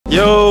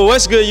Yo,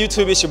 what's good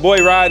YouTube? It's your boy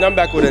Rod and I'm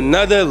back with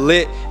another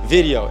lit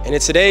video. And in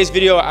today's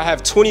video, I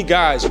have 20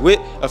 guys with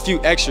a few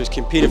extras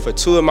competing for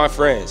 2 of my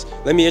friends.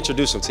 Let me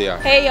introduce them to y'all.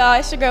 Hey y'all,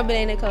 it's your girl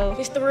Benet Nicole.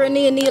 It's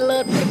Therealnia, need a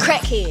little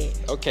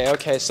crackhead.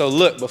 Okay, so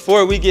look,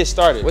 before we get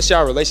started, what's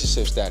y'all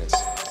relationship status?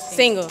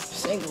 Single.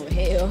 Single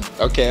hell.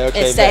 Okay.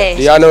 Sad.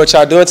 Do y'all know what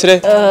y'all doing today?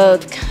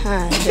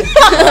 Kind of.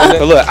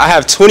 But look, I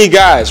have 20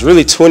 guys,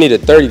 really 20 to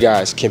 30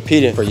 guys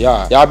competing for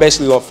y'all. Y'all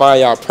basically gonna find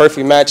y'all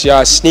perfect match,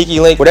 y'all sneaky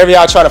link, whatever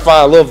y'all trying to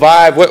find, a little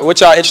vibe.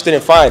 What y'all interested in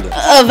finding? A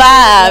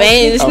vibe,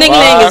 man. This nigga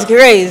thing is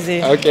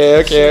crazy.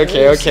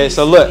 Okay.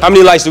 So look, how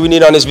many likes do we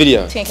need on this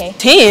video? 10K.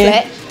 10?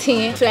 Flat.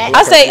 10. Flat.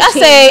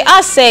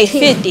 I say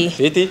 50.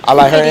 50? I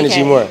like her 50K.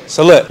 energy more.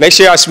 So look, make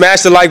sure y'all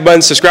smash the like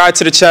button, subscribe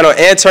to the channel,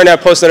 and turn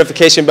that post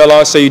notification bell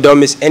on so you don't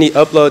miss any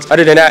uploads.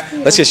 Other than that,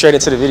 let's get straight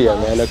into the video,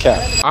 man. No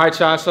cap. All right,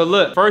 y'all. So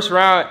look, first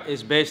round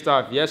is based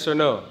off yes or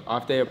no,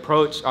 off their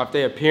approach, off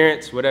their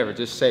appearance, whatever.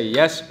 Just say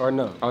yes or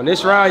no. On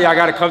this round, y'all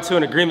gotta come to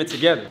an agreement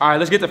together. All right,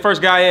 let's get the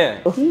first guy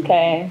in.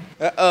 Okay.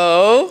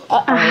 Uh-oh.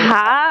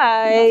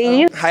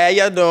 Hi. How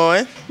y'all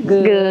doing?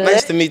 Good.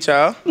 Nice to meet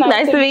y'all.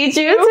 Nice to meet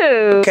you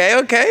too.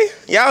 Okay.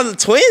 Y'all are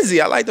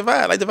twinsy. I like the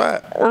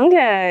vibe.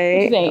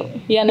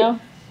 Okay. Yeah, no?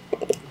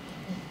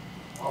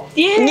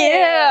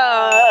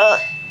 Yeah.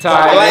 Ty,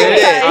 I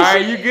like that. all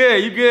right, you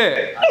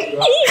good.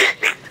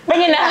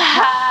 Bringing the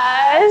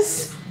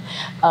highs.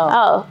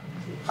 Oh.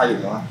 How you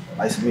doing?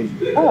 Nice to meet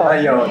you. Oh. How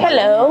y'all?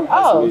 Hello.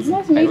 Oh,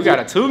 nice to meet Hey, you. we got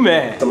a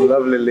 2-man. Some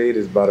lovely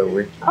ladies, by the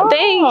way.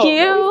 Thank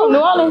you. New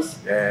Orleans.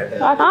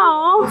 Yeah.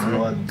 Oh.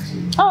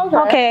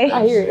 Oh, Okay.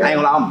 I hear it. I ain't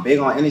gonna lie, I'm big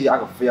on energy. I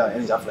can feel y'all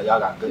energy. I feel like y'all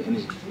got good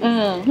energy.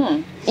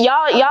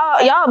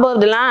 Y'all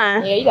above the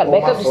line. Yeah, you gotta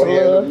back up just a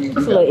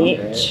little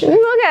inch.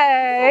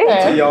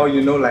 Okay. To y'all,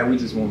 you know, like we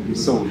just want to be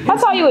so. How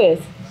tall you is?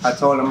 I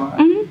told him, I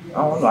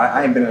don't know.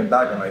 I ain't been in the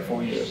doctor in like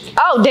 4 years.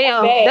 Oh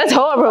damn, that's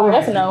horrible.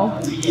 That's a no.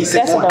 He's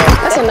That's a no. 6'1".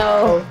 That's a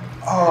no.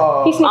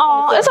 Oh,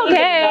 Oh, it's In a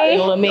okay.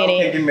 little y'all can't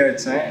minute. give me a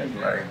chance,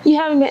 like. You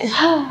haven't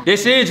been.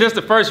 This is just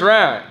the first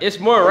round. It's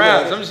more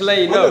rounds. I'm just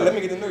letting you know. Let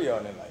me get to know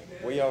y'all then. Like,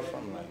 where y'all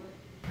from? Like.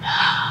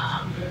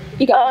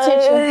 You got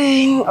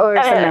potential? Or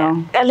it's a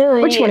no? A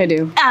little What you wanna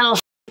do? I don't.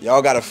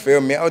 Y'all gotta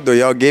fill me out though.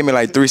 Y'all gave me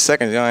like 3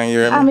 seconds. Y'all ain't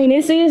hear me. I mean,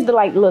 this is the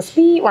like little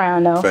speed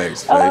round though.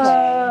 Facts.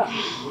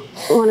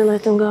 Want to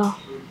let them go.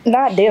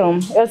 Not them.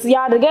 Is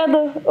y'all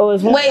together or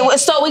is one? Wait,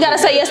 so we gotta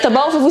say yes to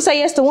both? If we say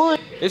yes to one?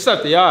 It's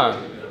up to y'all.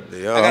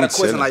 I got a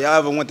question. Like, y'all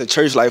ever went to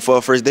church like for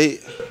a first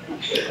date?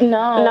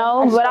 No.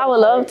 No, but I would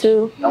love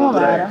to. No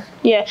matter.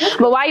 Yeah,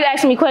 but why you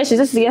asking me questions?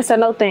 This is a yes or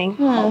no thing.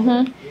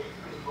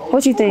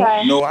 What you think?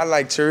 Okay. No, I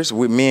like church.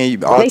 With me and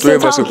you, all They 3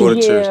 of us still will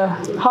go to church.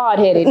 Yeah,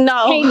 hard-headed.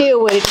 No. Can't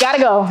deal with it. Gotta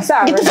go.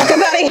 Sorry. Wait,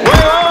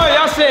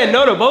 y'all saying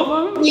no to both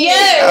of them?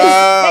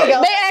 Yes.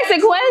 They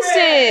asking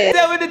questions.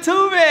 That with the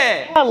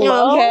 2-man.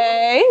 Hello.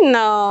 Okay,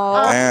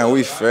 no. Damn,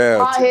 we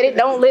failed. Hard-headed.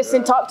 Don't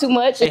listen. Talk too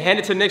much. Hey, hand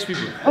it to the next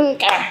people.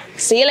 Okay.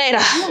 See you later.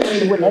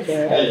 It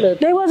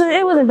It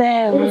wasn't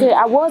bad.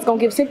 I was gonna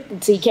give sympathy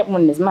till he kept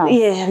one in his mouth.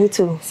 Yeah, me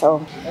too.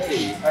 So.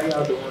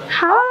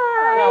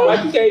 Hi.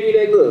 Like you gave me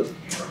that look.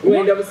 You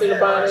ain't never seen a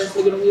fine ass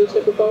nigga in a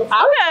wheelchair before? Okay.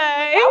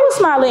 I was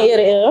smiling ear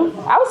to ear.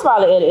 I was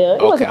smiling ear to ear. It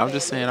Okay, wasn't- I'm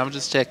just saying, I'm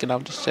just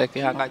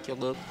checking. I like your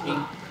look.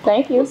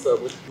 Thank you. What's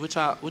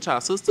up? With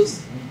y'all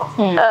sisters?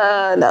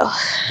 No.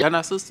 Y'all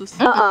not sisters?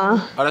 Uh-uh.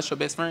 Oh, that's your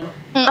best friend?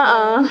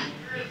 Uh-uh.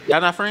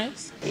 Y'all not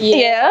friends?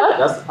 Yeah.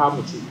 That's the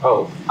problem with you.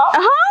 Oh.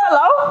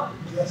 Hello?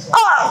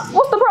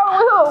 What's the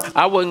problem with who?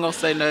 I wasn't gonna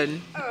say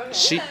nothing.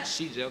 She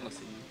jealous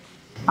of you.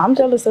 I'm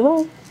jealous of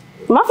her.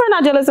 My friend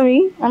not jealous of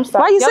me. I'm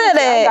sorry. Why you Jealousy, said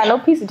that? I got no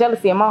piece of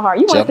jealousy in my heart.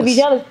 You want us to be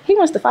jealous? He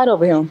wants to fight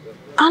over him.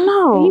 I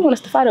know. He wants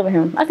us to fight over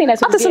him. I think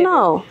that's what I think he so. did.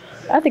 No.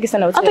 I think it's a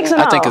no. I think so.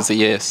 I think it's a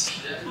yes.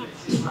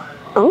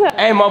 Okay.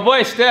 Hey, my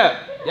boy Steph.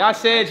 Y'all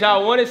said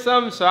y'all wanted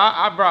something, so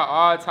I brought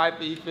all type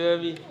of, you feel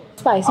me?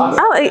 Spicy. I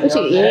like.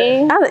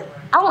 Yeah.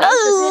 I want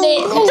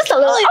Just a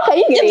little. Okay,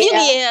 you get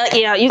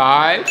it. Yeah. You. All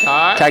right. Can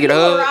I get a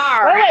hug?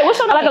 Wait, what's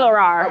your I like a little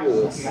rar.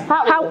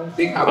 How?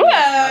 Okay.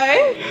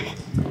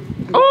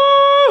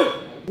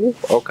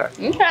 Okay.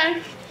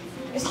 Okay.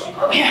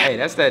 Hey,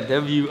 that's that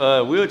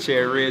W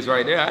wheelchair riz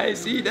right there. I ain't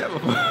seen that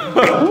before.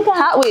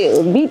 Hot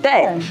Wheels. Beat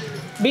that.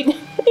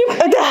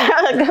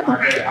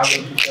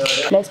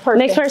 Next person.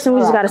 Next person,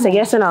 we just gotta say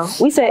yes or no.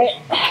 We said,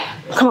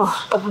 come on.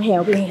 Over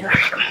here.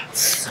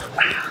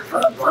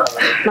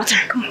 My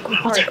turn. Come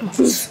on. My turn. Come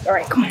on. All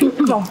right, come on.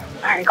 All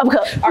right,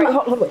 Uppercut. All right,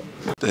 hold on.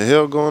 What the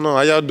hell going on?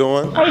 How y'all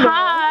doing?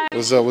 Hi.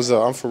 What's up?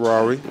 I'm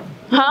Ferrari.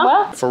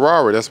 Huh?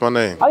 Ferrari, that's my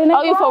name. Oh,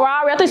 You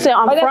Ferrari? I thought you said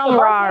I'm that's from your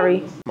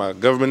Ferrari. My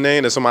government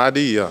name, that's on my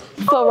ID, yeah.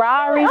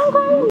 Ferrari.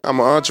 I'm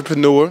an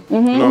entrepreneur.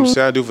 You know what I'm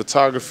saying? I do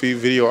photography,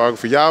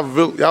 videography.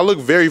 Y'all look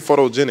very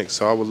photogenic,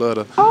 so I would love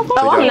to take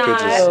y'all not.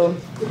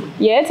 pictures.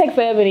 Yeah, it takes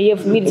forever to year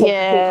for me to take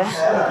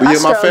Yeah. But yeah,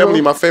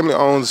 struggle. my family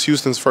owns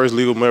Houston's first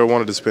legal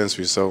marijuana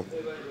dispensary, so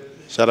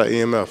shout out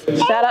EMF.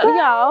 Shout out to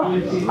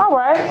y'all. All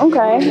right,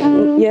 okay.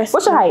 Yes.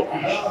 What's your height?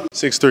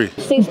 6'3".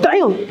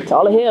 6'3".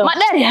 Tall as hell. My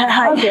daddy had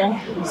height. Okay.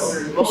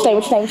 What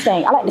you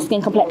think? I like the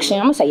skin complexion.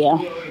 I'm gonna say yeah.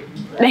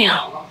 Damn.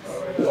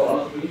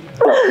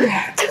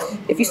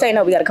 If you say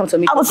no, we gotta come to a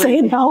mutual I was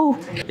saying no.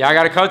 Y'all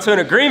gotta come to an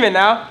agreement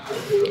now.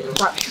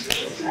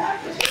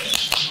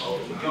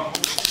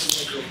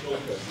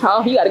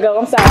 Oh, you gotta go.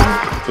 I'm sorry.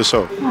 For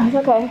sure. Oh, it's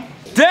okay.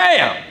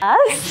 Damn!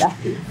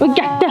 We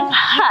got the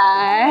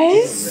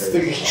highs.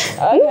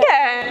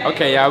 Okay.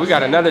 Okay, y'all, we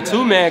got another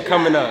 2-man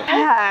coming up.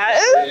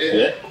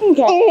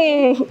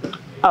 Okay.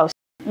 Oh.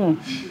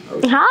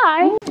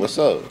 Hi. What's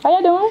up? How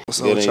y'all doing?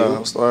 What's up, child?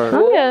 What's up?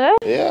 I'm good.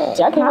 Yeah.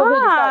 Y'all came over here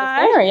to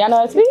start staring. Y'all know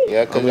how to speak?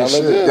 Yeah, cause y'all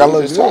look good. Y'all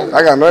look good.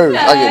 I got nervous.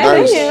 I get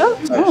nervous.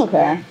 Thank you.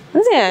 Okay.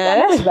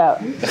 Yeah. What's about?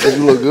 Cause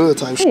you look good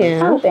type shit.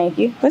 Yeah. Oh, thank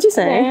you. What you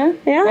saying?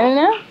 Yeah.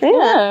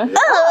 Yeah.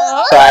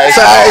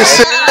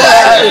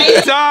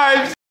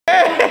 Times.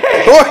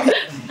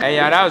 Hey,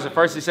 y'all, that was the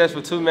first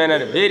successful 2-man of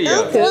the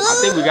video. I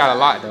think we got a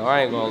lot, though.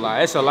 I ain't gonna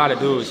lie. It's a lot of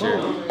dudes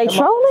here. They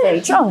trolling? They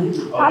trolling.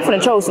 I'm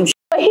finna troll some shit.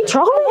 He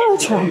trolling? All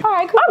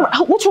right, cool. All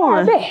right, which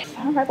one?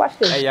 All right, watch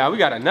this. Hey, y'all, we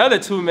got another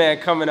 2-man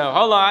coming up.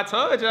 Hold on, I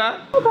told y'all.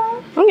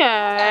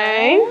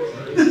 Okay.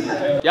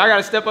 Y'all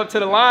gotta step up to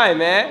the line,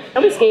 man.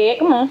 Don't be scared.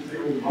 Come on.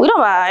 We don't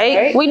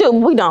bite. We do.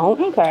 We don't.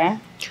 Okay.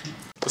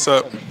 What's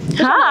up?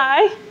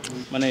 Hi.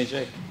 My name's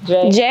Jay.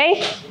 Jay.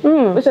 Jay.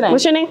 What's your name?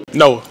 What's your name?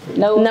 No.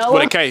 No. No.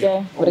 With a K.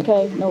 Jay. With a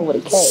K. No, with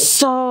a K.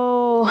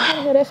 So.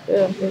 Yeah, that's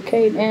good. With a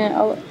K and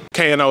O.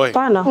 K-N-O-A.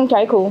 I know.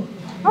 Okay, cool.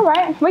 All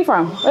right. Where you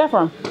from? Where you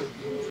from?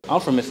 I'm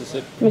from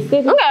Mississippi.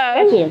 Mississippi.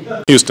 Okay. What's here?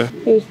 Houston.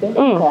 Houston.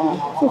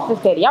 Okay.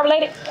 Mississippi. Y'all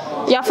related?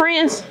 Y'all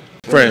friends?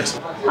 Friends.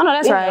 I know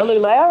that's Yeah, right.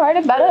 look like, all right,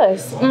 that's about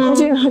us. What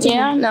you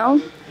Yeah, no.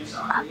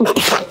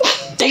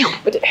 Damn.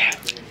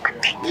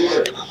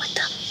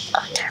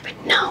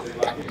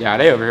 Yeah,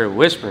 they over here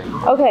whispering.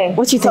 Okay.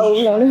 What you think? So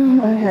we're gonna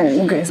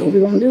do. Okay, so what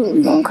we're gonna do?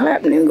 We're gonna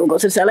clap and then we're gonna go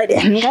to the side like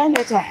that. Okay,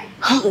 that's right.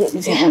 We're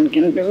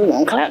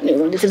gonna clap and then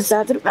we're gonna do to the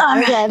side to the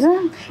right.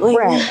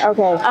 Right.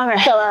 Okay. All right.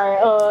 So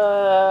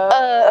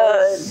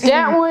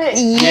that one.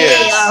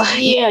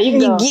 Yeah. You can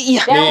go.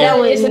 That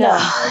one is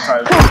enough.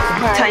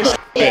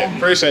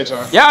 Appreciate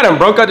y'all. Y'all done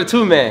broke up the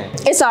 2-man.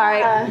 It's all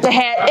right. It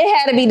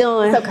had to be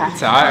done. Okay.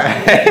 It's all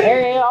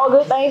right. All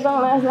good things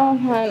don't last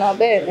long. Not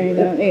bad.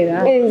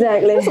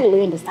 Exactly. It's a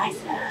little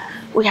indecisive.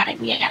 We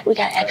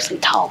gotta actually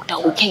talk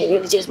though. We can't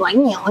really just like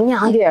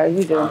yeah. Yeah,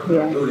 you do.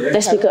 Yeah.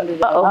 Let's speak up.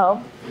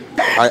 Uh-oh.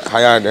 How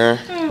y'all doing?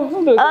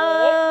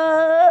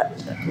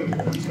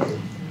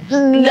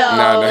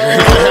 No.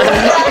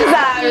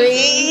 Sorry.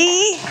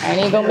 I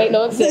ain't gonna make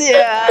no sense.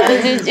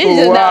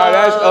 Yeah. Wow,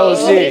 that's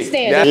OC.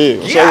 Yeah.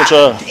 So what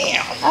y'all?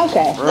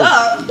 Okay.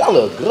 Y'all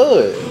look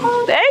good.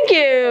 Thank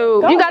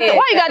you. You got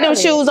why you got them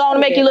shoes on to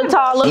make you look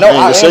taller? No,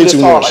 I say ain't too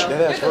just tall much. like that.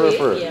 That's for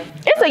real.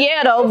 It's a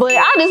yeah though, but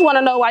I just want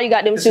to know why you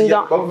got them shoes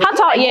on. How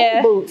tall?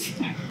 Yeah. Boots.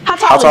 How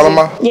tall? How tall is am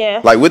you? I?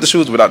 Yeah. Like with the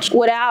shoes, without the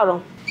Without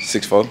them.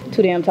 6'4",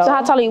 Too damn tall. So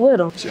how tall are you with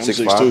them?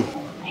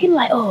 6'5". He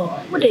like,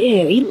 what the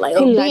hell? He like,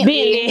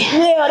 Bentley.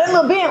 Yeah, that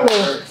little Bentley.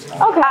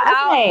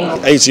 Okay,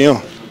 what's your name?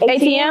 ATM.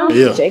 ATM.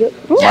 Yeah. Jacob.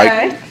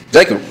 Mike.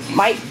 Jacob.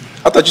 Mike.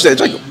 I thought you said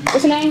Jacob.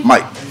 What's your name?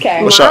 Mike.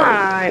 Okay. What's up?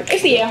 Alright.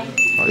 It's here.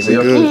 Is he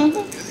good?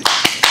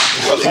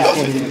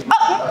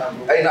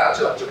 Hey, nah,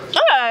 chill out.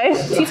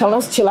 Okay. She told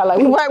us to chill out like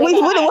We the one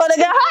that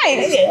got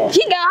height.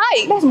 He got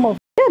height. That's more.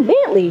 That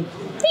Bentley.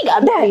 He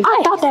got Bentley.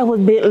 I thought that was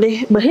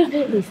Bentley, but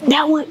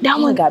that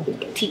one got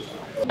big teeth.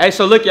 Hey,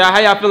 so look, y'all, how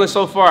y'all feeling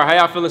so far?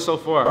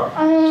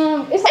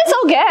 It's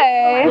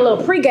okay. A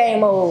little pregame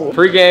mode.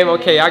 Pre-game,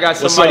 okay, I got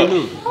somebody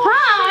new.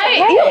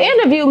 Hi. You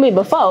interviewed me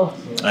before.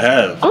 I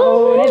have.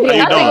 Oh, How you I think it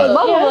was doing?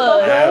 both of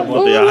us. I have.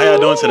 Both of y'all. How y'all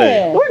doing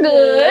today? We're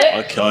good.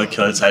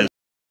 Okay. Type.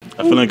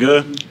 I feeling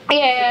good?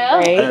 Yeah.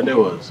 How your day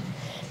was?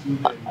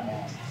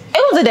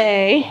 It was a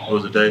day. It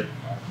was a day.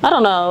 I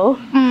don't know.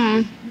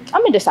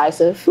 I'm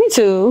indecisive. Me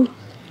too.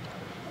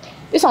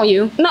 It's on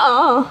you.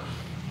 Nuh-uh.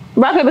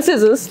 Rock, paper,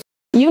 scissors.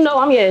 You know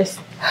I'm yes.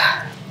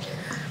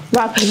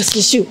 Rock, paper,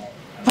 scissors, shoot.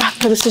 Rock,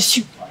 paper, scissors,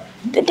 shoot.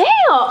 Damn.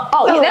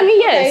 Oh, yeah, that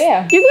means yes.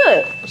 Yeah. You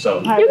good.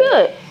 So. You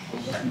good.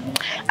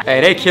 Hey,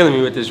 they killing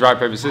me with this rock,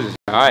 paper, scissors.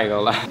 I ain't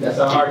gonna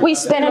lie. We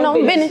standing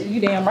on business. You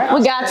damn right.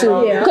 We got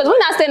to. Because we're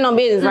not standing on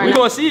business right We now.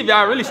 gonna see if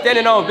y'all really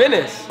standing on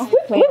business.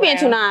 We being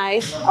too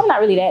nice. I'm not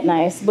really that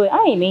nice, but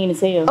I ain't mean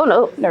as hell. Oh,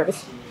 no.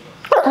 Nervous.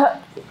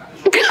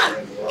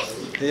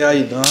 Hey, how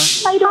you doing?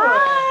 How you doing?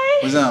 Hi.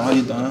 What's up? How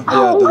you doing? How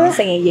y'all doing? I'm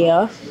saying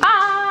yeah.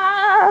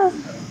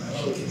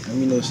 Let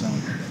me know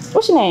something.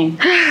 What's your name?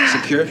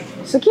 Secure?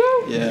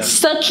 Secure? Yeah.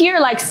 Secure,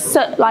 like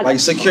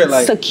secure,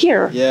 like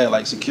secure. Yeah,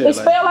 like secure. It's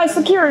spelled like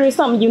security is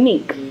something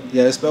unique.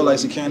 Yeah, it's spelled like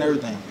secure and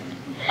everything.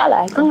 I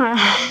like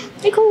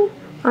it. He cool.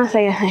 I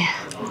say,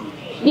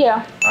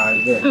 Yeah.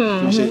 Alright, good.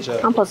 Appreciate y'all.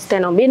 I'm supposed to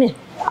stand on business.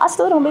 I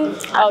stood on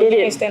business. I did you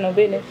it. ain't stand on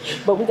business.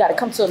 But we gotta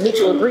come to a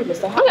mutual agreement.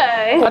 So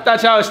Okay. I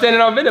thought y'all was standing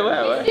on business.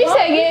 What? He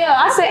said yeah.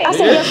 I said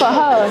yeah for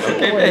her.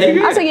 Okay, man, he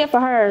good. I said yeah for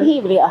her. he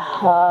really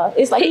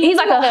it's like He's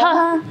like a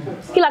huh.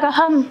 He like a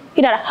huh.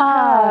 He not a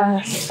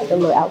huh. like a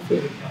little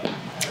outfit.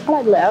 I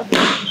like the little outfit.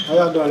 How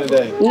y'all doing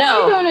today?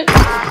 No. Doing it.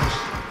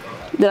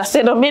 Did I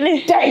stand on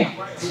business? Damn.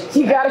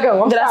 You gotta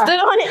go. Did I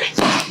stand on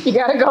it? You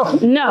gotta go.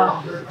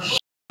 No.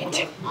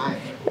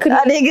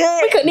 I did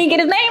good. We couldn't even get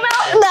his name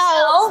out.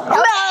 No,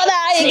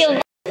 I didn't give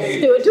a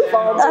Still too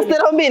far. I stood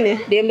on business.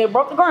 Damn, they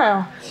broke the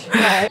ground.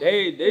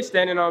 They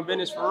standing on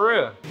business for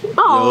real.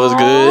 Oh, was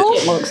good.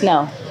 Chipmunks,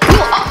 no.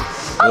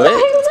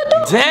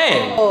 What?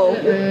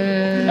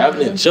 Damn. I've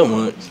been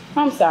chipmunks.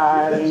 I'm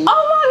sorry. Oh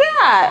my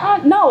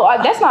God. No,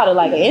 that's not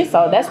like an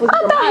insult. That's what I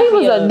thought he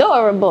was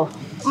adorable.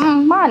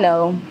 I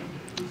know.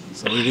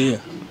 So it is.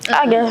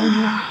 I guess.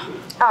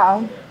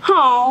 Oh.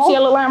 Oh. See a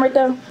little line right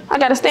there? I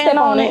gotta stand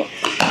on it.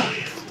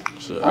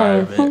 So, all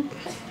right, man.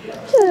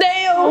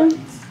 Damn.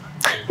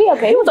 He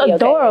okay. He was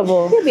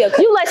adorable. He'll be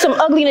okay. You let some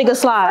ugly nigga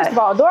slide. First of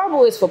all,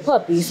 adorable is for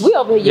puppies. We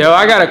over here. Yo,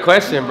 I got a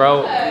question,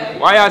 bro.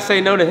 Why y'all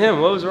say no to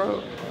him? What was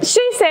wrong?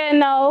 She said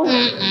no.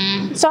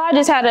 So I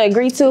just had to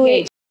agree to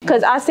it.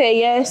 Cause I said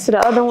yes to the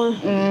other one.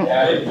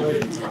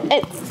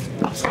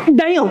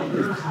 Damn.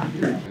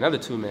 Another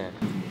 2-man.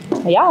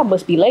 Y'all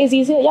must be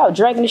lazy as hell. Y'all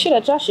dragging the shit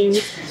out your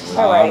shoes.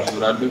 All right. That's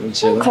what I do. We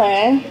chilling.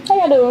 Okay. How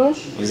y'all doing?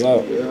 What's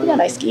up? You got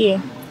nice skin.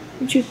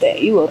 What you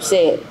think? You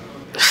upset?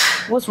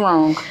 What's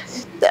wrong?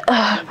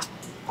 I'm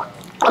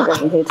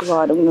pressing head too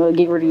hard. I'm gonna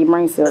get rid of your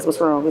brain cells. What's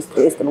wrong? It's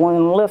the one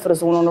on the left or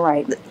this one on the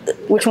right?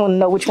 Which one?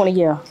 No. Which one?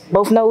 Yeah.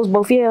 Both no's,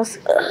 both yes.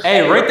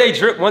 Hey, rate they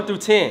drip 1 through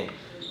 10.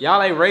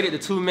 Y'all ain't rated the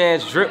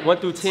 2-man's drip 1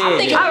 through 10.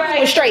 All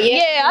right. Straight.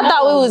 Yeah, I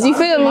thought it was. You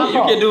feel me?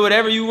 You can do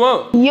whatever you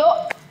want. Yo.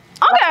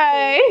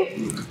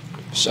 Okay.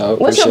 So,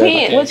 What's your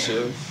pen?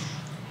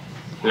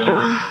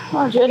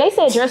 They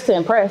said dress to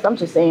impress. I'm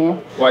just saying.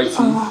 White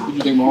tee. What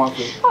you think my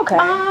outfit? Okay.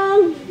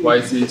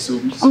 White tee,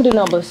 suits. I'm gonna do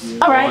numbers.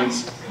 All right.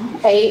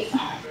 8.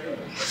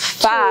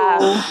 5.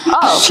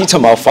 Oh. She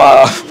talking about 5.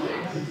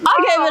 I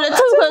gave it a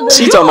 2 because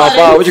She talking about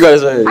 5. What you gotta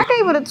say? I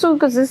gave it a 2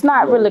 because it's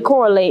not really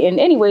correlating.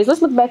 Anyways,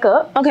 let's look back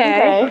up.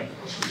 Okay.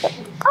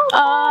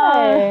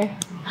 Okay.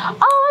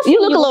 Oh,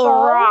 you look a little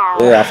raw.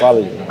 Yeah, I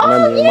follow you. I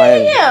remember you in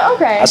Miami. Yeah,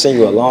 okay. I seen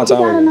you a long time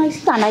ago.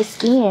 You got nice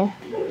skin.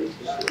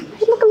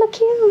 You look a little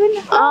cute. Isn't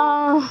it?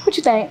 What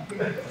you think?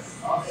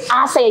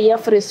 I say a yeah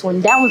for this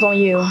one. That one's on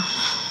you.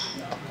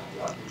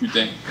 What you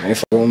think? I ain't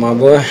fucking with my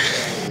boy.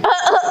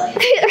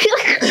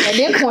 At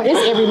this point, it's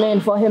every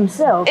man for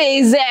himself.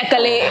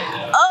 Exactly.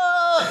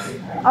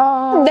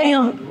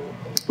 Damn.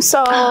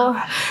 So,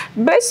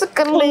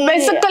 basically,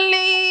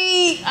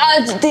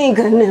 I think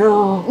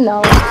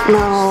no.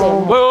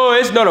 Wait,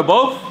 it's no to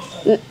both?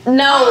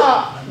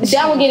 No.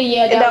 That one get a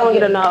yeah. That one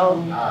get a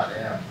no.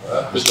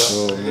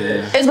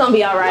 It's gonna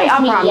be all right. I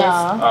promise. Yeah.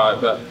 All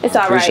right, bet. It's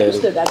all right. You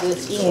still got good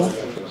skin.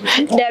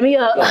 Dab me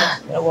up.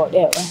 Gotta walk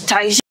that way.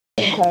 Tight.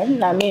 Okay,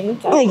 not me.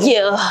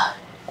 Yeah.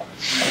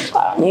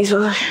 You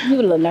a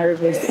little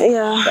nervous.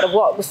 Yeah. Gotta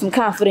walk with some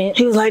confidence.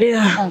 He was like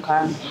that.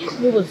 Okay.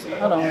 It was,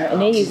 hold on.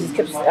 And then he just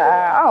kept,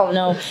 I don't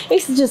know.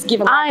 He's just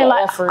giving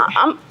effort.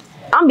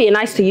 I'm being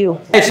nice to you.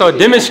 Hey, so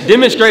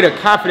demonstrate a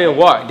confident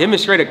walk.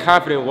 Demonstrate a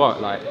confident walk,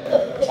 like.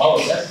 How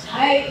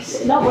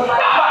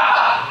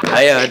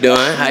y'all doing?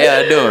 How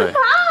y'all doing?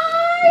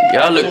 Hi.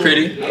 Y'all look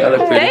pretty. Y'all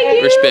look pretty. Thank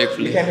you.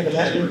 Respectfully.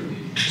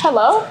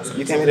 Hello?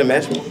 You came here to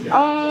match me?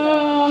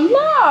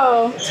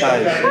 No.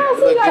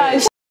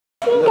 Tight.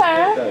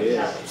 Okay.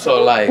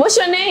 So like, What's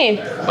your name?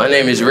 my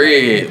name is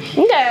Red.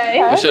 Okay.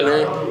 What's your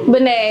name?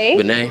 Benet.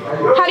 Benet.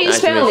 How do you Nice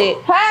to spell meet it?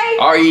 Hey.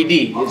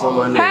 R-E-D. It's on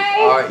my name.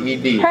 Hey.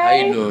 R-E-D. How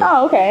you doing?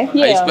 Oh, okay.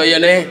 Yeah. How you spell your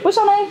name? What's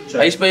your name?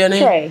 How you spell your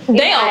name? Trey.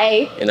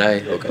 Damn.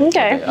 N-I. Okay.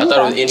 Okay. I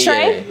thought it was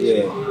Trey?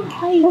 N-E-A. Yeah.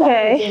 How you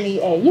Okay.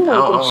 N-E-A? You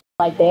don't get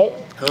like that.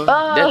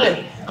 Huh?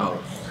 Definitely. Oh.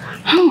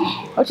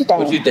 What you think?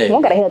 What you think?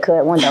 One got a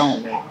haircut, one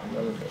don't.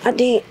 I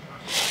did.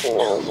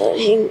 No, but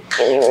he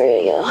can't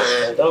really go.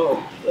 Man, don't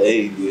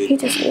play with He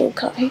just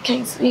woke up. He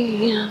can't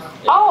see. Yeah.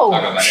 Oh.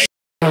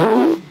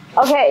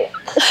 Okay.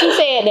 She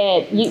said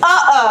that you.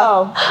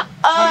 No,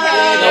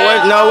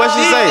 what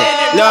she say?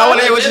 No, I want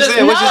to hear what she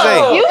said. What she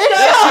say? You shut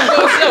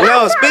up.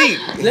 No, speak.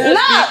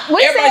 No,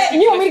 we said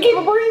You want me to keep a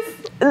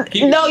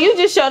breeze? no. You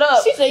just shut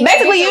up.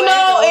 Basically, you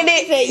know, and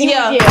then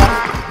yeah.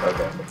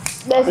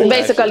 That's it.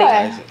 Basically,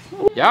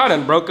 Y'all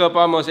done broke up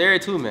almost every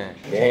 2-man.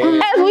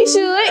 as we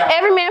should.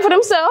 Every man for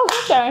themselves.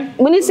 Okay.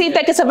 We need to see if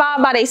they can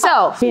survive by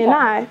themselves. Me and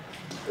I.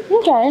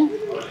 Okay.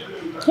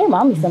 Here,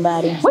 mommy,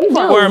 somebody. What you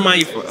Where am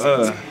I from?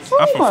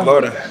 I'm from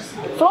Florida.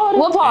 Florida.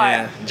 What part?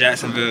 Yeah,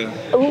 Jacksonville.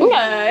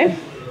 Okay.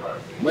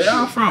 Where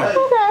y'all from?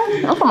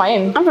 Okay. I'm from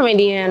Miami. I'm from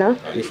Indiana.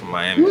 You from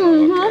Miami?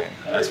 Okay.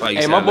 That's why you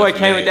Hey, say my I boy look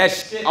came with familiar. that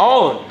shit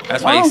on.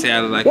 That's why you say I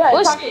look like. Yeah,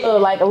 talk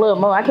like a little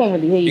more. I can't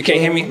really hear you. You can't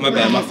hear me? My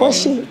bad. My fault.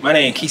 My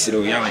name Kesey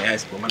though. Y'all ain't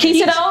asked for my name.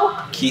 Kisido?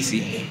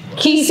 Kesey.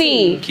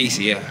 Kisi.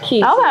 Kesey, yeah.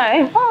 Okay.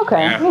 Oh,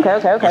 okay. Yeah.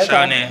 Okay. What's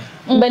y'all name?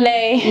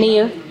 Benet.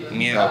 Nia.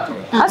 Yeah.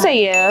 I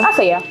say yeah. I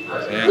say yeah.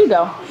 Yeah. You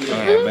go.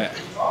 Alright, bet.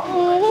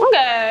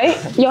 Okay.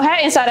 Your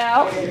hat inside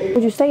out.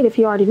 Would you say it if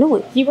you already knew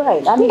it? You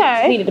right.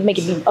 I needed to make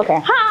it be. Okay.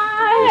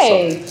 Hi.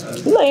 Hey.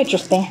 You look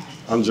interesting.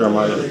 I'm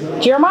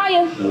Jeremiah.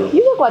 Jeremiah?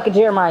 You look like a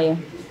Jeremiah.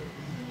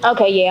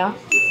 Okay, yeah.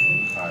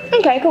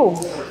 Okay, cool.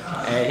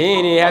 And he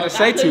ain't even have to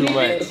say too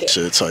much.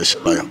 Shit, tight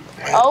shit. Like,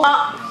 Oh.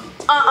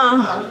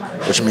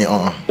 what you mean,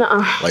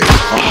 Like,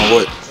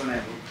 what?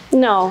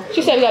 No.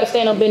 She said we gotta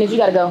stand on business. You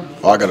gotta go.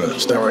 Oh, I gotta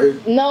stand right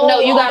here. No,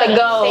 you gotta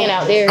go. Stand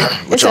out there.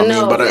 What y'all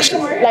mean by that shit?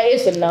 Like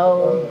it's a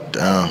no.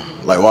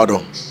 Damn. Like what though?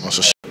 What's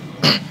the shit?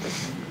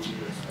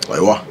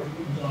 Like what?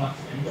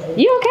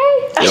 You okay?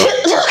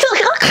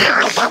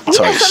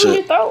 Tight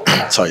shit.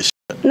 Tight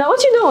shit. No,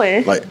 what you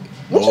doing? Like.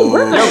 Yo,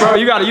 bro,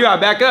 you gotta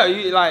back up.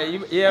 You know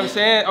what I'm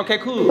saying? Okay,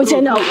 cool. We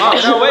said no.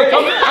 Oh, no, wait,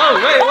 come on. Oh,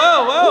 wait,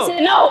 whoa. We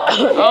said no.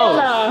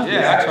 Oh,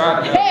 yeah, I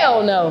tried that.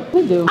 Hell no.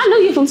 We do. I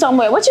knew you from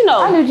somewhere. What you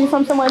know? I knew you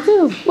from somewhere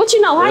too. What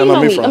you know? How Where you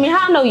know me? from? I mean,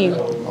 how I know you? I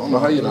don't know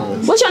how you know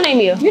me. What's your name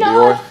is? You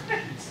know what?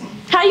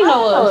 How you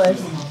know us?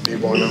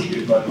 Devo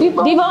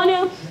and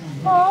them?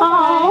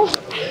 Oh.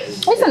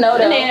 It's a no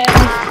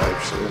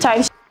though.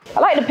 Type. I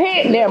like the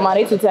pants. Never mind,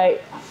 they too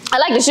tight. I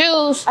like the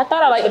shoes. I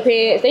thought I liked the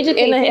pants. They just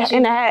in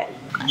the hat.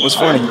 What's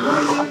funny?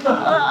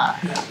 Hi.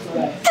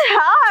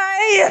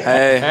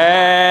 Hey.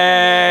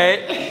 Hey.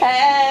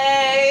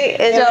 Hey.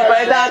 It's your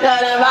first time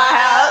coming to my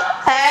house.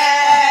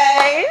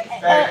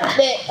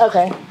 Hey.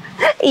 Okay.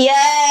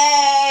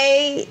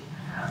 Yay.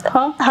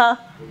 Huh?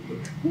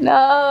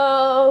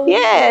 No.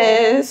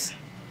 Yes.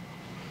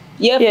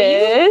 Yeah.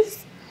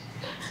 Yes.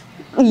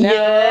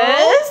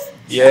 Yes.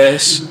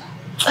 Yes.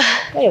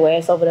 Get your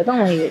ass over there.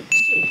 Don't hear it.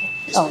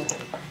 Oh.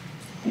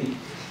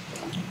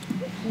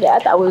 Yeah, I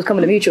thought we was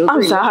coming to mutual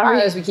agreement. I'm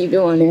sorry. As we keep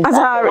doing this. I'm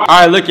sorry. All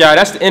right, look, y'all.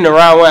 That's the end of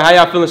round one. How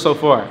y'all feeling so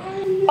far?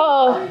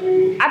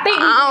 I think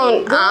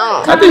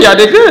I think y'all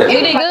did good. You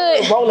did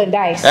good. Rolling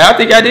dice. I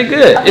think y'all did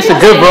good. It's a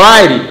good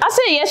variety. I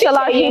said yes to a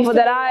lot of people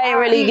that I ain't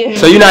really good.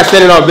 So you're not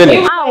standing on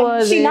business? I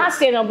was. She not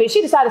standing on business.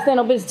 She decided to stand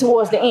on business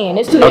towards the end.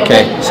 It's too late.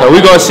 Okay, so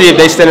we're gonna see if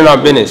they standing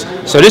on business.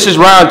 So this is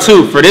round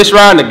two. For this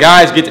round, the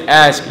guys get to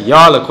ask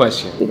y'all a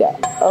question. We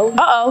got.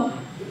 Uh-oh.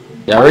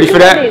 Y'all ready for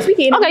that? Okay,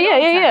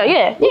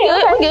 yeah. We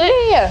good.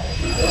 Yeah.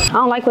 I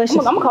don't like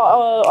questions. I'm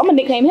gonna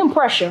nickname him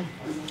Pressure.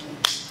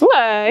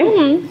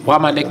 Okay. Why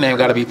my nickname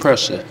gotta be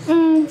Pressure?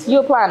 You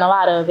applying a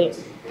lot of it.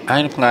 I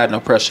ain't applied no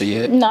pressure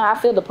yet. No, I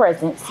feel the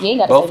presence. You ain't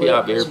got to Both of say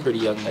y'all that. very pretty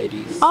young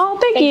ladies. Oh,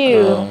 thank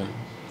you.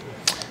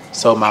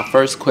 So my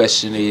first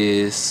question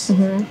is,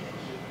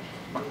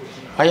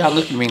 why y'all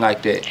looking at me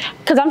like that?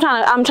 Cause I'm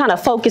trying to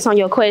focus on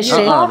your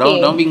question.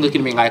 Don't be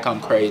looking at me like I'm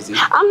crazy.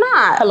 I'm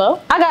not. Hello?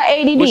 I got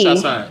ADD. What's your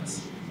science?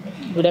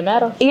 Do that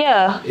matter?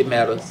 Yeah. It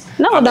matters.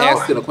 No, I'm don't.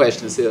 asking the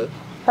questions here.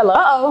 Hello?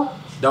 Uh-oh.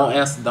 Don't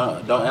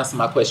answer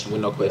my question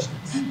with no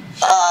questions.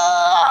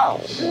 Are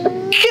we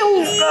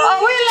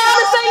allowed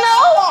to say no?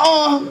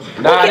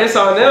 Nah, it's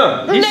on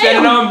them. He's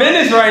standing on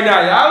business right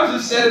now. Y'all was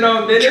just standing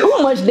on business. Too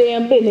much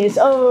damn business.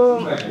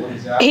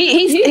 He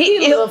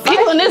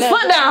putting his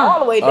foot down. All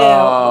the way down.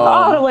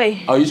 All the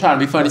way. Oh, you trying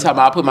to be funny? Talking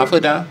about I put my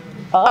foot down?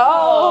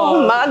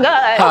 Oh my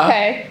God. Huh?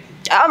 Okay.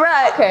 All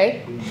right.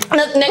 Okay.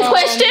 Next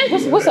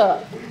question. What's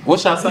up?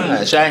 What's your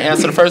sign? Should I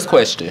answer the first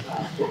question?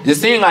 You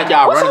seem like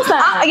y'all running.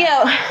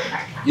 Yeah.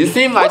 You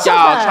seem like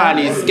y'all trying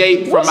to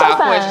escape from my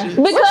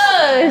question.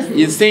 Because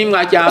You seem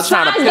like y'all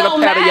trying to pitter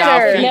patter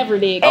y'all feet. Never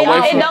did.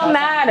 it don't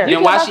matter.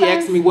 Then why she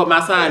asked me what my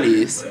sign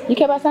is? You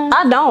care about signs?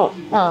 I don't.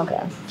 Oh,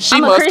 okay. She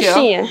I'm a must Christian.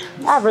 care.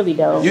 I really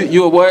don't.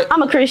 You a what?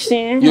 I'm a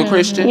Christian. You a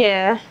Christian?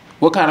 Yeah.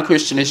 What kind of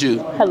Christian is you?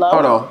 Hello?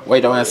 Hold on.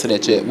 Wait, don't answer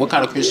that yet. What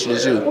kind of Christian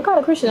is you? What kind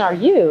of Christian are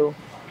you?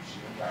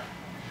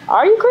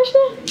 Are you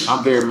Christian?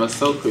 I'm very much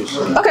so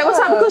Christian. Okay, what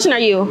type of Christian are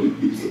you?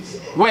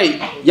 Wait,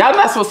 y'all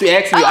not supposed to be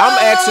asking me. I'm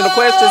asking the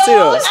questions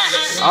here.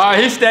 Oh,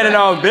 he's standing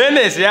on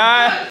business,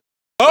 y'all.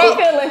 What you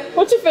feeling?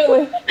 What you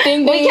feeling?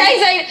 Ding, ding. We can't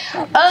say.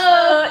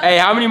 Hey,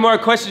 how many more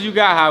questions you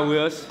got, Hot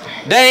Wheels?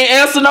 They ain't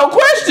answer no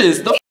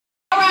questions. All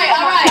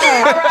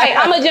right.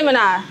 I'm a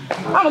Gemini.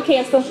 I'm a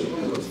Cancer.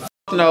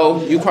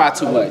 No, you cry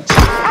too much.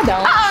 I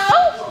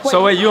don't.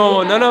 So wait, you don't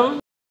want none of them?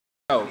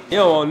 No, you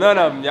don't want none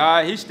of them,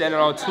 y'all. He's standing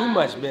on too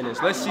much business.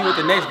 Let's see what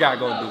the next guy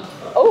gonna do.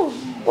 Oh,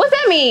 What's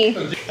that mean?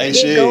 Hey,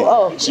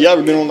 shit. She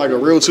ever been on like a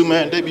real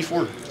two-man date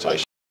before? Type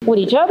shit. with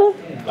each other?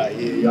 Like,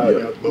 yeah,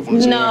 y'all both on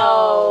the same.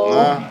 No.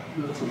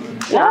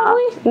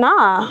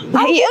 Nah.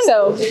 I think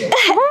so.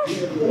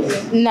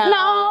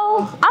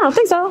 No, I don't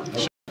think so.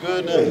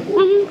 Good then.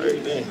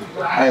 Right then.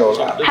 I ain't gonna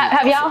lie.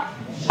 Have y'all?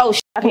 Oh,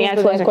 I can't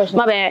ask a question.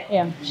 My bad.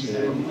 Yeah.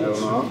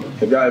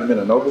 Have y'all ever been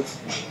a Noble?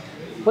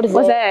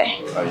 What's that?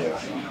 Oh,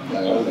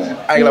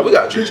 yeah. I ain't like, we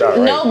gotta treat y'all right.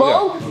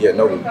 Noble? Yeah,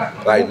 Noble.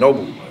 Like,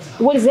 Noble.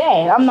 What is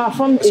that? I'm not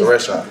from. It's a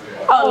restaurant.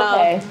 Oh, no.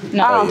 Okay.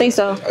 No, I don't think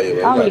so. Oh, yeah,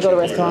 I don't really go to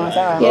restaurants.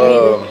 All right.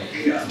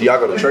 Do y'all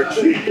go to church?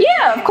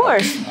 Yeah, of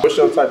course. What's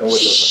your type and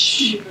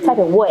what's your type? Type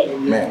of what?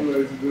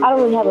 Man. I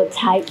don't really have a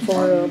type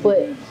for real,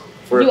 but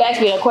For you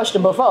asked me that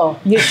question before.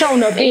 You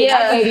shown up here.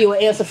 I gave you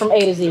an answer from A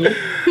to Z. All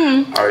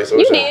right, so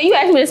You did. You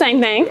asked me the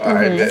same thing. All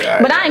right,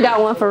 But I ain't got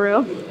one for real.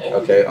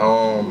 Okay,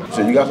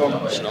 so you got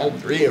something? I'm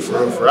three and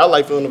for real. I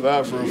like feeling the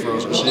vibe for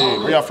real. So shit.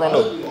 Where y'all from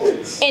though?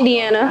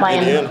 Indiana.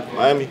 Indiana.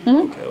 Miami.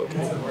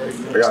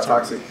 Are y'all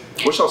toxic?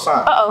 What's your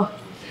sign? Uh-oh.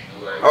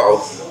 Uh-oh.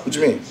 What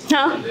you mean?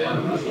 Huh?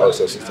 Oh,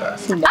 so she's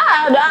toxic.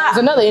 It's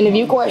another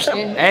interview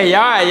question. Hey,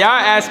 y'all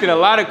asking a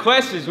lot of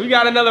questions. We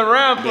got another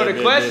round for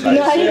the questions.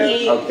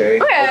 Okay.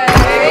 Okay.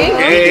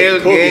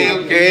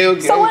 Okay.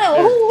 So what,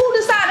 who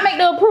decided to make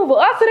the approval?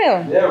 Us or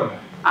them? Yeah.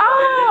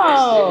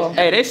 Oh.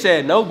 Hey, they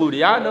said no booty.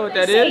 Y'all know what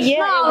that is? Yeah,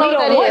 No, we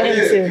don't want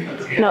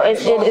them to. No,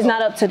 it's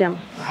not up to them.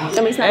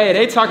 Hey,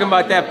 they talking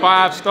about that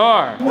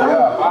 5-star. Yeah,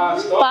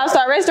 5-star.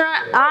 5-star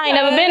restaurant? I ain't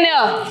never been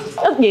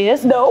there.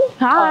 Yes, no.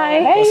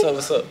 Hi. What's up,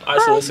 what's up? All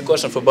right, so it's a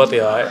question for both of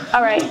y'all, all right?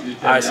 All right.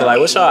 All right, so like,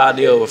 what's your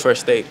idea of a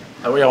first date?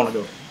 Like, where y'all want to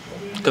go?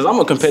 Because I'm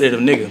a competitive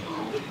nigga.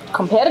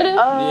 Competitive?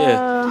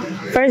 Yeah.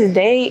 First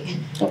date.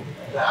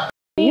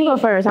 You go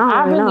first.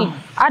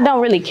 I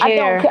don't really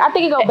care. I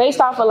think it go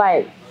based off of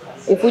like,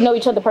 if we know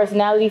each other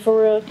personality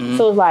for real.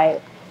 So it's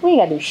like, we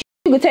ain't gotta do shit.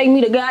 You could take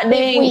me to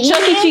goddamn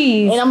Chuck E.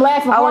 Cheese. And I'm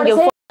laughing hard as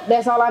hell.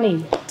 That's all I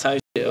need. Type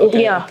shit,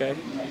 okay, Yeah. okay.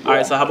 All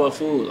right, so how about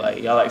food?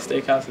 Like, y'all like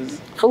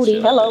steakhouses?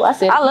 Foodie. Hello, I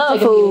said. I love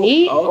take food. Me to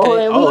eat,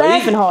 Okay. or we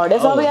laughing hard.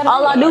 That's all we gotta do.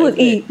 All I do is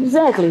eat.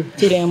 Exactly.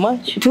 Too damn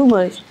much. Too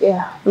much.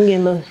 Yeah. I'm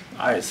getting loose.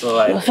 All right, so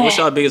like, what's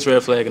y'all biggest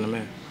red flag in a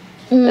man?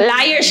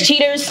 Liars,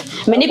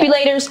 cheaters,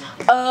 manipulators,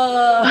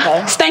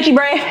 stanky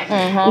breath,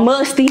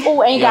 musty.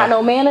 Oh, ain't got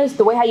no manners.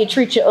 The way how you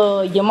treat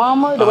your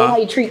mama, the way how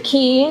you treat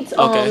kids,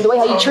 the way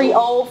how you treat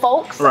old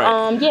folks.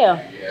 Right.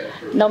 Yeah.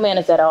 No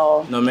manners at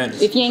all. No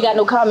manners. If you ain't got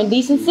no common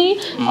decency,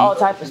 all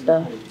type of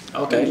stuff.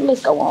 Okay.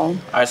 Let's go on.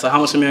 All right, so how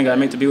much a man got to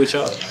make to be with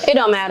y'all? It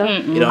don't matter.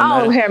 It don't I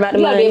don't matter. care about the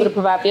You gotta be money. able to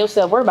provide for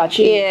yourself. Worry about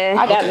you. Yeah.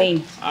 I got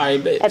me. All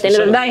right, bet. At the end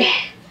of the day.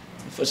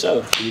 For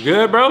sure. You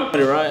good, bro?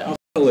 Right, I'm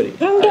with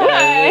it.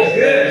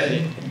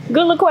 Okay. Good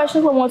little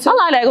question for one too. I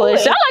like that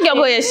question. I like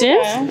your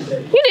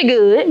questions. You did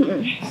good.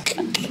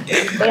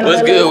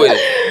 What's good with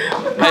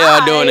it? How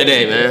y'all doing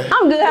today, man?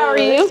 I'm good. How are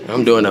you?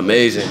 I'm doing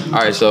amazing. All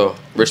right, so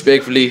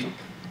respectfully,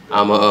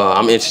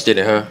 I'm interested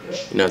in her.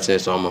 You know what I'm saying?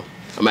 So I'm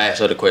gonna ask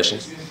her the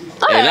questions.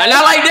 And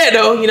not like that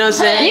though. You know what I'm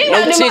saying?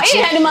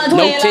 You had them on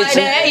twin like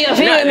that. You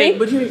feel me?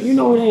 But you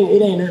know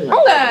it ain't nothing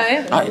like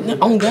that. Okay.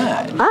 On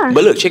God. Alright.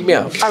 But look, check me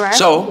out. Alright.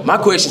 So my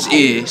questions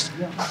is,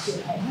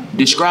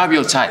 describe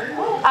your type.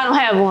 I don't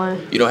have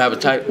one. You don't have a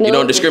type? Nope. You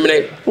don't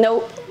discriminate?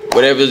 Nope.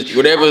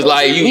 Whatever's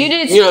like you. You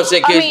just, you know what I'm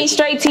saying? I mean,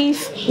 straight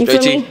teeth. You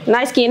Straight feel me? teeth.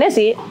 Nice skin. That's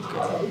it.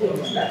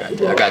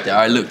 I got that. All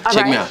right, look,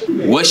 check me out.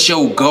 What's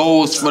your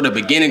goals for the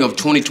beginning of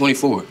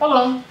 2024? Hold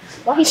on.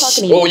 Why he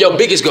talking to you? Oh, your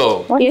biggest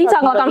goal? Yeah, he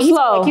talking like I'm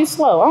slow. Like you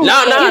slow. No,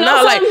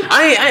 like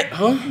I ain't.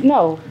 Huh?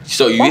 No.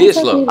 So you is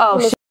slow. Oh,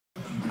 shit.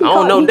 I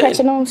don't know You that.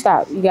 catching on?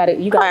 Stop. You got it.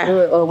 You got to do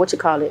it. What you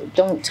call it?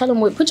 Don't tell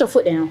him what. Put your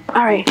foot down.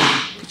 All right.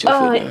 Put your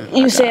foot down.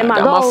 You said my I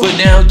got goal. my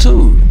foot down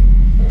too.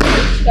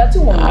 You got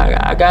two on.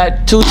 I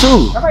got two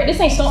too. All right. This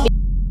ain't something.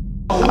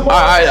 All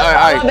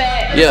right. My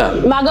bad. Yeah.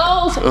 My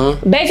goals,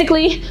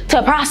 basically,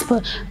 to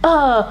prosper,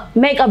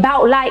 make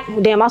about like,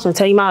 damn, I was gonna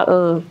tell you my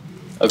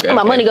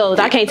my money goals.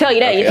 I can't tell you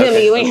that. You feel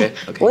me?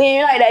 We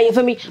ain't like that. You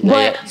feel me?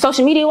 But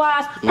social media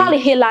wise, probably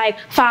hit like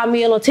 5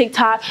 million on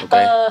TikTok,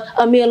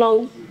 a million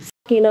on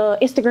fucking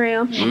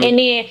Instagram, and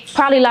then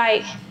probably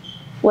like,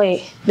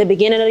 the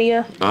beginning of the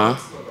year.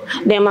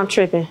 Damn, I'm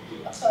tripping.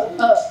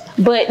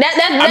 But that's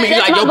I mean,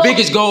 that's like my your goal.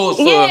 biggest goals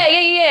for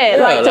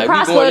like to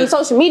prosper in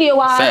social media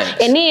wise,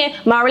 Facts. and then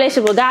my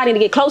relationship with God need to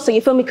get closer.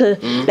 You feel me? Cause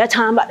that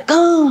time about to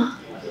come,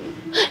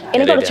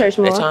 and I go to church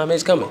more. That time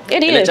is coming. It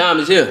And is. that time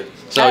is here.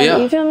 So yeah.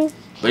 You feel me?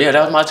 But yeah,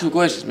 that was my 2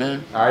 questions,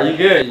 man. Are you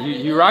good?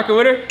 You rocking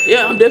with her?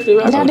 Yeah, I'm definitely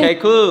rocking. Okay,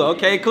 cool.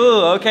 Okay,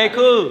 cool. Okay,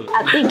 cool.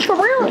 I think for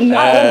real.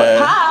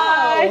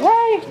 Hi.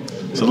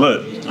 Hey. So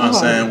look, you know what I'm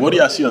saying, what do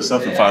y'all see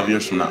yourself in 5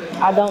 years from now?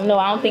 I don't know.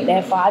 I don't think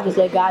that far. I just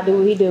let God do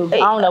what He do. I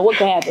don't know what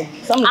could happen.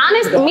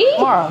 Honest, me,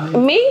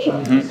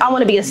 I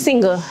want to be a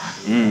singer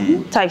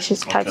type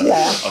shit.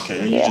 Okay,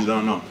 and you just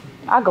don't know.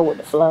 I go with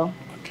the flow.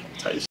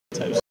 Type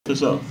for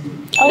sure.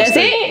 That's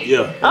it? Yeah.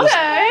 Okay. All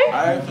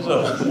right, for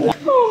sure.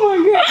 Oh my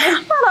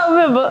God. I don't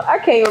remember. I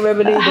can't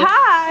remember these.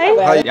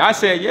 Hi. Y'all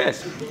said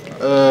yes.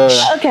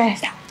 Okay.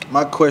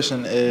 My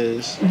question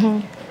is,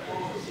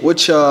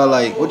 what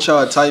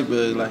y'all type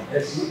is like?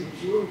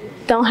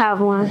 Don't have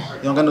one.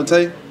 You don't got no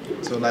type?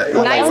 So like,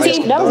 Nice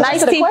teeth,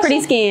 nice teeth,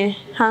 pretty skin.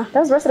 Huh? That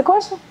was the rest of the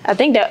question? I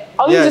think that.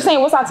 Oh, you just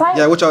saying what's our type?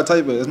 Yeah, what y'all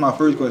type is? That's my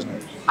first question.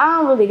 I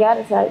don't really got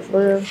a type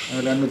for real.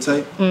 You got no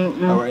type?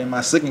 All right, and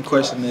my second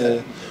question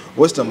is,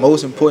 what's the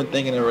most important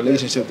thing in a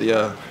relationship to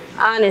y'all?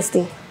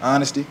 Honesty.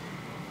 Honesty?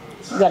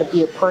 You gotta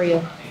be a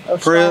prayer. A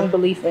strong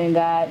believer in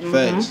God.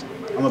 Facts.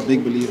 I'm a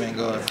big believer in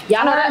God.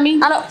 Y'all know what I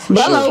mean? I know.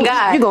 But Sure.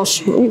 God. You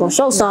gonna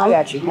show something. I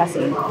got you. I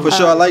see. For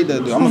sure, I like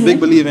that, though. I'm a big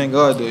believer in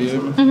God, though. You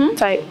hear me?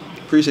 Type.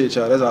 Appreciate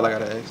y'all. That's all I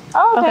gotta ask.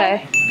 Oh,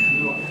 Okay.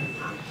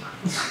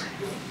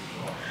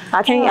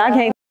 I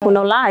can't with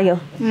no liar.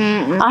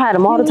 I had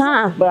them all the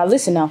time. But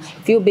listen now,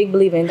 if you're a big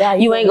believer in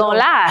God, you ain't gonna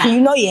lie. You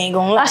know you ain't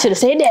gonna lie. I should have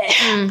said that.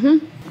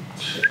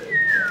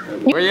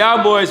 Where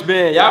y'all boys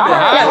been? Y'all been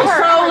hiding.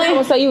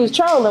 Trolling. So you was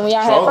trolling when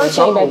y'all had first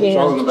came back in.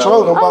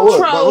 Trolling about what?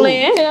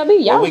 Trolling. Tell me,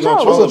 y'all was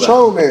trolling. What's a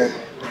troll, man?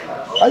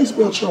 How you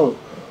spell troll?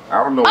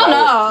 I don't know. Oh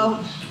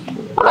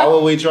no. Why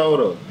would we troll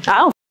though? I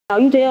don't know.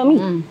 You tell me.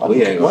 We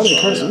ain't Why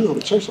didn't curse? We go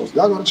to church.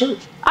 Y'all go to church?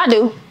 I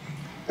do.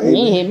 You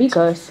ain't hear me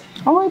cuss.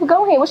 All right, but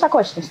go ahead. What's your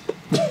questions?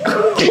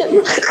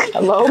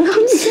 Hello.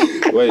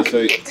 Wait,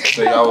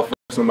 so y'all were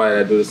somebody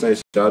that do the same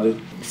shit y'all do?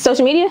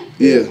 Social media?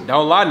 Yeah.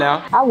 Don't lie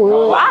now. I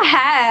would. I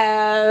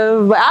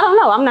have, but I don't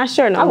know. I'm not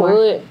sure no more. I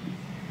would.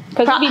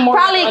 Cause you be more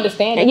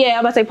understanding. Yeah, I'm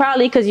about to say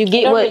probably because you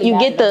get what you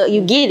get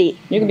you get it.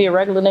 You can be a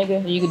regular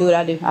nigga. You can do what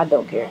I do. I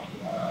don't care.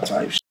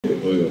 Type shit.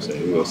 What we gonna say?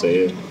 We gonna say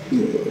it?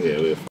 Yeah,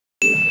 we'll.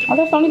 Oh,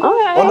 that's the only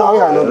question. Oh no, I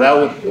got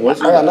another one. I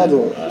got another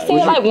one.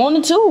 Say like 1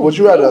 or 2. Would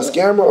you rather a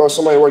scammer or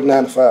somebody work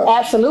 9 to 5?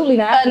 Absolutely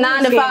not.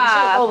 9 to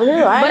 5 over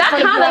here. But I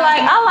kind of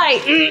like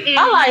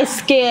I like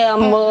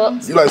scam.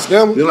 You like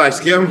scam? You like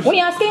scam? When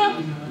y'all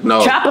scam?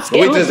 No. Trap a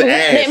scam. We just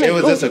asked. It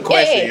was just a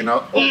question, you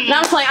know. No,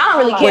 I'm playing. I don't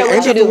really care Wait, what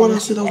ain't you that the do. one I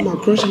said that was my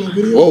crush in that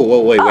video?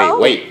 Whoa, wait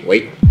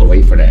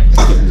for that.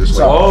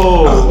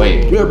 Oh,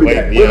 wait. We'll be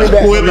back. Yeah.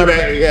 We'll be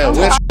back. Yeah,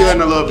 we'll shoot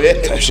in a little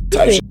bit. Type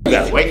shit. You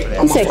gotta wait for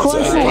that. You said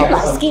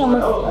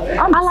scammers.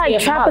 I like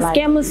trapper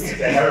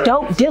scammers,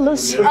 dope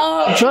dealers,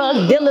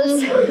 drug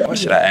dealers. What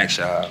should I ask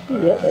y'all?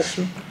 Yeah, that's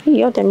you. You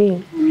yelled at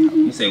me.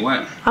 You say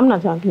what? I'm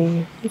not talking to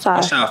you. I'm sorry.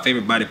 What's y'all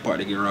favorite body part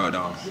to get rubbed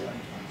on?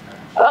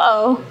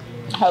 Uh-oh.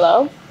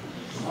 Hello?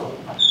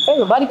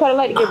 Favorite body part I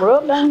like to get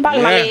rubbed on?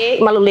 Probably my leg,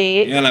 my little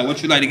leg. Yeah, like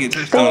what you like to get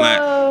touched on, like?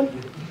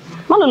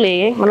 My little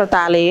leg, my little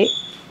thigh leg.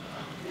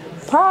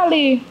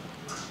 Probably,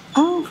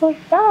 I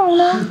don't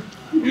know.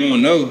 You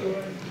don't know.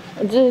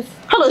 Just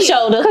her little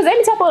shoulder. Because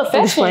any type of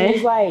affection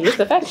is like, it's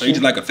affection. So you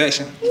just like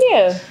affection?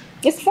 Yeah.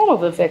 It's a form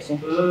of affection.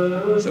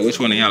 So which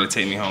one of y'all would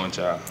take me home with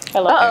y'all?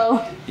 Hello.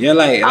 Uh-oh. Yeah,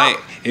 like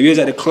if you was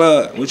at the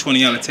club, which one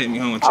of y'all would take me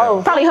home with y'all?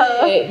 Oh, probably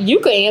her. You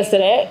could answer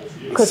that.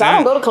 Because I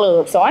don't go to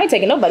clubs, so I ain't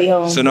taking nobody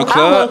home. So no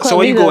club? So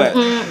where you go at?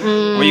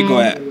 Where you go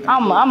at? I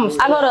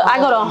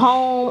go to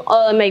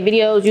home, make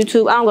videos,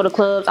 YouTube. I don't go to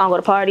clubs. I don't go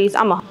to parties.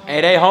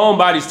 Hey, they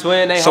homebodies,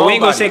 twin. They so we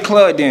ain't gonna homebodies. say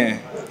club then.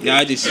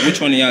 Y'all just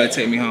which one of y'all would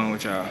take me home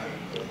with y'all?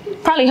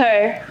 Probably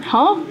her.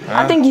 Huh?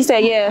 I think you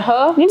said yeah.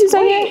 Her? Did you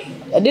say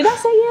yeah? Did I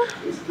say yeah?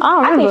 I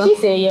don't remember. I think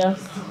she said yeah.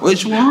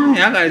 Which one?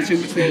 I gotta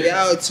choose between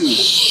y'all two.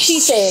 She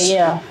said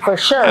yeah, for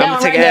sure. I'm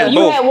gonna take it as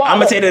both. I'm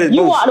gonna take it as both.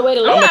 You walked away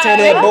to lie. I'm gonna take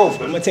it as both.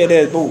 I'm gonna take it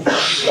as both.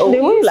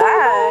 Did we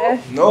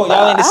lie? No,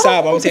 y'all ain't decide.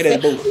 I'm gonna take it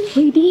as both.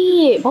 We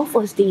did. Both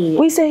of us did.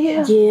 We said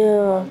yeah.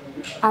 Yeah.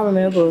 I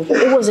remember.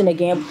 It wasn't a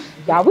gamble.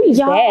 Y'all, we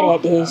bad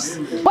at this.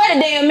 Wait a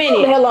damn minute.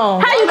 Hold the hell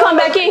on. How you come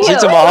back in She here?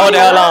 took my whole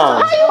damn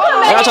long. How you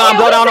come back Y'all trying to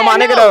blow down on my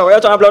nigga though. Y'all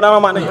trying to blow down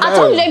on my nigga. I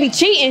told you they be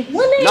cheating.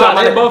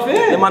 Nah, they both in.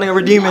 Then my nigga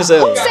redeem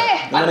himself. Who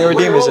said? My nigga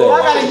redeem himself.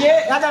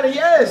 I got a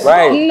yes.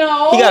 Right.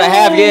 No. He got a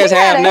half yes,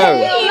 half no.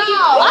 No.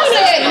 I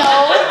said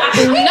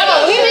no.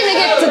 No, we need to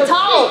get to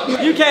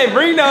talk. You can't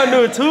bring no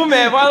new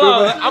two-man.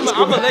 I'm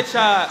gonna let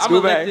y'all. I'm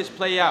gonna let this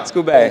play out.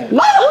 School bag.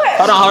 Hold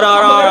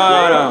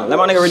on. Let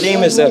my nigga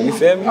redeem himself. You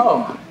feel me?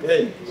 Oh,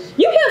 hey.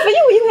 You here for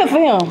you or you here for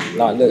him?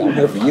 Nah, look, I'm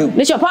here for you.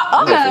 This your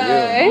pop?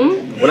 Okay.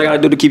 What I gotta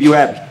do to keep you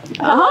happy?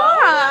 Hello?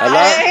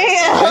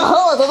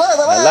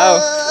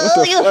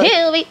 You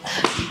feel me?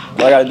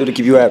 What I gotta do to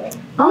keep you happy?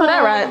 I know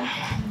that right.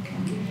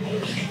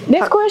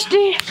 Next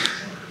question.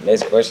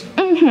 Next question.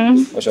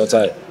 What's your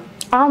type?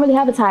 I don't really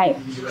have a type.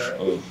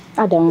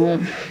 I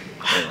don't.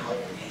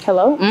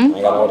 Hello? I ain't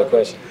got no other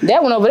question.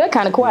 That one over there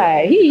kind of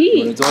quiet.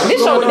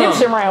 This show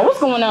redemption round. What's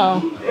going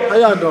on? How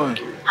y'all doing?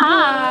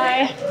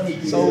 Hi.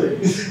 So,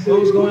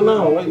 what's going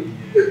on?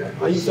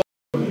 How you feel?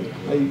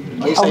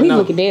 Oh, he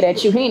looking dead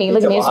at you. He ain't even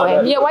looking this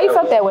way. Yeah, why you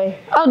felt that way?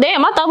 Oh,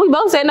 damn. I thought we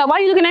both said no. Why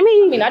you looking at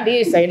me? I mean, I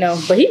did say no,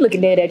 but he looking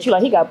dead at you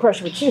like he got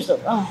pressure with you. So,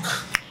 all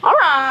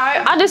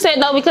right. I just said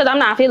no because I'm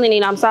not feeling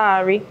it. I'm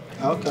sorry.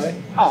 Okay.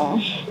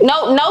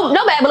 No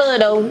bad blood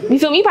though. You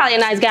feel me? You probably a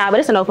nice guy, but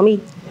it's a no for me.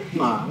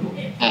 Nah.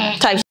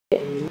 Type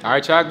shit. All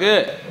right, y'all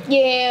good.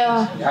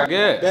 Yeah. Y'all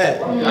good.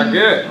 Y'all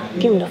good.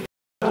 Give me the.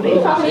 Y'all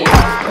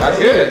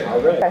good.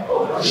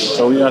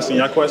 So we asking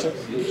y'all questions?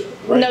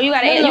 Right? No, you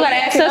gotta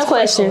ask us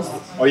questions.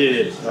 Oh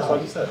yeah. That's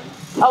what you said.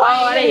 Oh,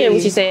 I didn't hear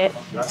what you said.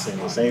 Y'all saying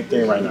the same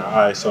thing right now. All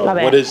right. So My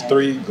bad. what is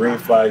 3 green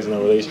flags in a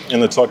in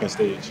the talking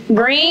stage?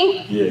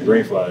 Green? Yeah,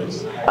 green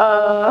flags.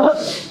 I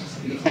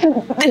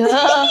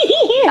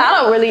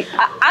don't really.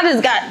 I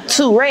just got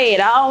 2 red.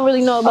 I don't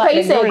really know about. Okay,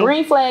 you said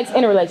green flags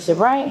in a relationship,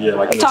 right? Yeah,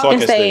 like in the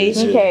talking stage.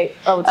 Yeah.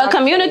 Okay. A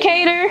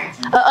communicator,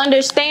 an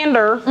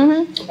understander.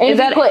 And is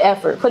that put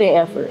effort? Put in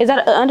effort. Is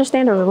that an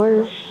understander or a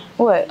word?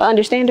 What?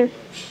 Understander?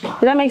 Does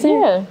that make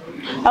sense?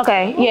 Yeah.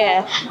 Okay.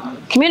 Yeah.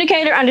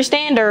 Communicator,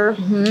 understander,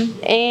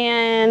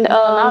 and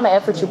all the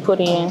effort you put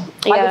in.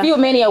 Like if you a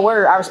man of your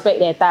word, I respect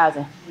that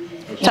 1,000.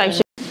 Type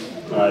shit.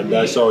 All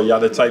right, so y'all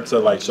the type to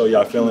like show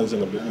y'all feelings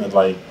and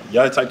like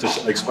y'all the type to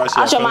express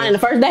your I'll show mine in the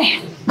first day.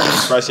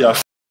 Express y'all.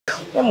 First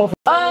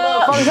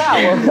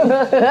hour.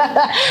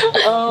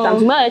 Not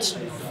too much.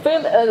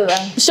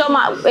 Show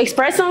my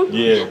express them?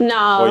 Yeah.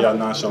 No. Or y'all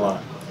nonchalant?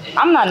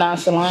 I'm not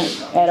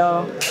nonchalant at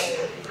all.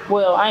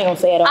 Well, I ain't gonna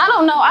say it all. I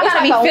don't know. I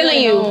gotta be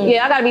feeling you.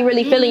 Yeah, I gotta be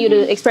really feeling you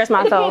to express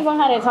myself. It depends on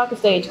how that talking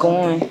stage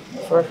going.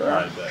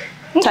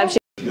 Type shit.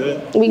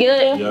 Good? We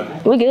good?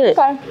 Yeah. We good.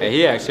 Okay. Hey,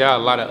 he asked y'all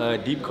a lot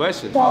of deep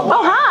questions. Oh,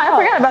 hi. I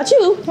forgot about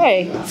you.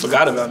 Hey.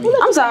 Forgot about me.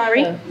 I'm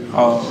sorry.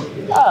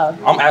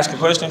 I'm asking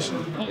questions.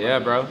 Yeah,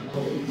 bro.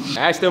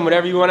 Ask them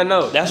whatever you want to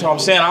know. That's what I'm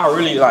saying. I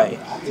really like.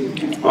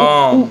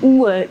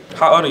 What?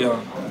 How old are y'all?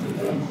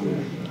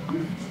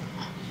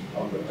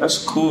 That's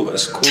cool.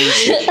 That's cool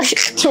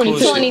shit.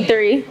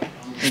 23.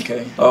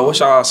 Okay. What's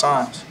y'all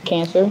signs?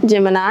 Cancer.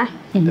 Gemini.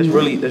 That's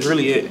really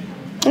it.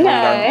 Okay.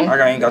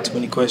 I ain't got too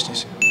many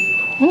questions.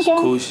 Okay.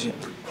 Cool shit.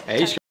 Hey,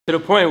 he's to the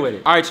point with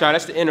it. All right, y'all,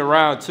 that's the end of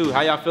round 2.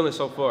 How y'all feeling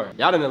so far?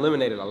 Y'all done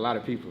eliminated a lot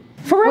of people.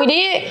 For real? We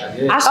did?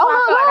 Yeah. I swear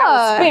I feel like I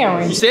was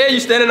sparing. You said you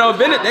standing on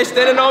business. They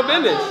standing on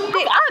business.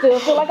 I still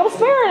feel like I'm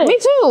sparing. Me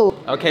too.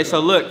 Okay, so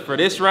look, for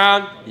this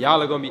round,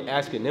 y'all are gonna be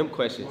asking them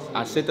questions.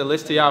 I sent the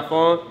list to y'all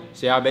phone,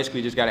 so y'all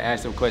basically just gotta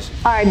ask them questions.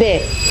 All right,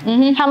 bet.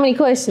 How many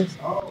questions?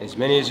 As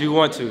many as you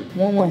want to.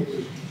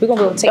 1-1. We're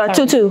gonna go take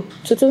 2-2.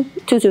 2-2?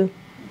 2-2.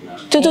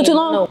 2-2 too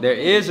long? There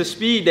is a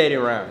speed dating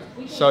round.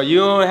 So you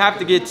don't have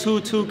to get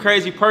too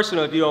crazy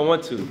personal if you don't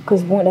want to.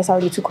 Because one, that's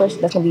already 2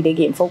 questions. That's gonna be they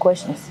getting 4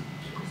 questions.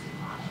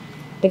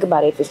 Think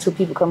about it. If it's 2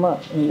 people come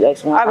up and you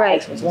ask one, all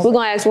right, we're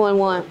gonna ask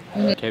 1-1.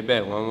 Okay,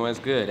 bet 1-1's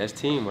good. That's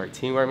teamwork.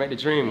 Teamwork make the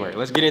dream work.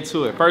 Let's get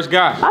into it. First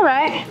guy. All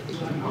right.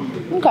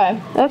 Okay.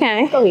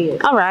 Okay. Go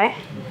ahead. All right.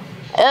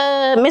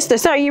 Mr.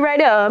 Sir, you right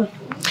there?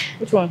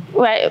 Which one?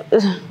 Right.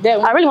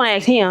 I really want to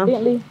ask him.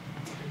 Bentley.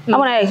 I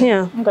want to ask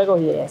him. Okay, go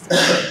ahead. Ask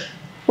him.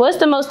 What's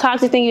the most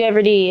toxic thing you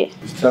ever did?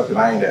 It's tough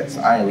because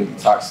I ain't really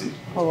toxic.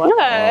 Oh,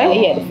 okay.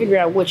 You had to figure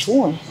out which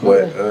one.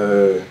 But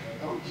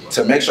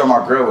to make sure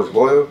my girl was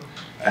loyal,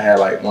 I had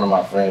like one of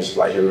my friends just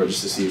like hit her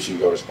just to see if she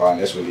would go respond.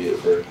 That's really it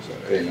for her. So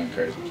it ain't nothing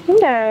crazy.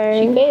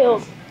 Okay. She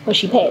failed, but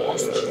she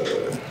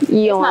passed.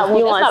 You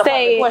want to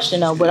say a question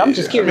though, but I'm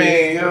just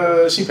curious.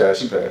 I mean, she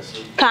passed.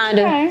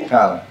 Kinda.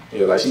 Kinda.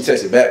 Yeah, like she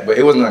texted back, but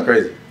it wasn't nothing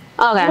crazy.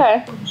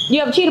 Okay.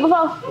 You ever cheated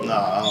before?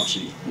 Nah, I don't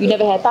cheat. You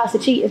never had thoughts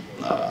of cheating?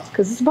 Nah.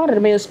 Because it's part of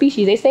the male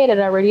species. They said it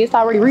already. It's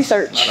already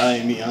researched. That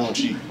ain't me. I don't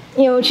cheat.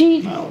 You don't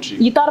cheat? I don't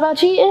cheat. You thought about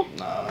cheating?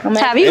 Nah.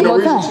 Have you? Ain't no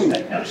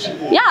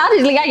Yeah, I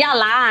just got y'all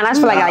lying. I just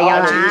feel like y'all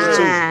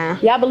lying.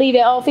 Y'all believe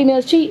that all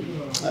females cheat?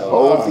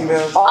 All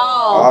females?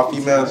 All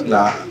females?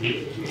 Nah.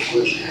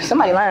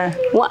 Somebody lying.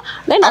 What?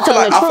 They not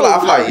telling the truth. I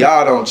feel like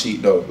y'all don't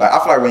cheat though. Like I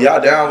feel like when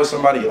y'all down with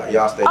somebody, like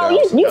y'all stay down.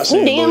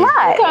 You damn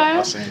right.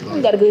 Okay.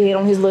 You got a good head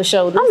on his little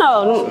shoulders. I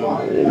know.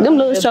 Them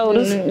little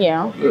shoulders.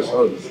 Yeah. Okay.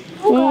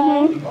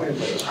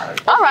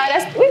 All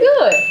right, we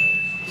good.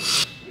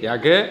 Y'all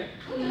good?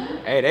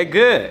 Hey, they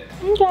good.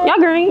 Okay. Y'all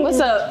green. What's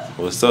up?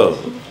 What's up?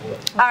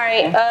 All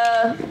right.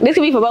 This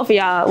could be for both of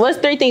y'all. What's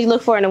 3 things you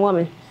look for in a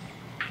woman?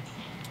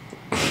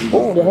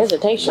 Ooh, the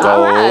hesitation. Goals.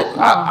 All right.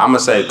 I'm gonna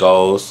say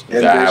goals.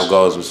 You gotta have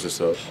goals with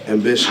yourself.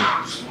 Ambition.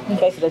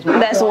 Okay, so that's one.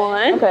 That's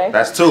one. Okay.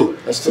 That's 2.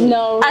 That's 2.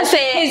 No. I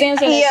said his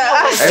answer.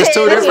 That's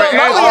 2 different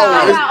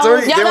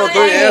answers. Give him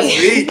 3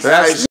 answers.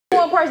 That's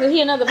One person,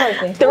 he another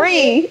person.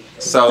 3.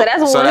 so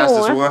that's just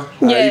one. one.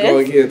 Yes. You go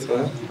again,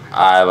 Tom.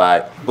 I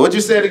like. What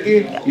you said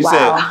again? You said.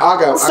 I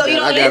got. So you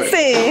don't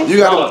listen. You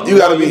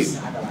gotta be.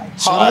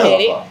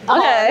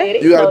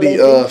 Okay. You gotta be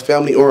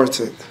family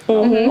oriented.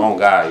 Oh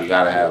God, you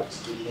gotta have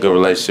good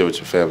relationship with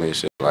your family and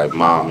shit, like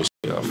mom and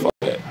shit. Fuck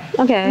that.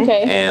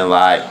 Okay. And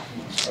like,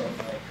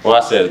 well, I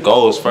said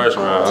goals first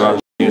round. Huh?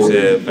 You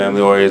said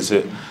family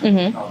oriented,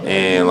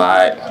 and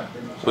like,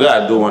 we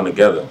gotta do one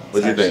together.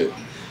 What do you think?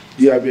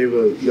 You gotta be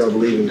able to, you gotta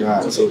believe in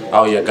God. So.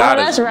 Oh yeah, God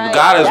is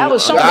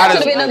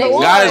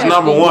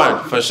number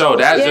one for sure.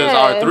 That's just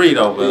our 3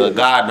 though, but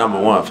God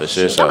number 1 for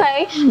sure. So.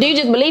 Okay. Do you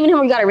just believe in him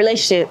or you got a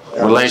relationship?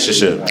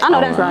 Relationship. I know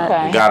that's right.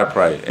 Okay. You gotta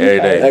pray every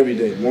day. Every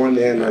day,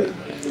 morning and night.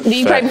 Do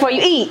you pray before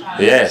you eat?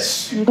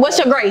 Yes. What's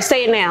your grace?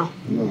 Say it now.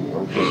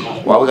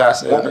 Why we gotta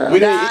say that?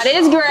 God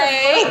is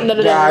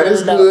great. God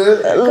is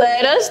good.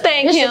 Let us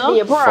thank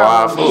him. For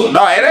our food.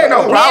 No, it ain't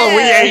no problem.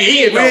 We ain't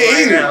eating. We ain't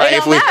eating.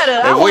 It don't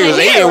matter. If we was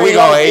eating, we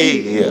gonna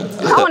eat.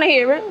 Yeah. I want to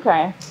hear it.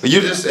 Okay.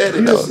 You just said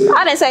it though.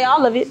 I didn't say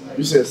all of it.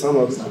 You said some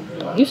of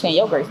it. You saying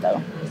your grace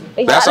though.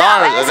 That's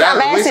ours.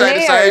 We say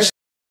the same shit.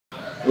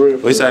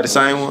 We say the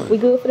same one. We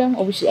good for them,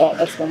 or we should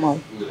ask one more?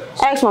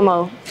 Ask one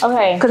more.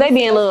 Okay. Cause they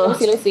being little.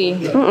 Let's see.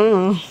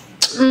 I'm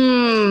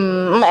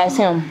gonna ask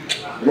him.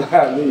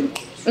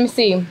 Let me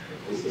see.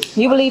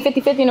 You believe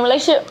 50-50 in a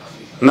relationship?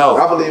 No.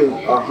 I believe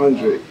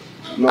 100.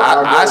 No,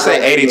 I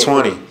say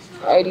 80-20.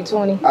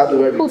 80-20. I do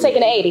everything. Who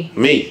taking the 80?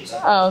 Me.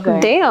 Oh, okay.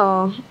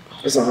 Damn.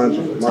 It's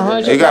 100.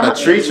 100. You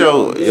gotta treat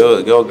your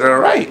girl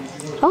right.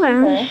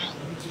 Okay.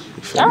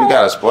 You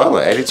gotta spoil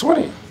her.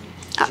 80-20.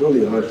 It's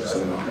really 100. So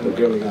the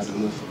girl ain't got to do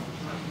nothing.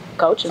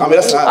 Coach. I mean,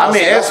 that's not.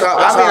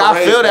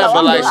 I feel that,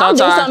 but like I'll do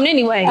sometimes. something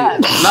anyway.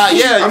 Nah,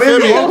 yeah, you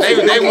feel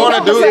me? They want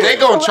to do. They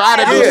gonna try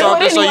to do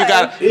something, so you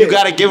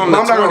gotta give them the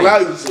 20. I'm not gonna allow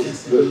you to.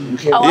 You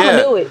can't. Oh, I'm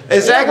gonna do it.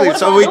 Exactly.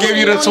 So we give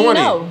you the 20.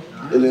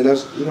 And then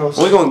that's, you know.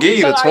 We're gonna give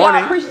you the So are y'all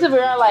 20. appreciative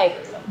or like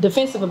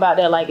defensive about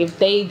that? Like if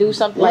they do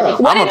something like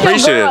that. I'm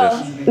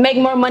appreciative. Make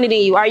more money than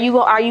you. Are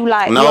you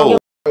like? No. I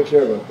don't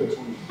care about that.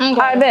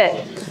 I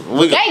bet.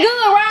 They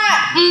good,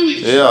 right?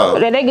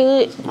 Yeah. They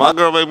good. My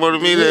girl make more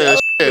than me. Then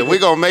shit. We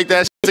gonna make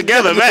that shit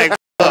together, man.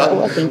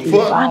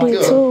 I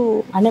did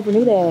too. I never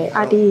knew that.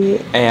 I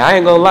did. Hey, I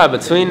ain't gonna lie.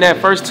 Between that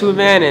first 2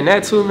 man and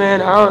that 2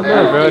 man, I don't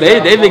know, bro. They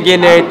been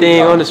getting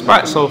everything on the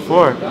spot so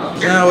far.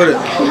 Yeah, with it.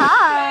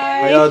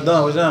 Hi. How y'all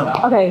doing? What's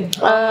up? Okay.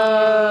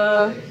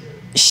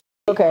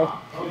 Okay.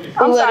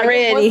 I'm sorry.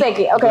 Ready. 1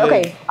 second.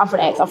 Okay. I'm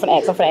finna ask.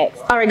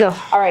 All right, go.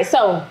 All right.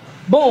 So,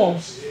 boom.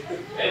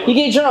 You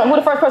get drunk. Who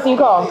the first person you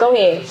call? Go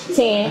ahead.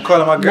 10. I'm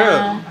calling my girl.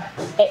 9,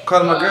 8.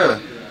 Calling my girl.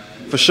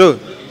 For sure.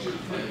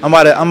 I'm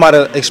about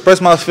to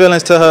express my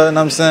feelings to her, you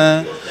know what I'm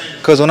saying?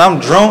 Cause when I'm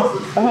drunk,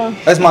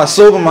 that's my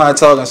sober mind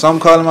talking. So I'm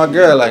calling my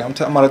girl, like I'm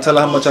about to tell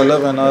her how much I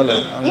love her and all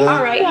that. You know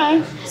All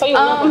right. So you a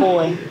lover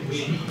boy.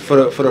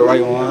 for the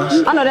right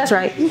ones. I know that's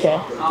right. Okay.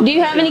 Do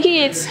you have any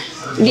kids?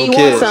 Do you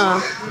kids.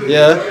 want some?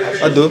 Yeah,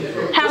 I do.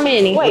 How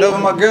many? Wait. Whatever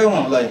my girl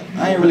want, like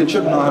I ain't really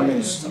tripping on how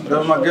many.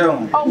 Whatever my girl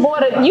want. Oh boy,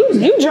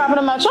 you dropping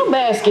them out your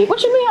basket.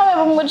 What you mean?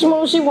 However much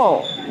she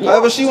want?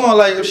 However she want,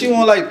 like if she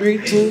want like 3,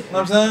 2, you know what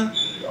I'm saying?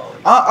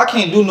 I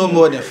can't do no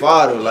more than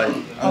 5 though, like, you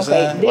know what I'm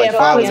saying? Like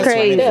 5 is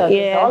crazy.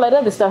 Yeah. All that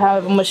other stuff,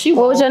 however much she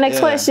want. What was your next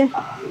question?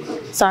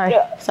 Sorry.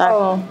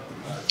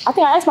 I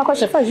think I asked my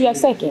question first. You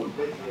asked second.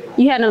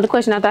 You had another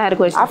question after I had a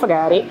question. I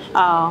forgot it.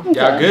 Oh.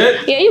 Y'all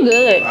good? Yeah, you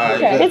good.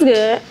 Okay. It's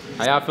good.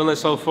 How y'all feeling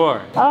so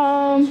far?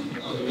 I ain't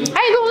gonna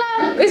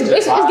lie.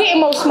 It's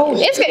getting more smooth.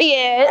 It's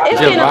It's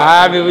getting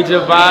vibing with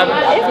your vibe.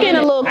 It's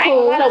getting a little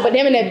cool. I know, but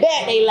them in the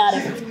back, they loud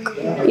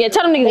as. Yeah,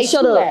 tell them niggas to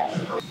shut up.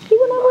 He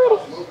went already.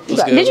 Did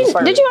you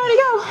already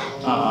go?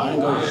 I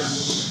ain't go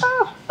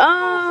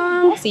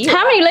yet.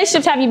 How many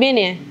relationships have you been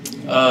in?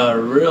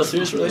 Real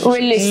serious relationship?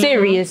 Really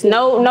serious.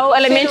 No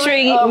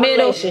elementary,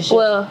 middle.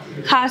 Well,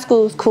 high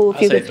school's cool.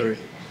 I say 3.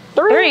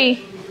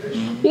 3?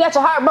 You got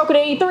your heart broken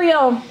in 3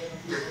 of them.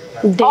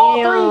 Damn. All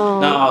 3?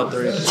 Not all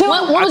 3.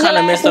 What was I your kind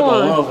of messed last up on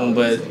one? one of them,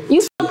 but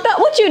You fucked up.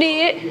 What you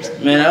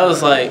did? man, that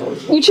was like,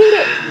 You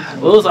cheated.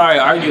 well, it was already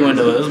arguing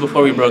though. It was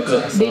before we broke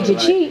up. So, Did you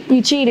cheat?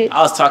 You cheated.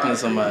 I was talking to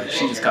somebody.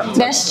 She just caught me talking.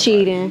 That's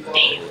cheating.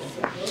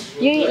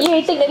 You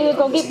ain't think that he was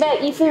gonna get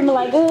back? You feel me?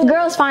 Like, good.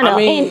 Girls find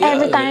out in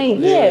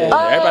everything. Yeah.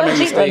 Everybody make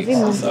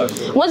mistakes. So,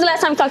 When's the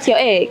last time you talked to your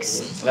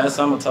ex? last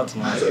time I talked to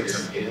my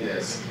ex.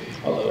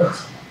 Hello.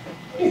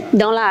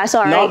 Don't lie. It's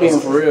alright. No, I'm being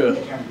for real.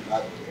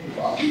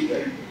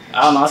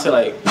 I don't know. I said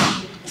like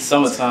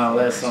summertime,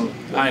 last summer.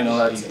 I ain't gonna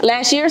lie to you.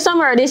 Last year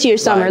summer or this year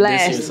summer? Like,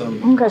 last. This year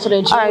summer. Okay, so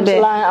then June,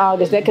 July,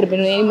 August. That could have been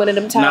any one of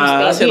them times.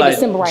 Nah, I said like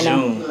December right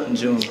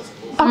June.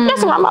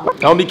 That's what I'm.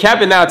 Don't be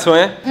capping now,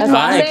 twin. That's what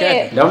I I ain't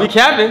said. capping. Don't be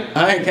capping.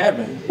 I ain't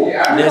capping.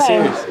 That's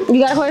serious. You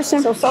got a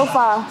question? So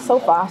far.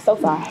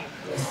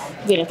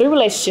 Been in 3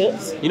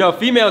 relationships. You know,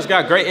 females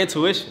got great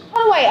intuition.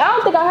 By the way, I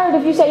don't think I heard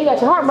if you said you got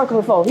your heart broken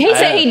before. He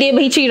said he did,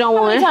 but he cheated on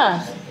How many one.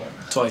 times?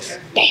 Twice.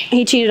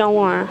 He cheated on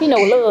one. You know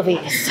what love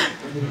is.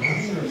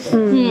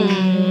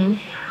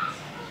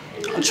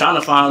 I'm trying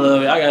to find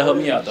love. I gotta help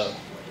me out though.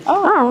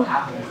 Oh,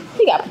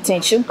 you got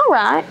potential. All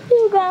right.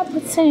 You got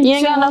potential. You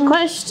ain't got no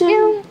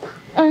question?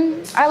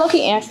 I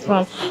low-key answered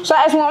one. So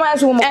I ask one more.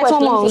 Ask one more Ask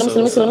question. one more. Let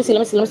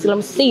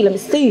me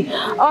see.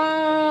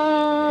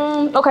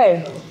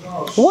 Okay.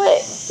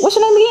 What's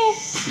your name again?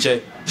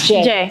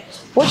 Jay.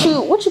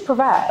 What you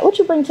provide? What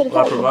you bring to the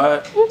table? What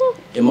I provide?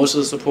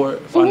 Emotional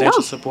support,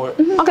 financial support.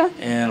 Okay.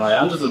 And like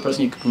I'm just the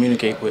person you can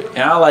communicate with. And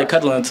I like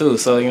cuddling too.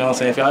 So you know what I'm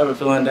saying? If y'all ever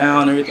feeling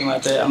down or anything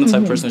like that, I'm the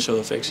type of person to show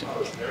affection.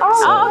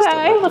 Oh,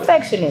 okay. You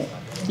affectionate.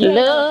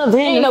 Love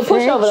and ain't no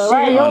pushover though,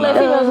 right? You don't let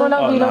females run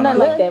over you, don't nothing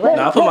like that, right?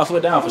 No, I put my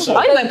foot down for sure.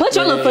 Oh, you better put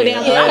your little foot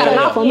down. I got a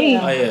mouth on me.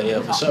 Oh yeah,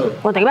 for sure.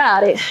 One thing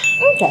about it.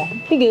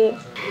 Okay. Be good.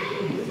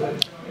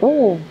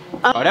 Oh,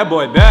 that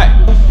boy back.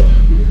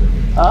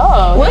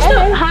 Oh. What's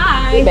the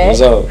hi?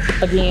 What's up?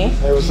 Again.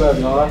 Hey, what's up,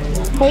 y'all?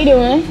 How you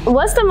doing?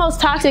 What's the most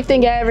toxic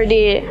thing I ever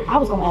did? I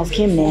was gonna ask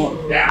him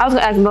that. I was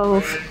gonna ask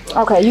both.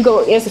 Okay, you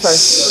go answer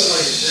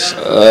first.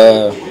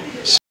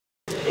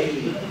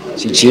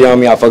 She cheated on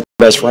me. I fucked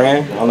her best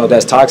friend. I don't know if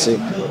that's toxic.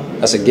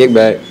 That's a gig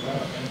bag.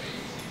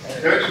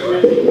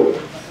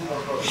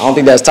 I don't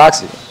think that's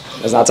toxic.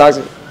 That's not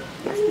toxic.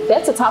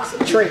 That's a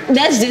toxic trait.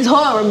 That's just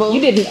horrible.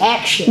 You did an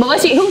action.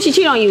 But who she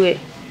cheat on you with?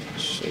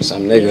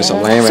 Some nigga,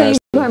 some lame So ass.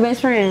 you her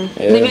best friend.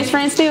 Yeah. They best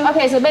friends still?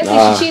 Okay, so basically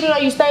Nah. she cheated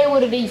on you, stayed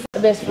with her, then you fucked the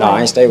best friend. No, I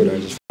ain't stay with her. I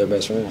just fucked her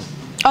best friend.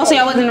 Oh, so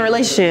y'all wasn't in a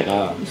relationship?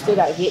 Nah. You still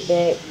gotta get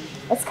back.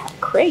 That's kind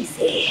of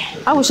crazy.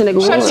 I wish a nigga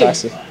would.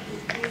 Toxic.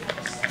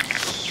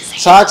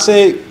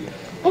 Toxic.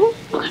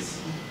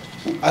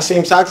 I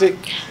seem toxic.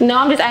 No,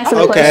 I'm just asking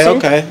a question.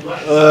 Okay.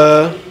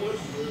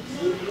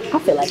 I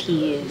feel like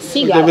he is.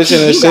 He With got the bitch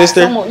and her you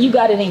sister? Got someone, you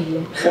got it in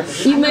you.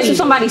 You messed with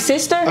somebody's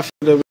sister? I fucked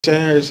the bitch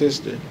and her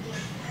sister.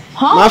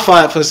 Huh? My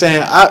fault for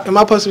saying. Am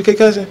I supposed to be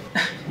cousin?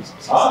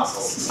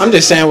 I'm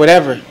just saying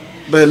whatever.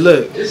 But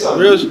look,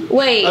 real.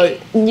 Wait,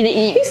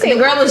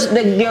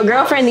 your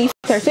girlfriend? You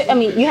fucked her I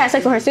mean, you had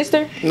sex with her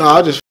sister? No,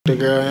 I just fucked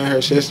the girl and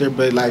her sister.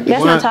 But like,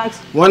 That's not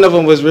toxic. one of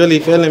them was really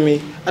feeling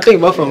me. I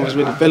think both of them was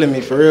really feeling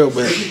me for real.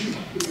 But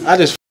I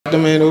just fucked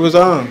them and it was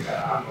on.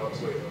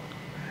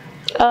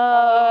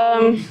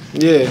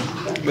 Yeah,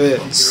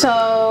 but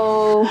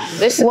So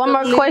one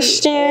more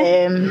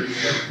question.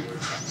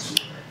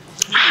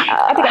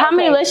 How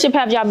many relationships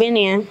have y'all been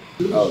in?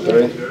 Oh,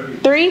 3.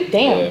 3?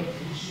 Damn. Yeah.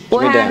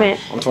 What happened?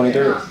 I'm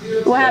 23.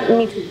 What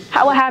happened?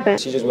 What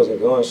happened? She just wasn't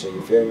doing shit,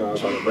 you feel me? I was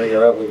trying to bring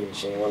her up with me.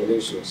 She didn't want to do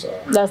shit, so.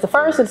 That's the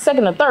first or the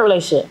second or third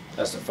relationship?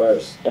 That's the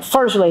first. The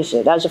first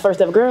relationship. That was your first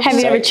ever girl? Have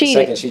you ever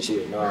cheated? Second, she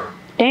cheated, no.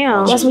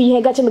 Damn. That's when you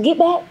had got your get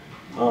back?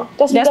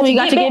 That's when you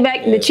got to get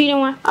back? The cheating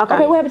one?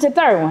 Okay, what happened to the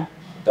third one?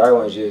 Third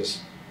one's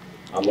just,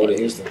 I moved to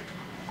Houston.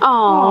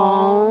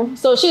 Aww.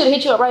 So she would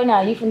hit you up right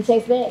now. You finna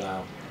text back?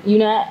 No. You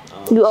not?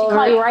 She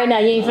call you right now.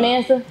 You ain't finna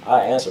answer?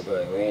 I answer,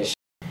 but we ain't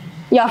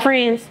Y'all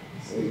friends?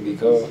 We can be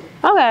cool.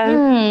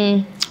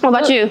 Okay. What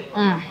about you?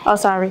 Oh,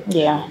 sorry.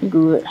 Yeah,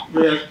 good.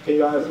 Yeah, can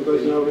y'all ask a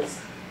question over?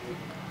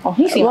 Oh,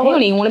 he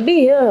don't even want to be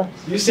here.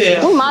 You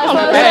said. We might as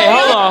well. Hey,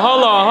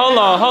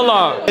 hold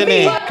on.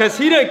 Cause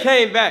he done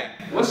came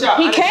back. What's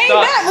y'all honest came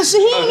thoughts? back, but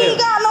he ain't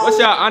got no. What's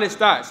y'all honest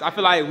thoughts? I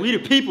feel like we the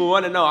people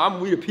want to know.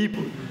 We the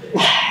people.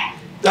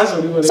 That's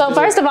what we want to So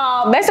first of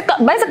all,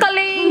 basically,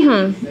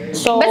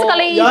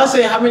 y'all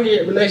say how many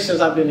relationships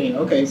I've been in?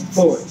 Okay,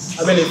 4.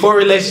 I've been in 4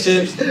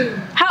 relationships.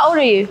 How old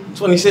are you?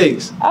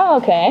 26. Oh,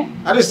 okay.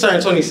 I just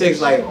turned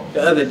 26 like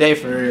the other day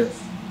for real.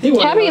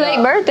 Happy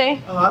late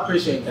birthday. Oh, I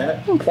appreciate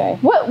that. Okay.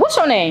 What's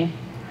your name?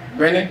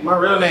 Brennan. My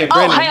real name, Oh,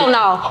 Brennan. hell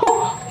no.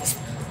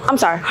 I'm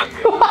sorry.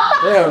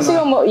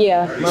 Hell no.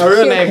 Yeah. My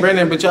real name,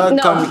 Brennan, but y'all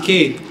call me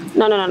Key.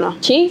 No.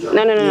 Chi?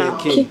 No. Yeah,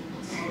 Key.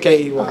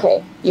 K-E-Y.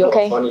 Okay. You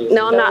okay?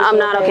 No, I'm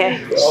not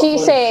okay. She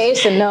said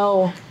it's a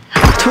no.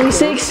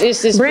 26?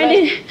 It's just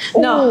Brandon?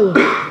 No.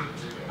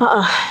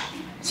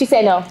 She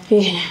said no.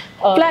 Yeah.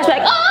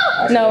 Flashback.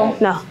 Oh!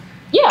 No.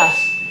 Yeah.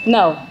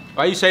 No.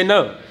 Why you say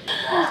no?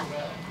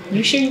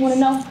 You sure you want to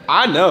know?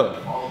 I know.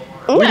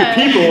 We the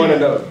people want to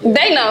know.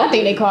 They know. I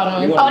think they caught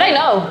on. Oh, they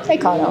know. They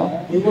caught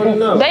on. You want to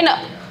know? They know.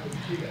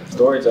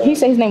 Story time. He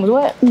said his name was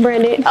what?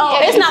 Brandon. Oh,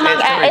 it's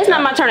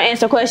not my turn to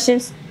answer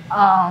questions.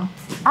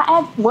 I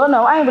asked. Well,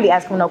 no, I ain't really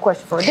asking him no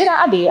question for it. Did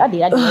I? I did.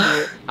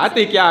 I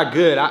think y'all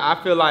good. I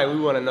feel like we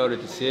want to know the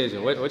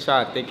decision. What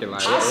y'all thinking?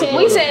 Like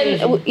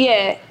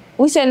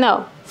We said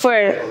no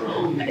for.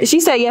 She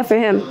said yeah for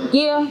him.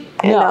 Yeah.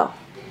 No.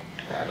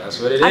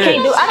 That's what it is. I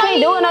can't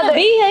do another.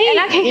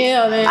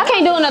 I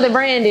can't do another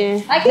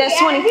Brandon. That's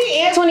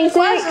 26.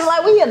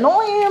 Like we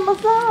annoying him or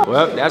something.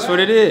 Well, that's what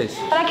it is.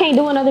 But I can't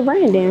do another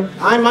Brandon.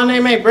 My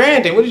name ain't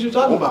Brandon. What are you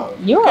talking about?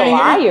 You're a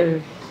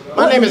liar.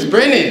 My name is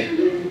Brennan.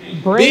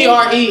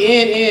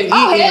 B-R-E-N-N-E-N.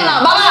 Oh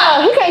hell no,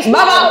 he can't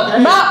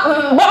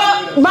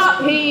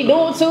Bop. He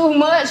doing too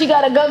much. He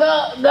gotta go.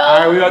 All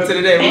right, we on to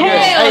the day. We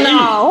Hell good.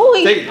 no. Who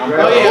he?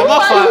 Oh yeah, my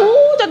fault.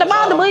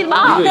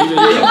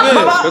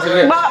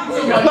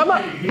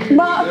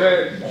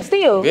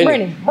 Still,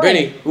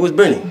 Brittany. Who is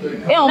Brittany?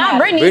 Not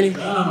Brittany.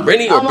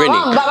 Brittany or Brittany?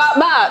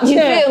 You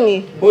feel me?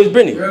 Who is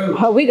Brittany?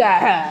 Oh, we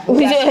got her.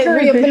 We just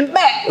hurry up in the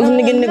back.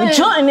 Nigga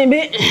chunting in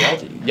bit.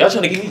 Y'all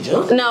trying to get me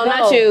jumped? No,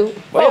 not you.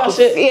 What y'all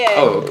said? Yeah.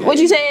 Oh, okay. What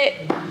you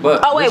said?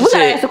 But oh wait, we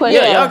gotta ask the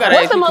question. Yeah, y'all gotta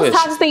What's ask the most question.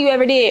 toxic thing you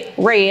ever did?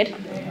 Red.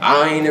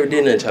 I ain't never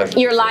did nothing toxic.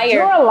 You're a liar.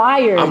 You're a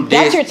liar. I'm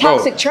That's dead, your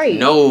toxic bro. trait.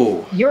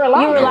 No. You're a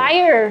liar. You're a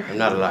liar. I'm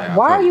not a liar.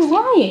 Why are you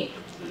lying?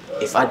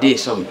 If I did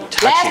something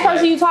toxic. Last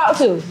person you talked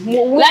to.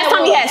 Last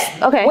time you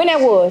had. Okay. When that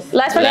was.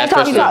 Last person you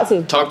talked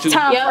to. Talk to.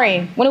 Time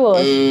frame. When it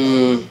was.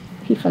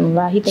 He finna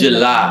lie.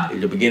 July.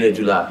 The beginning of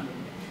July.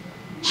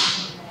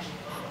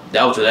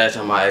 That was the last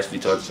time I actually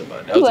talked to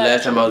somebody. That was the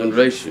last time I was in a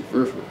relationship.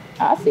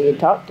 I said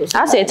talk to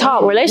somebody. I said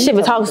talk. Relationship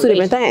and talk is two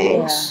different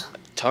things.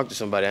 Talk to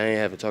somebody. I ain't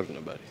haven't talked to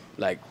nobody.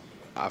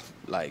 I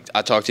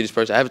talked to this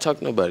person. I haven't talked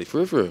to nobody.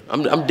 For real.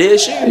 I'm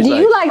dead serious. Do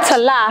you like to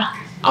lie?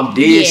 I'm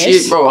dead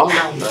shit, bro. I'm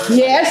not lying.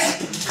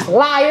 Yes.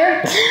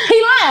 Liar.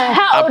 He lying.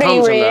 How old are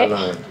you, Red? I'm not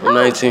lying. I'm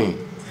 19.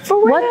 For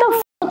real? What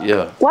the f?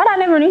 Yeah. Why I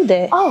never knew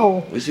that?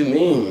 Oh. What you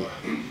mean?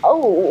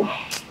 Oh.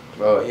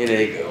 Bro, here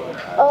they go.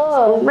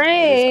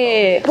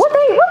 Red. What the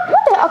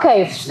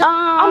okay.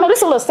 I know this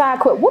is a little side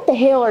quip. What the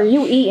hell are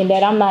you eating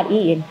that I'm not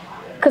eating?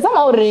 Cause I'm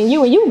older than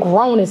you and you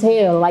grown as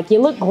hell. Like you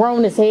look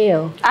grown as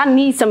hell. I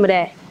need some of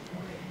that.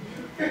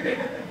 I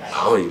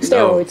don't even Steroids.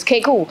 know.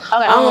 Okay, cool.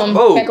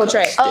 Okay. Back on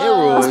track.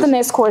 What's the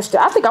next question?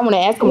 I think I want to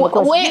ask him a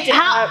question.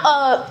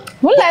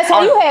 When last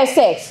time you had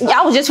sex?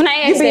 I was just when I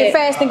asked you being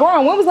fast and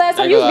grown. When was the last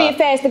time you was being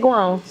fast and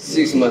grown?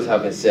 6 months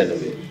I've been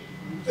celibate.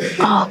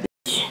 Oh.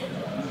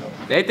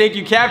 They think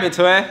you capping,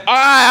 twin. All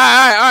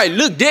right.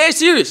 Look, dead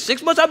serious.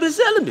 6 months I've been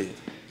celibate.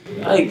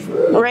 Like, for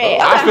real.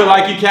 Red. I feel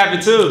like you capping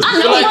too. I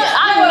know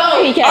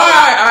he capping. All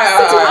right.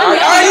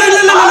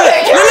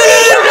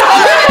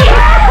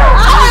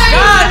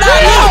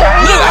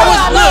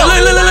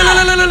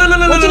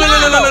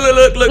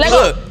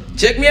 Look.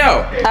 Check me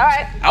out. All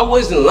right. I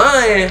wasn't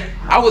lying.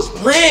 I was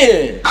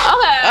playing.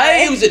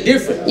 Okay. It was a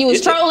different. You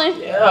was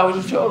trolling? Yeah, I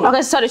was trolling.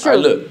 Okay, so the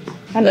truth. Look.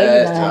 I know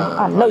you lying.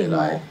 I know you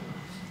lying.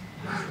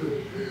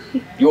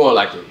 You won't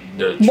like it.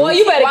 Boy,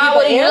 you better Why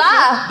would you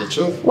lie? The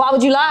truth. Why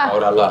would you lie? Why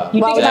would I lie?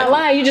 You think you're not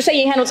lying? You just say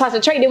you ain't had no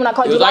toxic trait. Then when I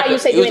called you like liar, you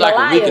say you ain't a liar. It was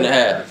like a week and a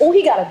half. Oh,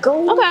 he gotta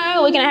go. Okay,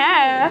 a week and a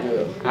half.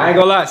 I ain't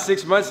gonna lie,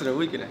 6 months and a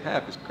week and a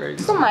half is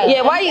crazy.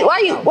 Yeah, why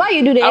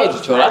you do that? I was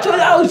just trolling. I told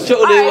you I was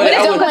trolling. But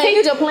it's your plan.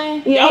 He just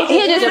playing. Yeah, he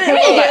just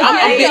playing.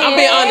 I'm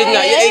being honest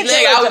now. I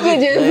was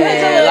just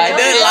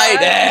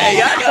like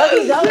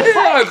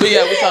that. But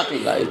yeah, we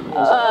talking like.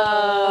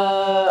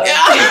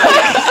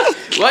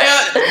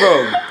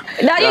 Bro.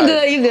 No, you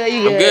good. You good.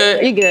 I'm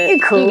good. You good. You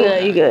cool.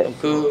 You good. I'm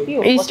cool.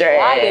 You straight.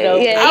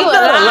 Yeah, I'm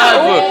not a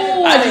liar.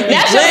 I just be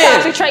That's playing. your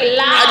toxic trait.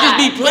 Lie. I just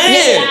be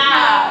playing. I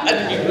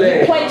just be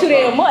playing. Play too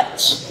damn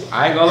much.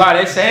 I ain't gonna lie,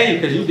 they saying you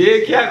because you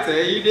did captain.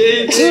 You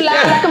did. You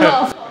lied like a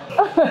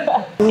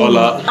motherfucker.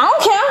 Hola. I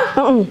don't care.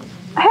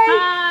 Hey.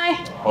 Hi.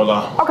 Hola.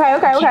 Okay.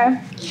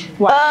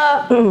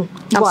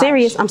 I'm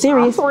serious. Y'all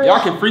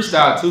can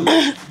freestyle too.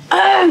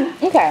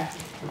 Okay.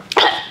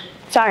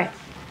 Sorry.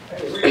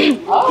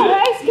 Oh,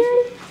 hey,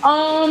 Scary.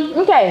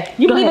 Okay.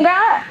 You believe in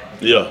God?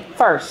 Yeah.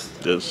 First.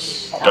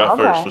 Yes. God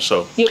first, for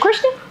sure. You a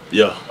Christian?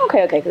 Yeah.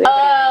 Okay.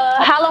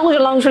 How long was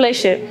your longest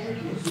relationship?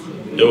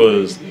 It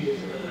was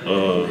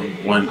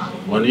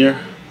 1 year.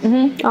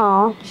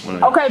 Oh.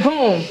 Okay,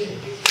 boom.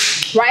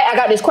 Right, I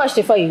got this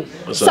question for you.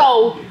 What's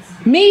up?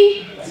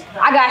 Me,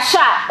 I got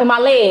shot in my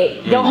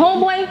leg. Your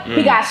homeboy,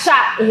 he got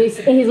shot in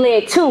his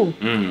leg too.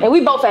 And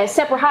we both at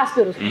separate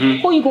hospitals.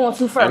 Who you going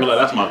to first? I mean,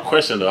 that's my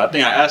question though. I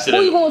think I asked it.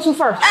 Who you going to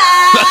first?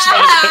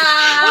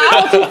 Who you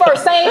going to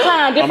first? Same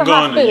time, different I'm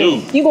going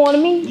hospitals. to you. You going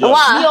to me? Yes.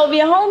 Why? You over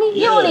your homie?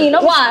 You don't need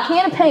no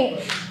can of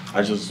paint.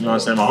 I just, you know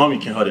what I'm saying? My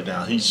homie can hold it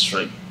down. He's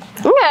straight.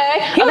 Okay.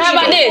 How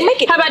about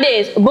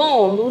this?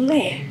 Boom.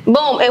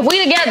 If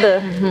we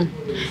together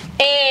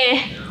and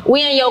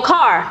we in your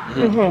car,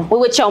 we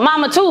with your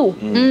mama too.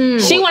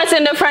 She want to sit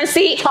in the front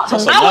seat. I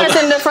want to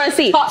sit in the front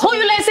seat. Who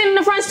you let sit in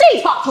the front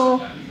seat?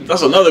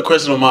 That's another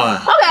question of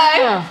mine.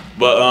 Okay.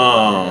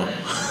 But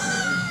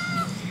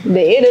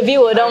the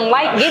interviewer don't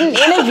like getting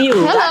interviewed.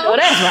 I know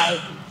that's right.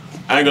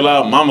 I ain't gonna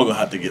lie, mama gonna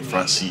have to get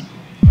front seat.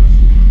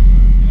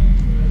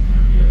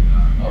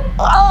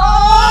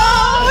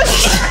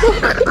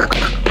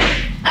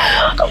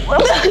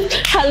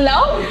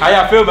 Hello? How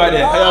y'all feel about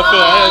that? How y'all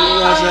feel?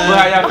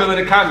 How y'all feel in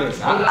the comments?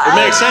 It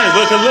makes sense.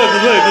 Look,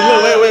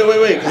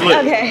 wait. Look,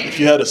 Okay. if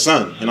you had a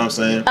son, you know what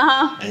I'm saying?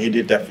 And he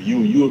did that for you,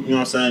 you know what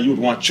I'm saying? You would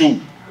want you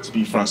to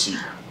be front seat.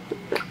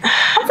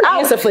 I'll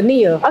answer for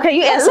Nia. Okay,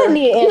 you answer.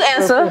 You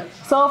answer.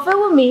 So if it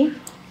were me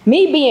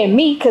being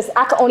me, because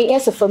I could only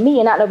answer for me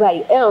and not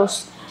nobody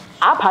else,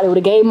 I probably would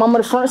have gave mama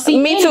the front seat.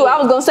 Me too. I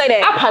was gonna say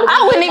that.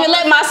 I wouldn't even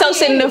let myself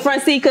sit in the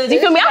front seat because you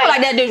feel me. I feel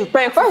like that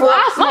disrespectful.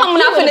 My mama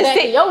not finna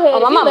sit.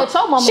 My mama,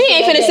 she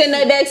ain't finna sit in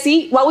the back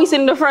seat while we sit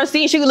in the front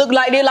seat. She could look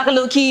like this, like a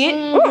little kid.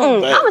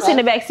 I'm gonna sit in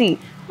the back seat.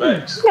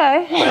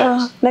 Okay.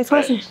 Next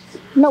question.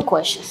 No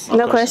questions.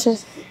 No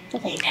questions. I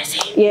think that's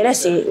it. Yeah,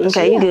 that's it.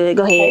 Okay, you good.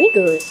 Go ahead. You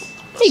good.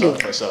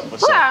 What's up? All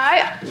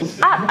right.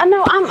 I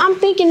know. I'm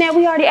thinking that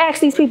we already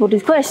asked these people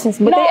these questions,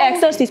 but they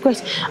asked us these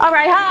questions. All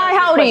right. Hi.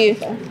 How old are you?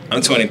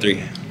 I'm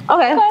 23.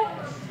 Okay.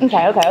 We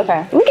can't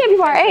be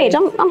our age.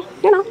 I'm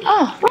you know.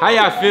 How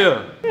y'all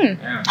feel?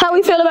 How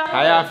we feel about?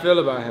 How y'all feel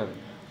about him?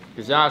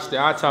 Cause y'all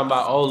talking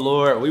about, oh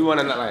Lord, we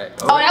wanna like.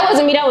 Oh, that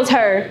wasn't me. That was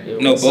her.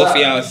 No, both of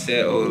y'all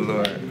said, oh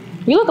Lord.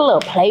 You look a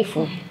little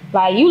playful.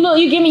 Like you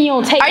give me, you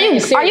don't take. Are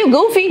you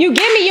goofy? You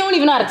give me, you don't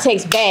even know how to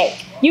text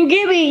back. You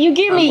give me, you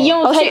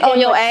don't take on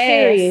your ass.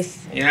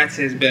 Serious. Yeah, I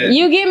text back.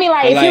 You give me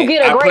like if you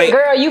get a great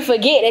girl, you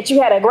forget that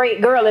you had a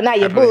great girl and now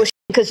you're bullshit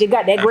because you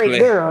got that great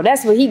girl.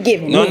 That's what he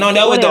giving me. No,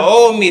 that was the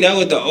old me.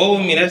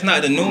 That's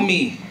not the new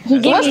me.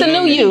 What's the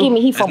new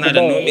you? That's not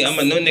the new me. I'm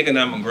a new nigga.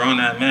 I'm a grown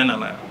ass man. I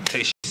like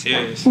take shit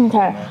serious.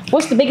 Okay.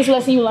 What's the biggest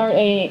lesson you learned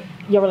in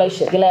your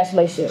relationship, your last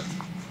relationship?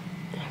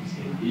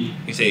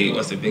 You say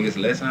what's the biggest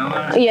lesson I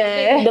learned?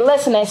 Yeah, the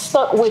lesson that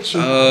stuck with you.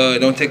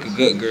 Don't take a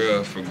good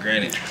girl for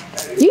granted.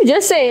 You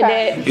just said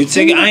that. You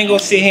take it. I ain't gonna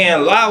sit here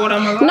and lie. What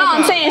I'm gonna lie? No,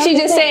 I'm saying she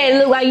just said,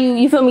 look like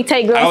you feel me,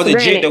 take girls I was for a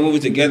jit granted. that we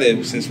was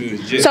together since we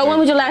was jit. So when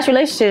was your last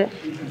relationship?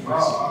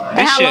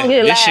 And how long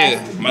did it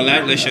last? My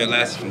last relationship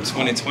lasted from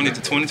 2020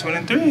 to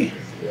 2023.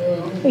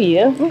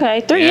 Yeah.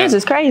 Okay. 3 years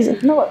is crazy.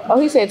 No. Oh,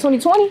 he said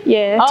 2020.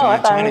 Yeah. Oh, I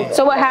thought.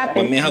 So what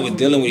happened? But me and her was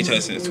dealing with each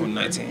other since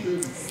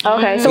 2019.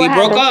 Okay. So we what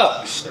broke happened?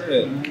 up.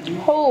 Shit.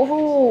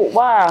 Who?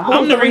 Wow.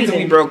 I'm the reason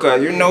we broke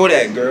up. You know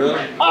that, girl.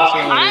 He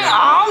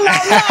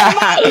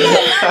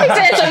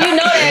said, so you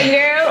know that,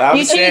 girl. I'm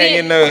You saying,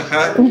 cheated. you know,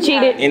 huh? You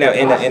cheated. In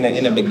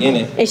the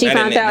beginning. And she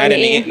found out in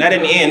the end. Not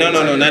in the end. No,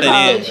 not in the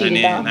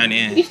end. Not in the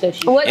end. You still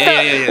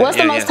cheated. What's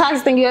the most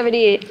toxic thing you ever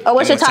did? Or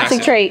what's your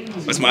toxic trait?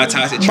 What's my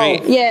toxic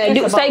trait?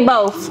 Yeah, say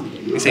both.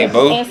 You say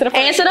both?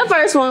 Answer the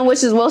first one,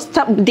 which is what's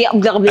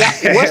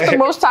the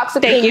most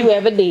toxic thing you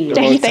ever did?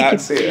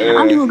 Thank you.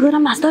 I'm doing good.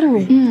 I'm not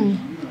stuttering.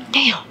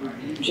 Damn.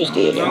 Just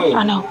did.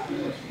 I know.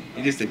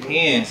 It just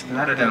depends.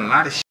 I done done a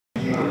lot of shit.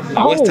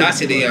 What's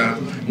toxic to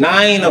y'all? Nah,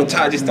 I ain't no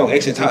toxic, just no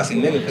extra toxic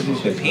nigga, because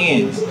it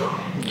depends.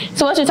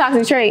 So what's your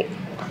toxic trait?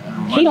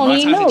 He don't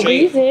even know.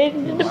 He said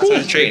it depends.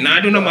 Toxic trait. Nah, I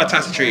do know my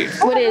toxic trait.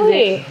 What is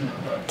it?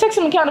 Take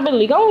some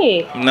accountability. Go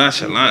ahead.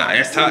 Nonchalant.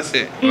 That's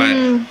toxic.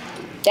 Like,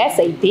 that's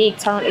a big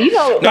turn. You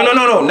know.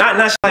 No. Not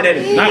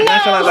nonchalant. Not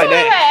nonchalant like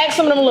that. Ask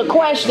some of them little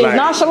questions. Like,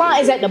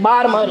 nonchalant is at the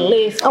bottom of the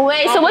list. Oh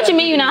wait, so what you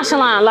mean you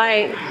nonchalant?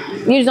 Like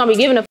you just don't be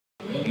giving a.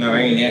 No, I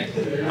ain't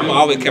that. I'm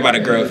always care about a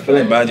girl's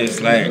feeling, but I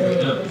just like.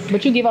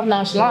 But you give up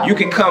nonchalant. You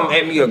can come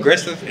at me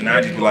aggressive, and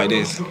I just be like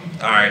this. All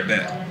right,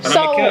 bet. But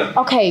so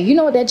okay, you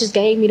know what that just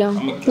gave me though?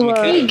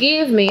 He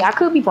give me. I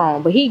could be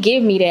wrong, but he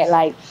give me that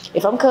like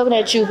if I'm coming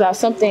at you about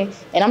something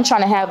and I'm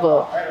trying to have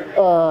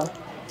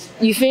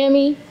you feel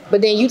me?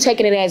 But then you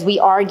taking it as we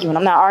arguing.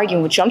 I'm not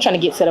arguing with you. I'm trying to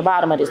get to the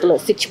bottom of this little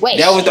situation.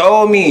 That was the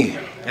old me.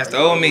 That's the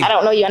old me. I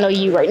don't know you. I know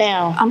you right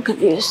now. I'm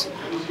confused.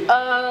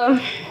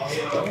 I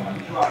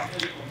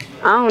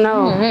don't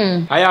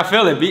know. How y'all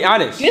feeling? Be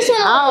honest. This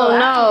one,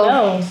 I don't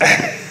know.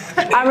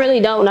 I really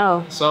don't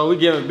know. So we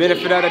give a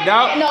benefit of the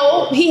doubt?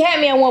 No, he had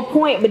me at one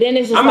point, but then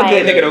it's just I'm a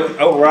good nigga though.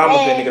 Overall, I'm a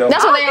good nigga though.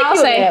 That's what they all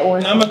say.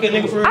 I'm a good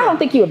nigga for real. I don't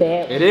think you a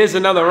bad. It is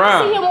another I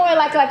see round. him more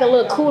like a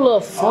little cool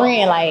little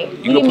friend. Like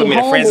You gonna put me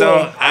in the friend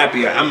zone?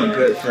 I'm a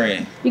good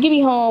friend. You give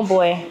me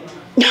homeboy.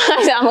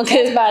 I'm a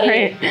good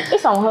friend.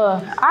 It's on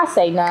her. I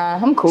say nah.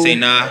 I'm cool. Say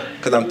nah,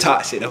 cause I'm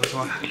toxic. That's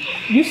why.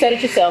 You said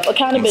it yourself.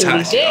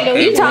 Accountability.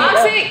 You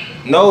toxic?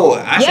 No,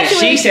 I said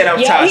she said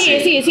I'm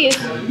toxic. He is.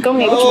 Go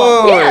ahead. Oh. What you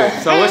want? Yeah.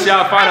 So what's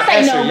y'all final I say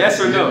answer? no. Yes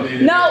or no?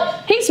 No,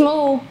 he's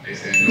smooth.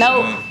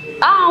 No,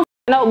 I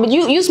don't know, but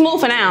you smooth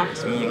for now. I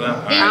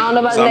don't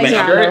know about the next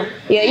round though.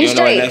 Yeah, you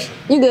straight.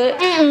 You good?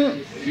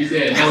 You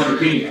said no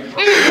repeat. All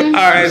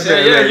right,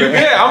 Yeah, you good.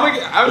 I'm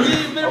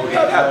getting you benefit of the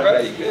doubt, bro.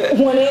 You good.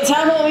 When it's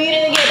time for me to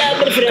get that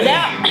benefit of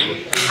doubt,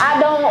 I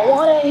don't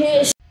want to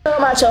hear shit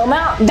about your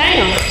mouth.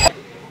 Damn.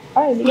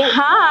 All right,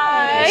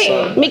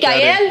 Hi,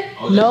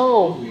 Mikael.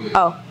 No.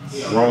 Oh.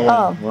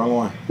 Wrong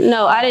one.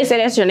 No, I didn't say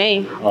that's your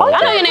name. Oh,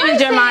 I know your name is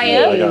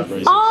Jeremiah.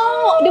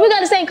 Oh, do we got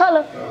the same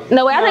color?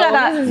 No, wait, I think I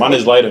got. Mine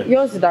is lighter.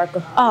 Yours is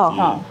darker.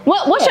 Oh.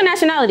 What's your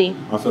nationality?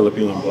 I'm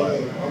Filipino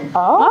black.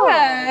 Oh.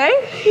 Okay.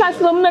 Nice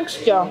little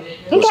mixture.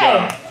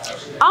 Okay.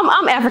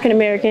 I'm African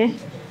American.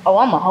 Oh,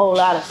 I'm a whole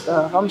lot of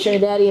stuff. I'm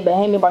Trinidadian,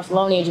 Bahamian,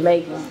 Barcelonian,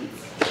 Jamaican.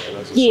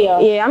 Yeah.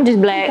 Yeah, I'm just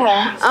black.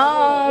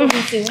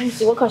 Okay. Let me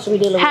see. What question we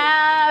dealing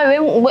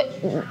with?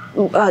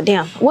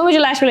 Damn. When was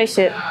your last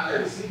relationship? A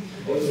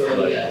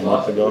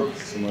month ago.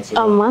 2 months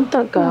ago. A month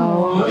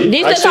ago. Do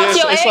you still talk to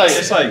your ex?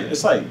 It's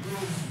like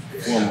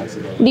 4 months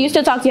ago. Do you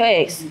still talk to your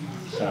ex?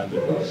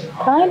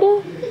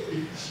 Kinda?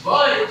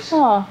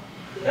 Huh.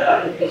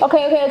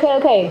 Okay.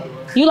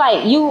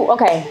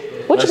 Okay.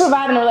 What you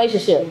provide in a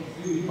relationship?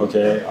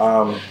 Okay.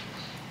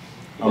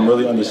 I'm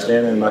really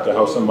understanding and I can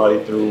help somebody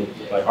through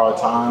like hard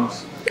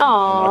times.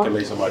 Aww. And I can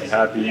make somebody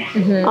happy,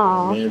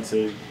 Aww.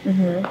 romantic,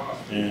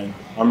 and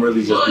I'm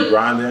really just be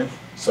grinding.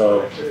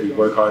 So if we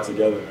work hard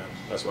together, man,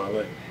 that's what I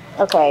like.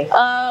 Okay.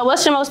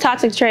 What's your most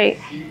toxic trait?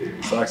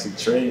 Toxic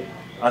trait?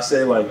 I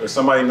say like if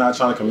somebody not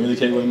trying to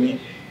communicate with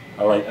me,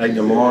 I like egg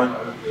them on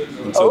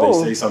until they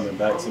say something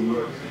back to me.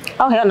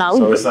 Oh hell no.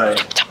 So it's like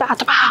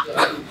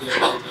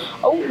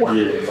Oh.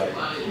 yeah, like,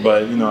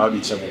 but you know I be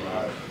chilling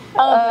out.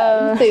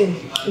 Let's see.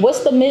 What's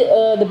the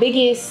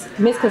biggest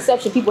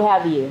misconception people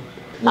have of you?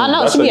 I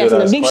know That's she be a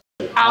good asking the ass big.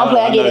 question. I don't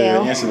play. I get never down.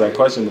 even answered that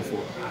question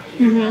before.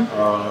 You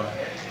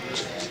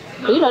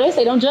know they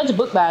say don't judge a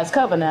book by its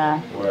cover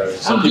now. Where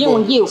I'm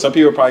viewing you. Some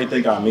people probably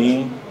think I'm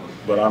mean,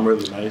 but I'm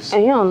really nice.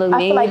 And you don't look I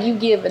mean. feel like you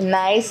give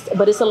nice,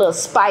 but it's a little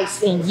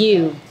spice in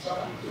you.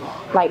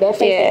 Like that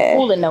face ain't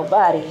fooling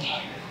nobody.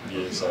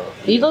 Yeah, so.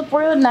 You look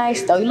real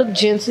nice though. You look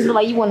gentle. You look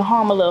like you wouldn't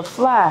harm a little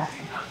fly.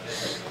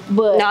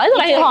 But no, it look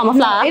like you harm a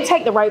fly. It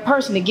take the right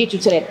person to get you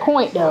to that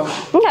point though.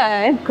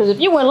 Okay. Because if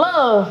you in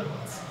love,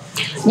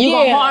 you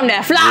gonna harm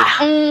that fly.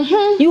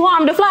 You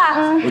harm the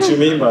fly. What you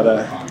mean by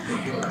that?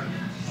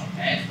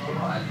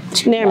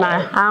 Never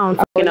mind. I don't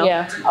fucking know.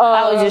 Yeah.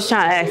 I was just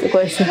trying to ask a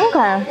question.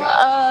 Okay.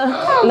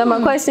 No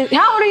more question.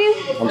 How old are you?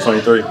 I'm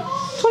 23. 23? All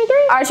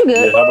right, you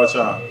good. Yeah, how about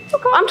y'all?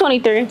 Okay. I'm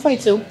 23.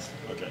 22.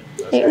 Okay.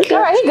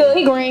 All right, he good.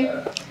 He green.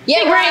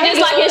 Yeah, he green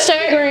just like his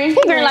shirt. He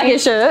green like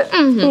his shirt.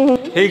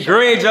 He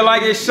green just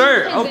like his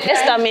shirt. Okay.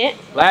 That's what I meant.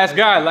 Last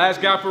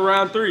guy for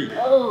round 3.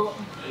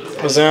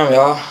 What's up,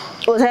 y'all?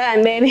 What's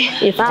happening, baby?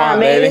 You Fine,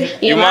 baby.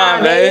 You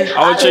mine, baby.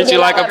 I will treat you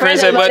like a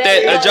princess, but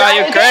that drive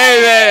you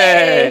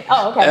crazy.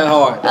 Oh, okay. That's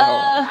hard.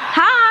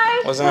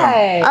 Hi. What's up?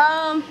 Hey.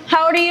 How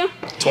old are you?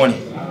 20.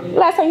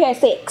 Last time you had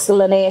sex, a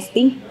little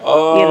nasty.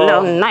 You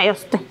little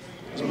nasty.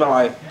 It's been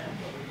like.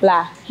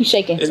 Lie. He's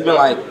shaking. It's been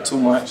like 2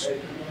 months.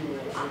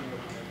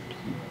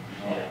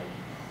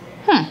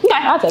 Okay,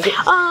 I'll take it.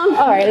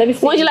 All right, let me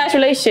see. When's your last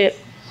relationship?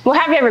 Well,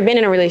 have you ever been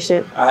in a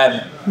relationship? I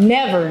haven't.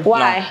 Never.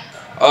 Why? No.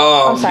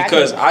 sorry,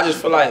 Because I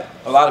just feel like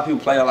a lot of people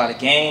play a lot of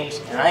games,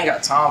 and I ain't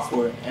got time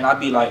for it. And I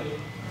be like,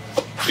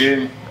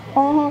 feel me?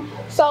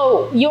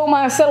 So you don't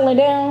mind settling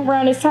down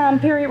around this time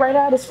period right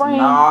now, this frame?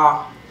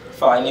 Nah. I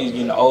feel like niggas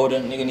getting older.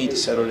 Nigga need to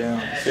settle down.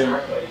 You feel me?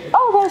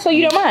 Oh, okay, so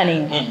you don't mind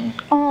then?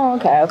 Oh,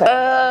 okay.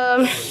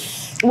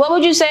 What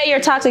would you say your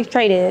toxic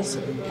trait is?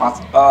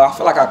 I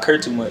feel like I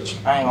curse too much.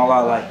 I ain't gonna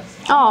lie, like.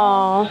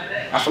 Oh.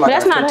 I feel like I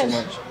that's not curse too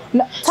much.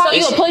 No, so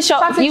you a push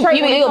over? You a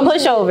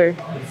pushover?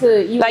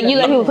 Like you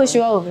let people push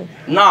you over?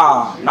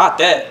 Nah, not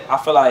that. I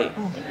feel like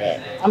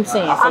I'm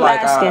saying. I'm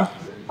asking.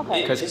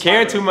 Because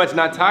caring too much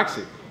not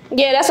toxic.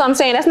 Yeah, that's what I'm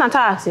saying. That's not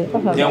toxic.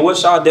 Then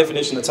what's y'all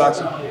definition of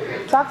toxic?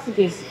 Toxic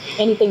is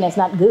anything that's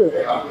not good.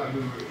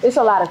 It's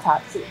a lot of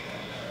toxic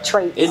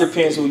traits. It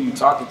depends who you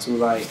talking to,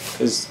 like,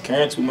 because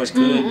caring too much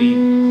could be.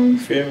 You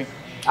feel me?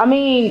 I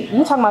mean,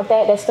 you talking about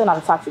that? That's still not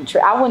a toxic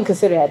trait. I wouldn't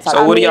consider that toxic.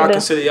 So what do y'all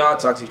consider y'all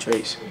toxic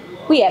traits?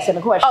 We asking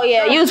the question. Oh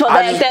yeah, you was supposed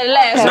to ask that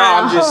last time. No,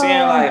 I'm just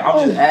saying, like,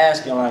 I'm just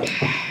asking,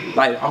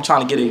 like I'm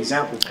trying to get an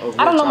example of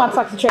I don't know my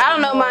toxic trait. I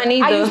don't know mine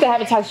either. I used to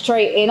have a toxic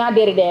trait and I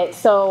did that,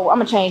 so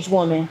I'm a changed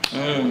woman.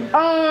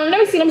 Let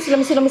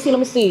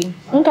me see.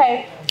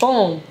 Okay,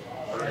 boom.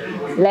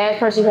 Last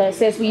person who had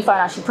sex with you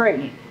find out she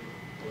pregnant.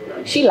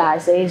 She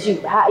lied, says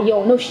you. How, you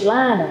don't know she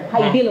lying.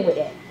 How you dealing with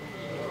that?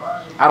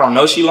 I don't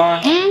know she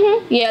lying.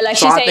 Yeah, like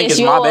So she I said think it's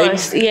it's my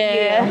yours. baby?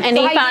 Yeah, and So then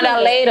how you you found out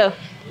feel? later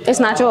it's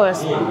not yours.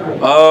 I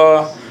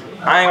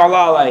ain't gonna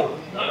lie, like,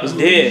 it's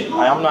dead.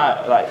 Like, I'm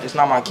not, like, it's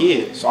not my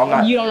kid, so I'm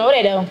not. You don't know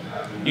that though.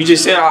 You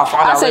just said I'll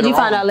find out later. I said you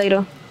find out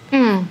later.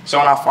 So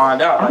when I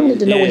find out, I like, wanted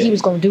to know what yeah. he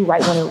was gonna do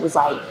right when it was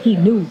like he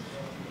knew,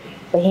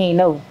 but he ain't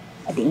know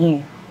at the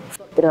end.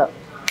 Fucked it up.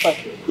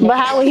 Fuck it. But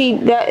how would he?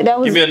 That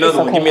was. Give me another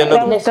one. Give me another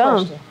one. Next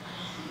question.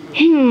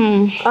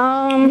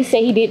 He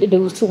said he did the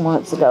dudes 2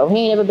 months ago. He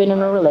ain't ever been in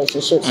a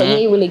relationship, so he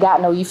ain't really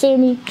got no. You feel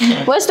me?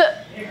 What's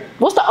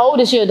the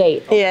oldest you'll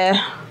date?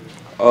 Yeah.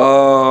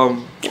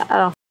 I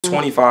don't.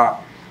 25.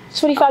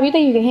 25. You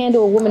think you can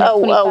handle a woman at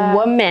 25? A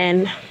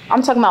woman.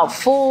 I'm talking about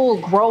full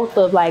growth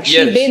of like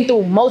Yes. she's been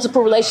through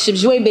multiple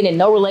relationships. You ain't been in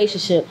no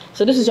relationship,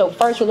 so this is your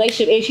first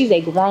relationship, and she's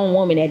a grown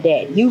woman at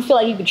that. You feel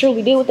like you can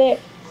truly deal with that?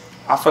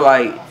 I feel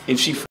like if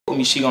she f with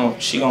me, she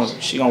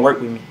gon'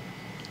 work with me.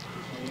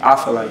 I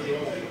feel like.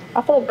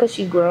 I feel like because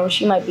she's grown,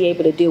 she might be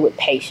able to deal with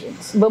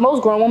patience. But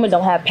most grown women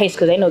don't have patience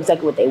because they know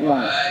exactly what they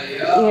want.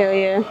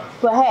 Yeah.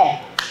 But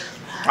hey,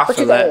 I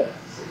feel that.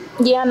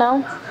 Yeah, I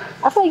know.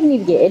 I feel like you need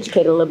to get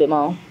educated a little bit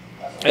more.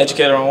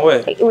 Educated on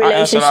what?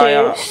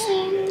 Relationships.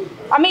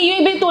 I mean, you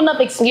ain't been through enough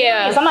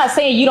experience. I'm not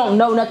saying you don't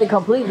know nothing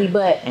completely,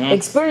 but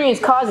experience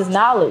causes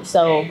knowledge.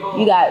 So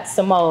you got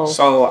some more.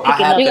 So I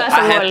have You to, got some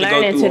I more have to go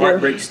learning through to do.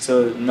 heartbreaks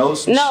to know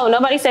some No,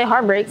 nobody said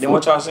heartbreaks. Then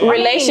what y'all saying?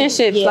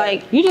 Relationships,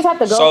 like you just have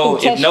to go So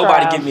through if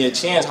nobody give me a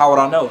chance, how would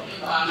I know?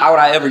 How would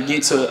I ever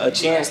get to a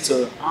chance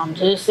to? I'm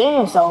just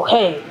saying. So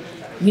hey,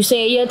 you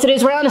saying yeah to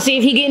this round to see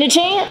if he getting a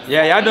chance?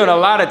 Yeah, y'all doing a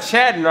lot of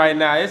chatting right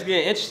now. It's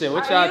getting interesting.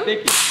 What y'all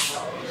thinking?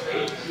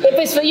 If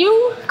it's for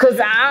you, cause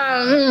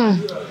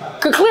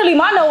clearly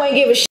my no ain't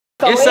give a shit.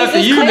 So It's up to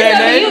you, Nene.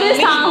 this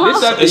time,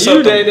 It's up to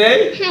you,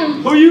 Nene.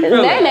 Who you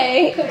feeling?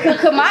 Nene,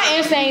 cause my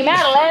answer ain't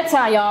matter last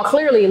time, y'all.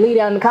 Clearly, lead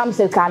down in the comments.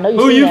 Cause I know you.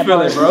 Who seen you that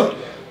feeling, part.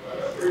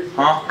 bro?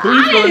 Huh? Who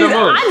you feeling the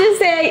most? I just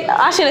said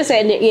I should have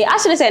said I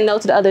should have said no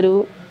to the other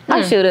dude.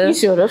 I should have. You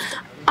should have.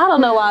 I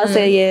don't know why I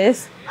said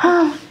yes.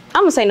 I'm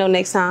gonna say no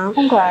next time.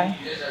 Okay.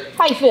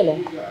 How you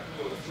feeling?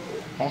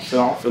 I'm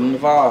feeling the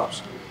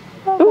vibes.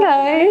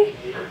 Okay.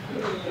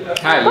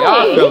 How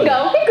y'all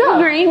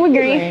feeling? We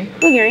agree.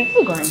 He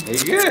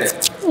good.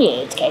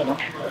 Yeah, it's Kato.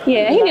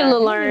 Yeah, he need a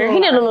little learn. He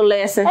need a little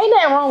lesson. Ain't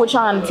nothing wrong with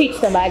trying to teach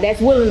somebody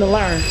that's willing to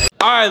learn.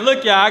 All right,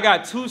 look, y'all. I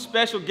got 2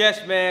 special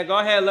guests, man. Go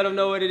ahead and let them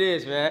know what it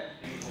is, man.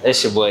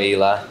 It's your boy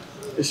Eli.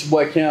 It's your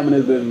boy Cam in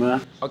this business,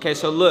 man. Okay,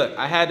 so look,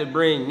 I had to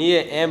bring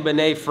Nia and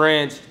Benet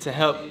friends to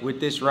help with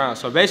this round.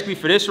 So basically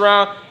for this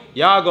round,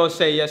 y'all gonna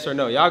say yes or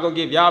no. Y'all gonna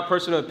give y'all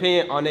personal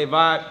opinion on their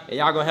vibe, and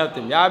y'all gonna help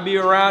them. Y'all be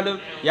around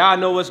them. Y'all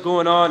know what's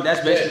going on.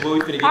 That's basically what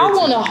we finna get I into.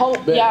 want to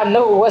hope y'all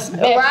know what's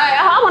best. Right.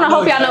 I want to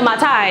hope y'all know my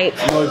type.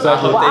 I know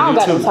exactly Well, I don't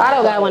got no I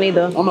don't got one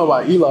either. I don't know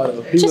about Eli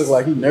though. He look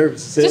like he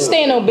nervous as hell. Just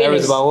stay in no business.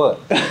 Nervous about what?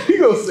 He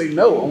gonna say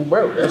no, on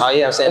bro. Oh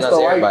yeah, I'm saying no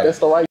to everybody. That's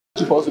the right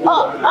you supposed to do.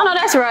 Oh, no,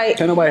 that's right.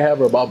 Can't nobody have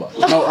her baba.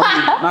 No, I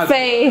mean, not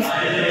Faith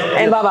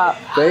and Baba.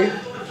 Faith.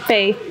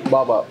 Faith.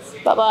 Baba.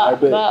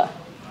 Baba.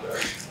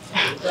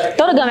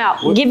 Throw the gum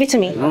out. Give it to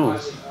me.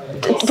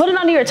 Put it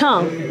under your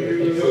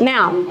tongue.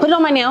 Now, put it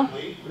on my nail.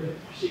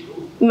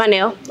 My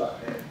nail.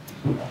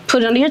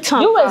 Put it under your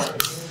tongue.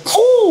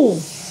 Ooh.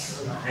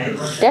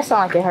 That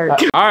sound like it hurt.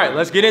 All right,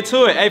 let's get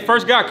into it. Hey,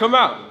 first guy, come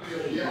out.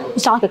 You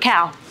sound like a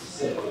cow.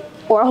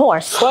 Or a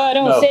horse. Well,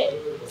 don't sit.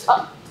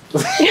 We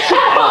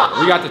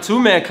got the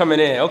 2-man coming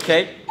in.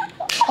 Okay.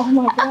 Oh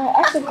my God,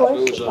 ask a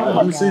question.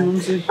 Let me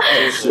see.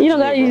 You don't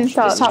gotta use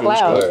talk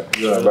loud.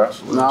 No, I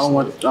don't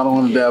want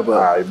to dab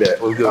up. I bet.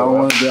 I don't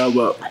want to dab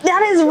up.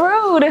 That is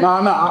rude.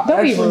 No,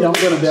 actually, I'm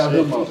gonna dab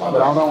him up.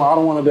 But I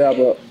don't want to dab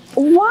up.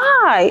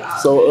 Why?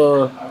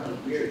 So,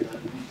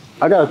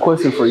 I got a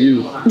question for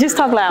you. Just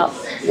talk loud.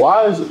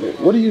 Why is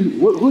who do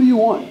you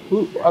want?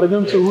 Who out of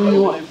them two? Who do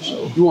you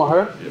want? You want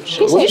her?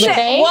 You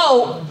said,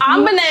 whoa,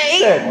 I'm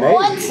Benet.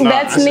 What?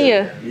 That's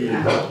Nia.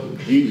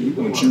 You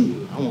want you.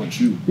 I want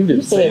you.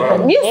 You said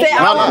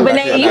I want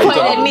Benet. You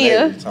pointed at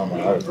Nia.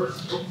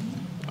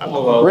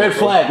 Red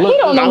flag. Look, He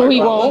don't know who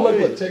he want.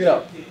 Look, check it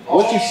out.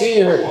 What you see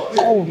in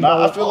her?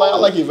 Nah, I feel like I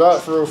like you vibe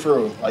for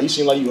real. Like you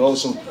seem like you owe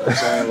some. You know what I'm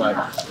saying, like,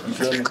 you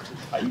feel me?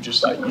 Like you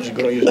just good on your,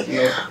 you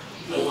know.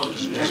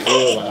 Just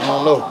real, like, I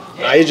don't know.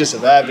 Like, it's just a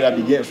vibe that I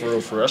be getting for real.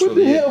 That's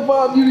really it.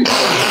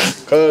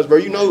 Cause bro,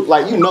 you know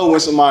when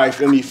somebody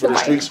feel me for the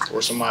streets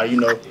or somebody, you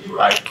know,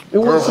 like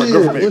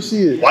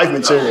government, wife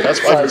material.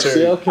 That's wife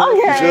material. Okay.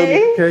 You feel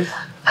me? Okay.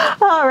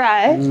 All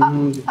right.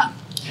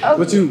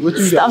 What you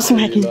Stop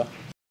smacking.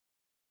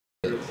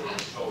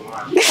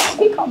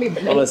 He called me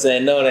Benet. I'm gonna say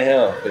no to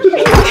him.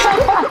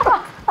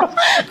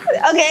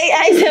 Okay,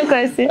 ask him a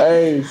question.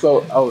 Hey,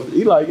 so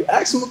Eli,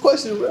 ask him a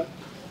question, bro.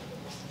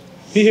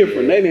 He here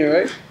for Nene,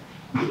 right?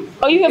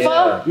 Oh, you here for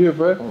him? You here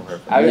for her?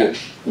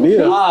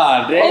 Yeah.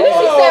 Ah, damn. And then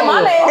she said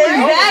my name.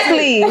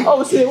 Exactly.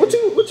 Oh shit, what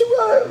you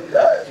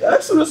got?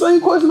 Ask him the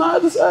same question I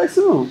just asked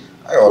him.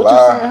 I ain't gonna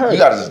lie. You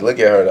gotta just look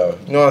at her though.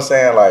 You know what I'm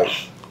saying? Like,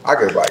 I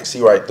could like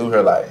see right through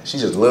her. Like, she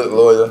just look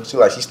loyal. She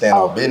stand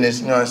on business.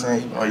 You know what I'm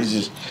saying? You know,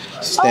 she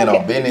stand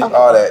on business,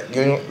 all that.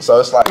 You know? So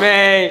it's like,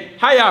 man,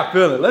 how y'all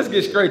feeling? Let's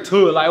get straight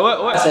to it. Like, what?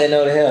 I say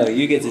no to him.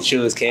 You get to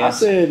choose, Cam. I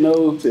said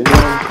no to him.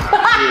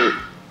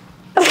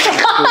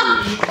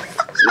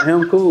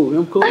 Him cool.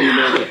 Him cool. You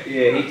know?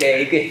 Yeah, he can.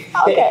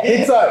 Okay.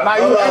 He's like,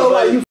 you act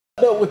like you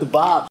f***ed up with the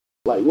vibe.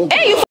 Like, what?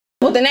 And you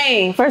with the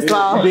name, first of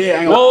all.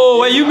 Yeah, whoa,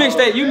 wait, you mixed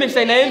their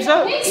names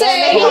up? He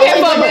said he here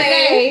for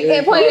Benet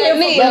and pointed at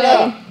me.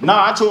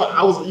 Nah,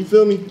 I was. You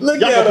feel me? Look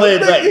y'all at can play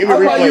it back. Give me a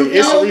replay.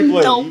 It's a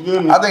replay. You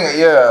feel me? I think,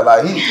 yeah,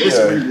 like It's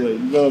a replay. You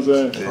know what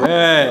I'm saying?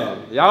 Man,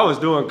 y'all was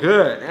doing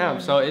good.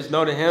 Damn, so it's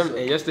no to him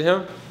and yes to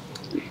him?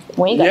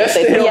 We ain't got to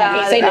say no.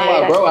 Yeah, Say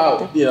no. Bro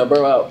out. Yeah,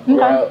 bro out.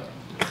 Bro out.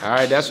 All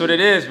right, that's what it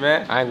is,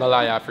 man. I ain't gonna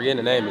lie, y'all. Forgetting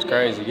the name is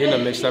crazy. Getting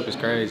them mixed up is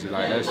crazy.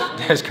 Like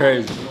that's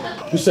crazy.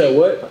 You said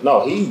what?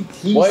 No, he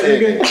what, said.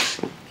 Nigga?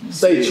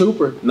 Say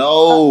trooper.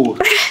 No.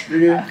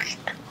 Nigga.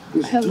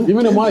 Give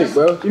me the mic,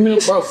 bro. Give me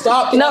the bro.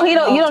 Stop. No, you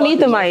don't need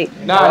the mic.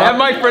 Nah, that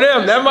mic for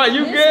them. That mic,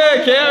 you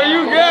good, Cam?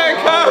 You good?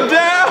 Calm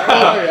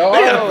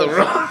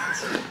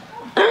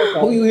down.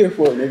 Who you here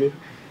for, nigga?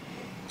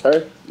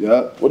 Her?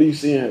 Yeah. What are you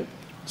seeing her?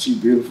 She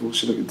beautiful.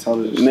 She look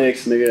intelligent.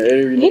 Next, nigga.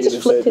 Every He nigga just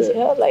that flipped said his that.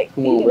 head like.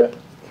 Come on, bro.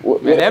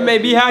 Man, that may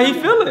be how he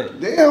feeling.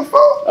 Damn, fuck.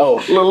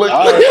 Oh, look.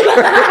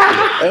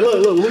 Hey,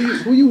 look.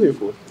 Who you here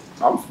for?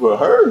 I'm for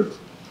her.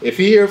 If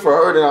he here for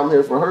her, then I'm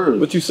here for her.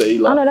 What you say,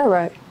 Eli? I know that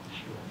right.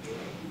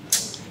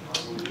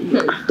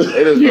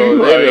 They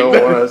don't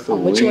want us to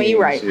win. Which one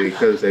you right?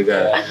 Because they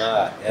got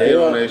head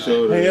on their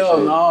shoulders. Hell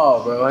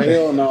no, bro.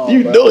 Hell no.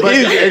 You know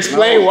he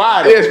explain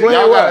why.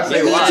 Explain why.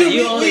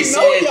 You only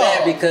said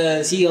that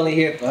because he only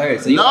here for her.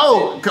 So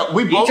no,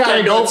 we both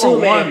can't go for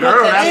one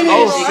girl. That's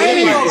OC.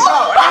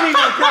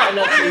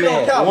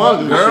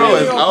 One girl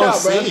is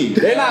OC.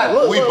 They're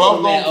not. We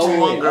both go for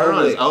one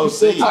girl is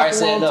OC. Alright,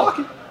 say no.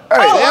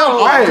 Hey,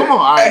 come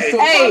on.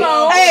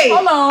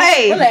 Hold on.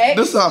 Hey.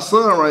 This is our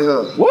son right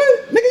here.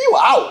 What? Nigga, you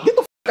out. Get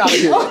the f out of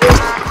here.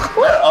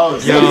 Oh,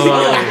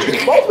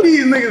 both of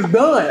these niggas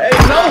done. Hey,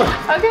 no.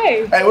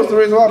 Okay. Hey, what's the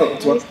reason why though?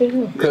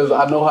 Because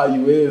I know how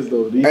you is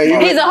though. He's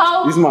a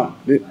hoe. These my.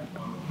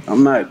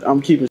 I'm not.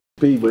 I'm keeping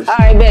P, but. All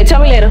right, bet.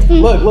 Tell me later. Look.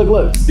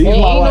 These my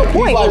like.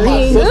 These like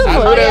my sisters.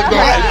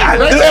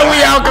 They said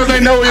we out because they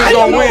know we was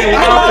gonna win.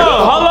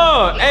 Hold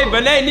on. Hey,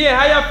 Benet Nicole,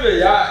 how y'all feel,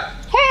 y'all?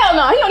 Hell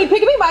no, he only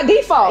picking me by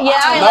default. Yeah,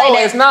 I ain't No, like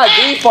that. it's not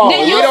default.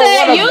 Then you We don't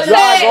said want to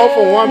go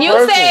for one person. you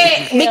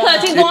said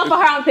because he's going for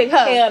her, I'm pick her.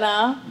 Hell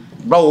no.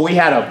 Bro, we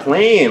had a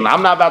plan.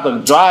 I'm not about to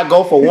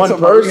go for one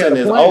person.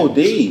 It's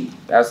OD.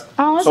 That's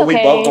it's so we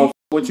okay. both gonna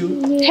with you.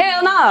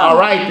 Hell no. All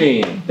right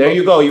then. There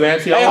you go. You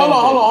answer your Hey, own.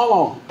 hold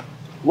on.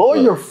 Lower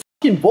your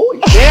fucking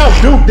voice. Damn,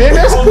 Duke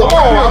Dennis. Come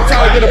on, I'm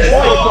trying to get a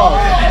point across.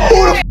 Who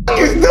the f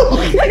is Duke?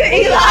 Look at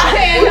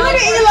Eli. Look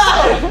at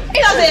Eli.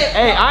 Eli said.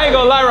 Hey, I ain't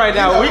gonna lie right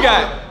now.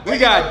 We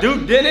got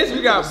Duke Dennis,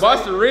 we got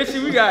Buster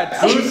Richie, we got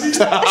Tusi. It's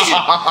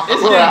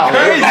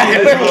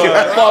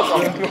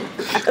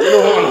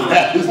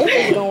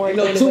getting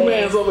crazy. Two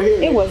mans over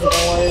here. It wasn't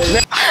gonna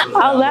work.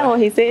 I was laughing when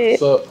he said.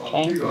 So,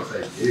 He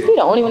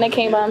the only one that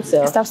came by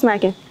himself. Stop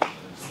smacking.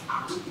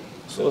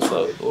 So what's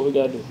up? What we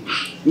gotta do?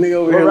 nigga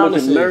over here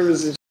looking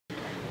nervous and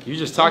You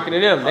just talking to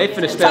them. They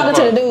finna step Talking up.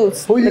 to the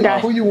dudes. Who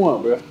you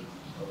want, bro?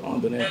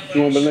 Benet.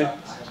 You want Benet?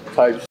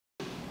 Type.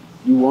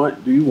 Do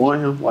you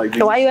want him? Like,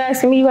 So why you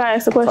asking me? You gotta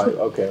ask the question. Type.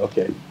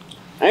 Okay.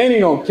 I ain't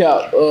even gonna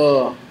cap.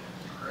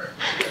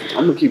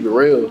 I'm gonna keep it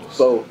real.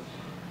 So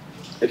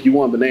if you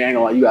want Benet, I ain't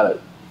gonna lie, you gotta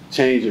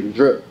change your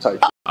drip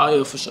type. Oh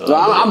yeah, for sure. So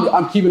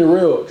I'm keeping it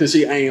real because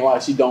she ain't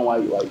like she don't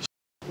like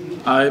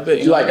I bet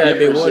she you like got a big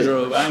different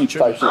wardrobe. I ain't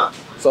type tripping.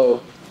 shit.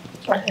 So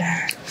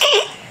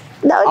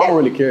No, I don't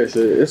really care.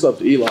 Shit. It's up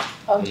to Eli.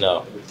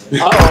 No.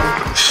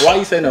 Why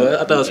you say no? I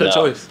thought it was her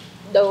choice.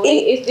 No,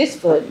 it's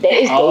for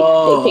they picking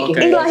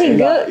okay. Eli, he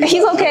good.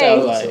 He's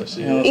okay.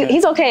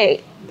 He's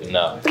okay.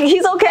 No.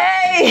 He's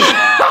okay.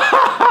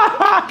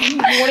 You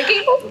want to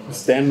keep him?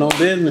 Standing on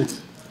business.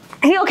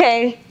 He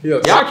okay.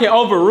 Y'all can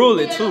overrule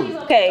it too. He's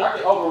okay.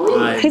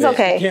 He's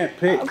okay. Can't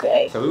pick.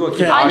 Okay. So we gonna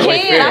keep it I all the way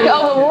can. fair. I can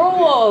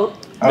overrule.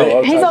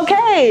 He's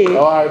okay. Oh,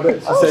 all right, bet.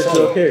 She said she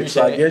okay.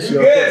 So I guess you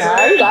okay. All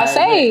right, you gotta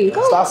save.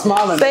 Stop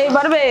smiling. Saved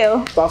by the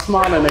bell. Stop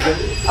smiling, nigga.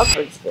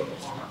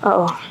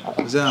 Oh.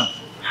 What's up?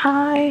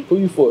 Hi. Who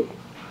you for?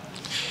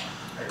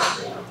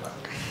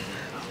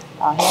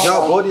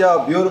 Y'all, both of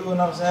y'all beautiful, you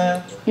know what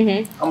I'm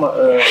saying? I'm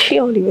a, He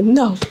don't even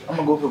know. I'm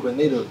gonna go for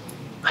Benita.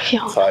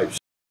 Type.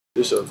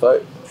 This your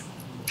type?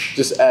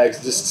 Just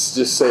ask.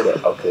 Just say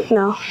that. Okay.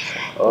 No.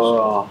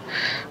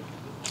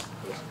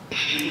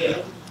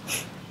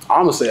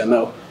 I'm gonna say a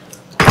no.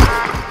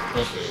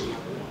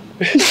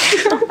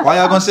 Why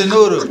y'all gonna say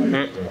no to?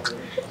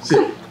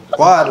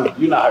 Why though?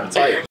 You not her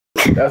type.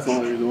 That's the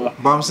only reason why.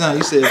 But I'm saying,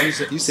 you said you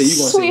gonna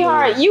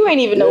Sweetheart, say you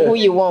ain't even know who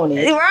you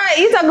wanted. Right?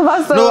 You talking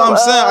about some. no. No, I'm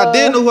saying I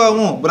did know who I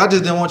want, but I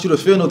just didn't want you to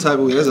feel no type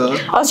of way. That's all.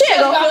 Oh, she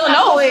ain't gonna feel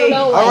no way.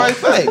 All right,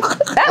 thanks.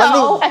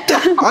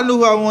 I knew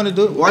who I wanted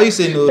to do. Why you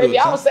say no? Baby,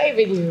 though, I was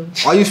saving you.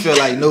 Why you feel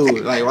like no?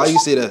 Like why you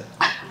say that?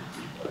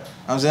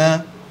 I'm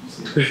saying.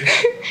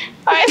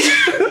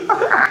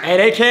 Hey,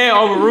 they can't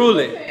overrule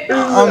it.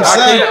 I'm I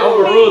saying. can't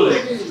overrule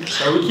it.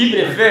 So we keeping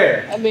it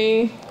fair. I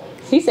mean,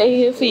 he said he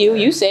here for you.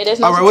 You said that's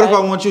not. All right, what if I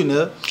want you,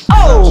 Neil?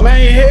 Oh,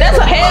 man, that's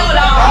a hell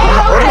no.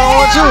 What if I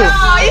want you?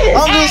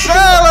 I'm just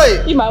saying,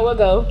 like. You might well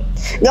go.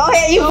 Go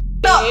ahead, you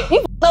f***ed up. You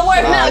f***ed up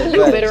worse now.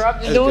 You better off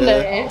just doing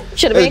that.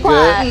 Should have been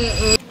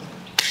quiet.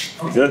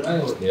 Good?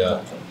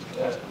 Yeah.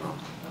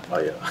 Oh,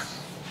 yeah.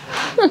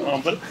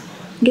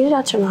 Get it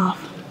out your mouth.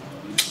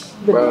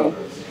 Bro.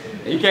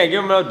 You can't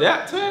give him no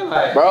dap to him?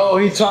 Like, Bro,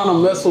 he trying to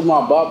mess with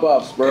my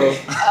bop-bops, bro.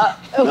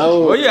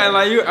 No. well, yeah,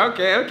 like you.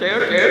 Okay.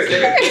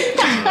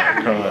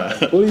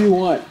 What do you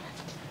want?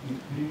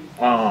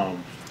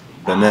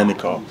 Benet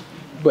Nicole.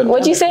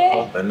 What'd you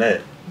say?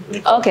 Benet.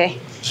 Okay.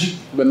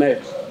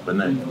 Benet.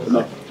 Benet.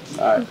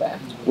 All right.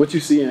 What you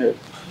see in her?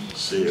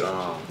 She,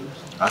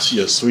 I see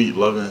a sweet,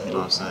 loving, you know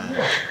what I'm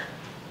saying?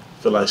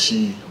 Feel like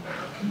she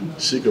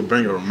could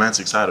bring a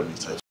romantic side of me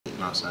type shit, you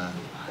know what I'm saying?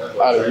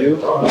 Out of you?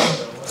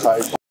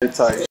 Type shit.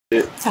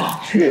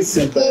 You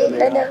simp ass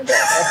nigga.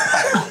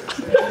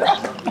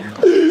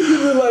 You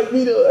look like me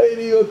though, ain't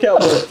even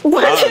cowboy.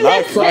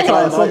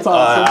 Sometimes.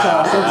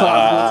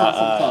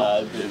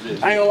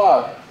 I ain't gonna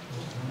lie.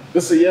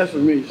 This is a yes for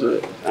me,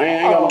 shit. I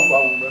ain't got no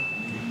problem, bro.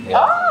 Oh.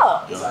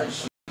 Okay.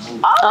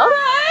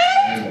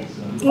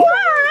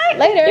 Alright.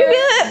 Later. You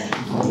good?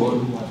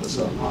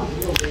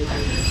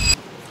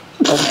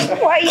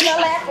 Why you not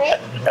laughing?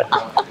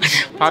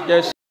 Pop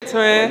that shit,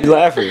 twin. You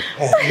laughing?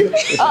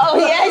 Oh,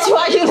 he asked you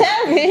why you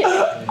laughing.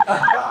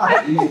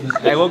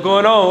 Hey, what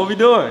going on? What we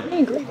doing? I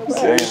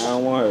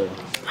don't want her.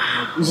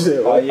 You said,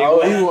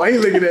 oh, he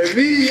looking at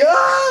me.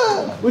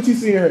 Ah! What you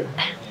see her?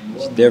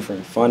 She's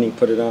different, funny,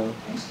 put it on.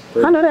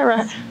 Pretty. I know that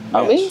right.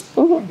 Oh, me?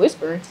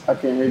 Whispering. I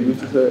can't hear you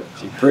what you said.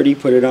 She pretty,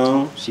 put it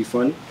on. She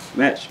funny,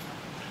 match.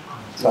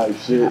 Type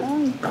shit.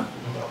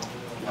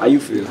 How you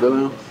feel?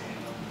 Feeling?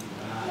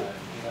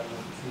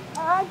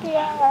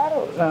 I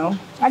don't know.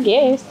 I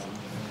guess.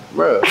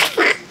 Bro.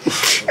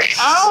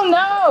 I don't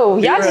know.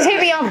 Y'all just hit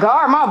me off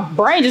guard. My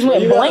brain just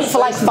went blank for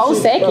like 4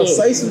 seconds. Bro,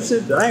 say some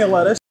shit. I ain't gonna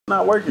lie, that shit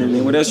not working.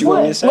 Then what else you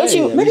want me to say? What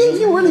you, nigga, if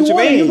you really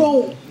want it, you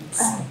gon'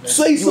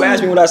 say something. You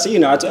asked me what I see,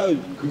 now I tell you.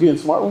 You getting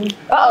smart one?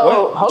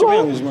 Uh-oh, hold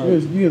on. You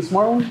getting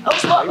smart one? You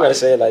gotta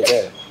say it like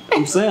that.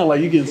 I'm saying,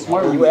 like, you getting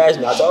smart one. You asked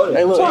me, I told you.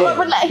 Hey, look.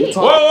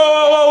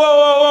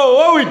 Whoa.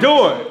 What we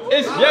doing?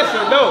 It's yes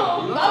or no.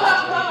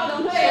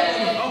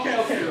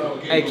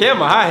 Okay. Hey,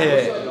 Cam a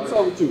hothead. What's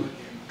up with you?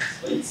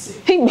 I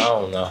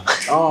don't know.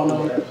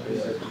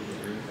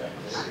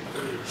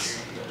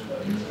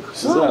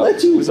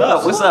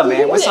 What's up,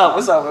 man? What's up?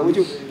 What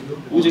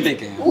you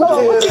thinking?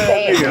 What you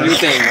think,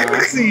 man? I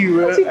see you,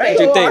 man. What you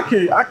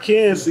think? I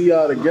can see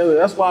y'all together.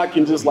 That's why I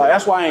can just like.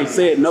 That's why I ain't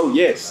said no.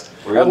 Yes.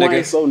 Real that's why nigga. I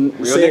ain't so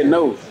Real said nigga.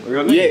 no.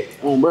 Real nigga.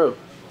 Yeah, bro.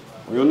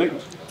 Real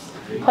nigga.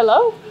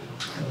 Hello?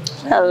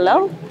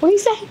 Hello? What do you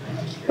say?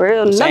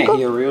 Real I'm saying nigga?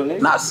 he a real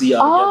nigga. Not see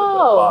y'all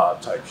together,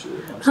 but type shit.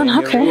 I'm saying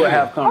okay. we'll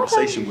have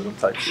conversation with him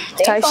type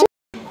shit. Type shit?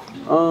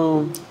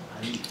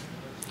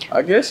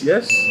 I guess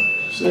yes.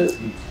 Shit.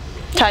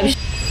 Type shit.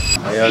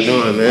 How y'all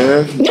doing,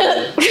 man?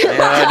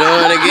 How y'all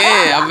doing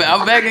again?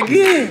 I'm back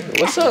again.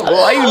 What's up, bro?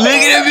 Why you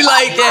looking at me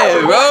like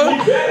that,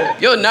 bro?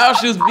 Your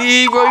nostrils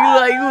big, bro.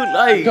 You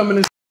like coming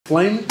in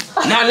flaming?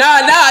 Nah,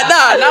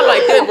 not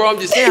like that, bro. I'm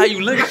just saying how you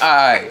looking. All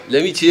right,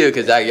 let me chill,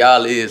 cause like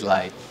y'all is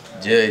like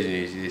judging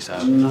this shit. So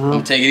I'm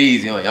gonna take it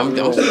easy on you. I'm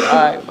all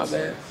right, my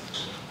bad.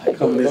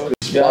 Come this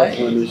bitch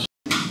doing this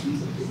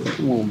shit.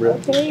 Come on, bro.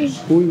 Okay.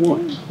 Who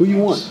you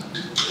want?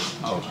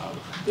 Oh,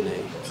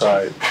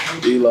 Sorry,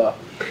 Eli.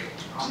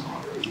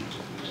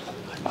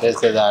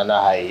 Just because I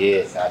know how he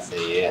is, I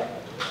say yeah.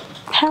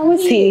 How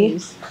is he?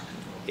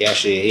 He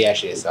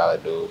actually a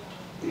solid dude.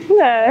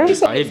 Yeah.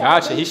 Oh, he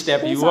vouching. He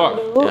stepping you up.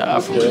 Yeah, I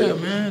feel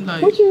good, man.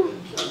 Like, What you?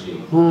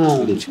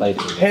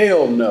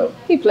 Hell no.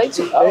 He played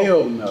too.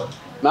 Hell no.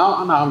 No,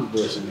 I'm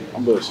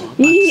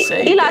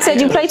bullshitting. Eli said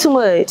you play too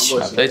much.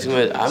 I play too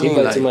much. I She mean,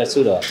 play like, too much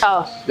too, though.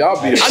 Oh. Y'all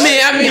be. I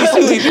mean,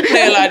 too. If you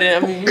play a lot,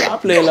 then I mean, I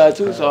play a lot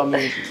too. So I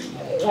mean,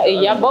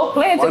 Y'all both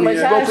playing too much.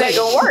 How's that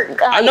gonna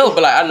work? I know,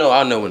 but like, I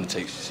know when to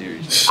take it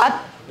serious. I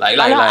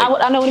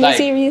know when to be like,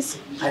 serious.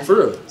 Like, for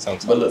real.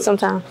 Sometimes. But look,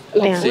 Sometimes.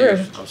 I'm Damn.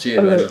 serious. I'm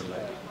serious. Like,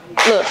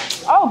 Look.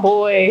 Oh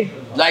boy.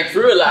 Like for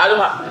real, like, I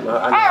know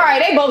All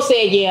right, they both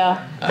said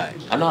yeah. Alright,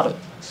 I know how to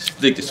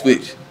flick the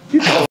switch.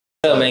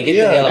 Hell, man, get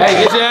the hell out.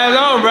 Hey, get your ass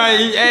on, bro.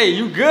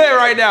 You good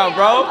right now,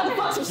 bro.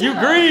 You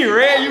green,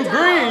 Red. You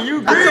green.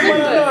 You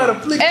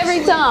green.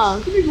 Every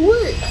time.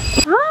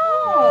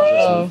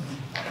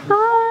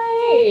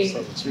 Hi.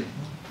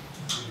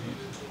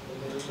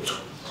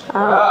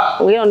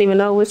 Hi. We don't even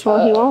know which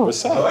one he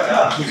wants. What's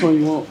up? Which one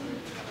you want?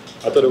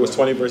 I thought it was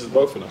 20 versus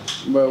both of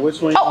them. Bro, which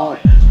one you want?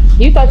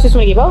 You thought you was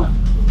gonna get both?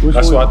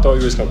 That's what I thought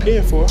you was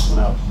competing for.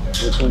 No.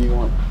 Which one you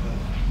want?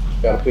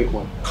 Gotta pick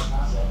one.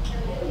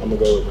 I'm gonna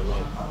go with Benet.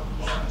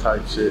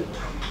 Type shit.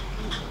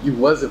 You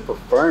wasn't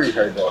preferring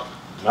her though.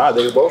 Nah,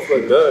 they both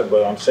look good,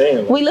 but I'm saying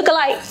like, We look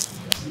alike.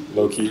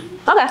 low key.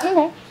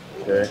 Okay.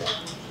 Okay.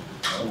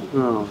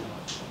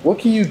 What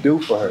can you do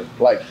for her?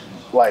 Like,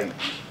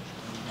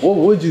 what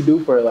would you do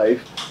for her? Like,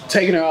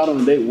 taking her out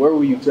on a date, where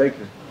will you take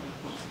her?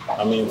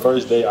 I mean,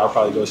 first date, I'll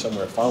probably go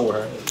somewhere fun with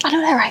her. I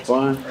know that right.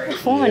 Fun?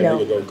 Fun though.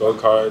 We could go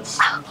go-karts,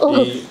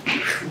 eat,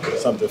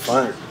 something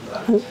fun.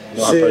 You know her Shit,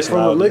 from the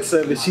personality. looks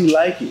of it, she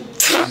like it.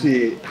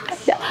 Shit.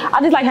 I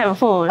just like having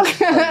fun.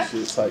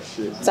 Type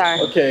shit. Sorry.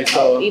 Okay,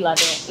 so Eli,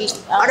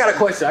 I got a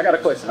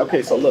question.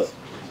 Okay, so look,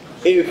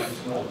 if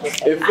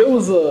it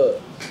was a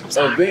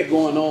event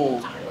going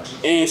on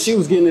and she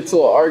was getting into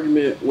an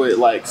argument with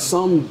like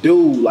some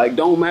dude, like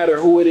don't matter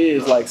who it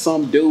is, like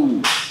some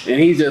dude, and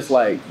he's just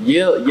like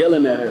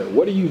yelling at her,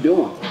 what are you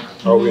doing?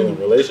 Are we in a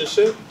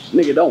relationship?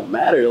 Nigga, don't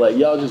matter. Like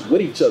y'all just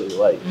with each other.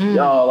 Like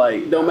y'all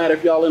like don't matter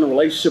if y'all in a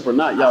relationship or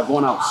not. Y'all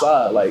going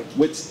outside like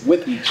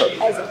with each other.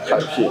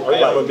 Type shit. Oh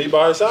yeah, I'm gonna be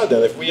by her side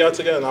then. If we out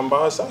together, I'm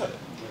by her side.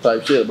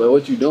 Type shit. But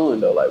what you doing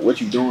though? Like what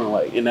you doing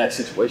like in that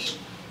situation?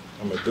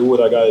 I'm gonna do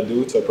what I gotta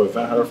do to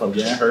prevent her from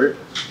getting hurt,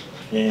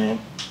 and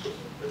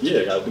yeah,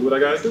 I gotta do what I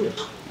gotta do.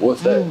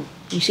 What's that?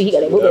 You see, he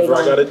got that boot bag Whatever I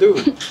on. gotta do.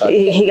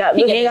 He got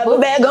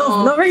boot bag on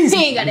for no reason.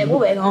 He ain't got that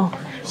boot bag on.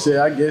 Shit,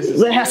 I guess.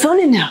 Let have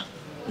something in there.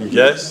 You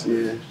guess?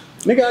 Yeah.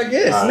 Nigga, I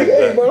guess. All right,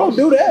 Nigga, hey, bro, don't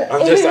do that.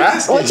 I'm just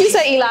asking. What you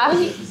say,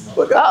 Eli?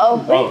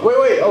 Uh-oh.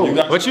 Wait.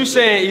 Oh. What you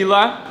saying,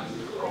 Eli?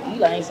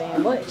 Eli ain't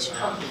saying much.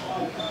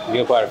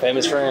 You a part of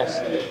Famous Friends?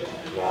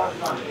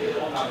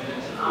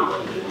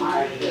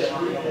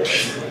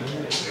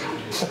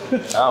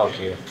 I don't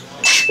care.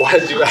 Why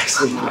did you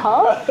ask me?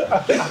 Huh?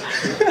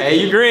 Hey,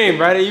 you green,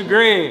 brother. You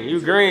green. You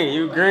green.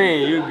 You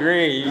green. You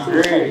green. You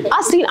green.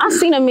 I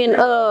seen him in the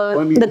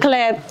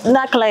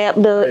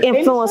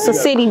influencer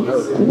city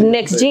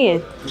next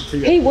gen.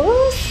 He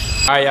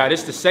was? All right, y'all.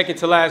 This is the second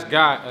to last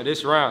guy of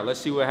this round. Let's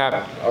see what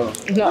happens.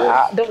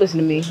 No, don't listen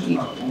to me.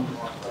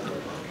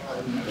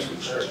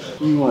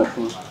 You want?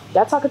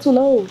 Y'all talking too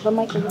low.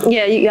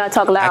 Yeah, you gotta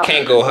talk loud. I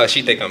can't go with her.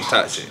 She think I'm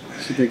toxic.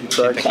 She think you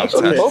toxic. I'm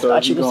We both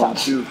thought you was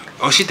toxic.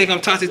 Oh, she think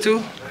I'm toxic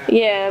too?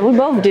 Yeah, we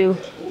both do.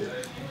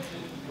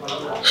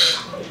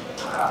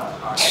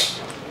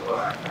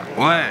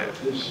 What?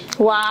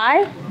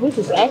 Why? We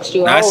just asked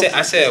you. No, I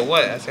said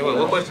what? I said what?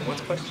 What question? What's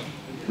the question?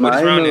 What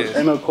this Nah, round is?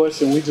 ain't no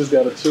question. We just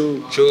gotta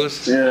choose.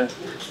 Choose? Yeah.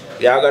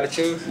 Y'all gotta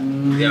choose?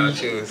 Y'all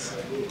choose.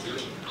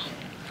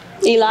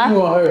 Eli? You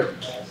want her?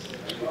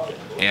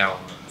 Yeah.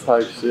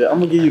 Type shit. I'm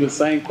gonna give you the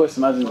same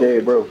question I just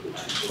gave, bro.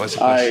 What's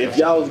the All right, question? if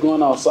y'all was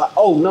going outside,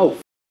 oh no,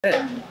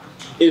 that.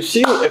 If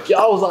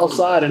y'all was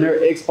outside and her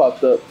ex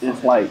popped up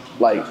and like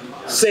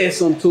said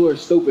something to her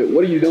stupid,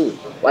 what are you doing?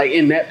 Like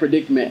in that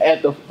predicament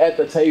at the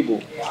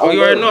table. Oh,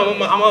 you already know.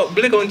 I'm a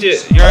blick on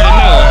jet. You already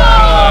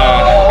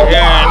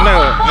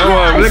know.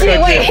 I'm a blick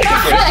on jet.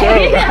 For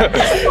sure.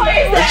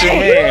 What you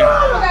mean?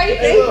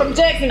 He's from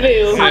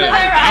Jacksonville.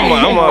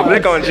 I'm a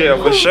blick on jet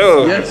for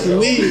sure. Yes,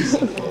 please.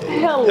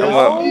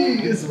 Hello.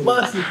 It's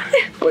busted.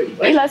 Wait.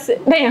 Eli said,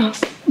 damn.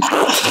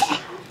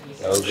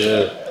 No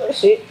good.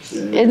 Shit.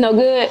 It's no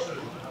good.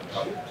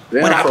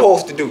 What I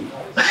supposed to do?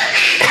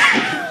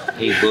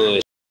 He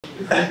bush.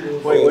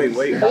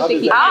 Wait.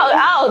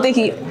 I don't think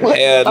he.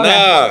 Hell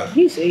nah.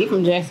 He said he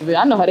from Jacksonville.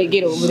 I know how they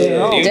get over there.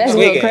 Yeah, you That's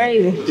tweaking.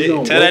 crazy.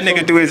 Tell that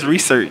nigga do his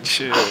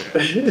research.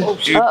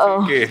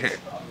 Uh-oh.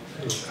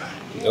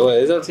 No,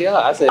 it's up to y'all.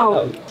 I said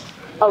no.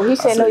 Oh, he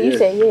said no. You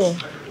said yeah.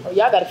 Oh,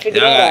 y'all gotta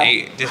figure Y'all that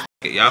got out. just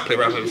y'all play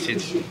rock paper shit.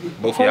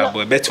 Both of y'all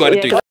boy. Bet 2 out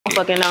of 3. Yeah,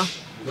 fucking now.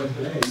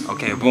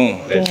 Okay,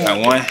 boom. That's I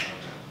won.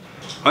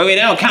 Oh wait,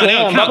 they don't count. They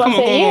don't count. Come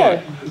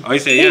on. Oh, he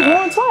said He yeah.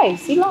 won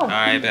twice. He lost. All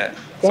right, bet.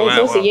 So I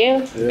it's a won.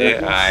 yeah. Yeah,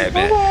 all right,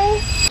 bet.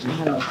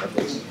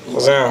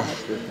 What's that?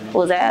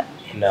 Was that?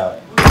 No.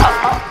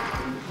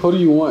 Who do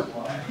you want?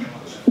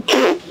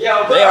 They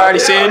already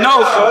said no.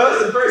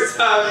 That's the first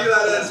time you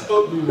let us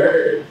spoke you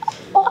heard.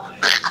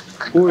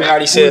 They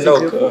already said no.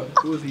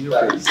 Who is he here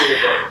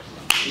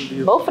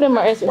for? Both of them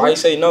are answering. Why you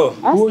say no?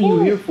 Who are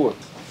you here for?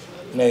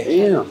 Nay.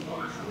 Damn.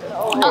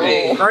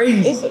 Hey.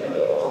 Crazy. This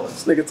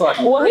nigga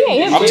talking. Well, he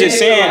ain't I'm just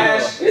saying.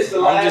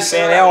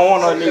 They don't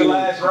want no nigga.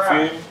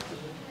 You feel me?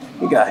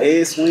 He got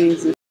head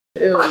swings and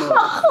hell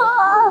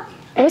no.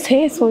 What's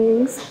head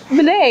swings?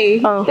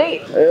 Benet. Oh.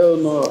 Hell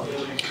no.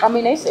 I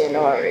mean, they said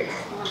no already.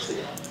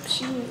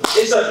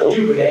 It's up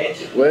to you,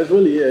 Benet. Well, it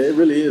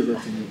really is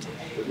up to you.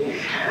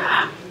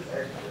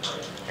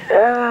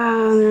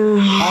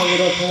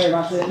 would up to her if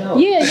I said no?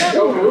 Yeah,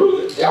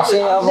 I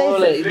said I'm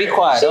rolling. Be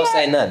quiet. Don't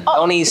say nothing.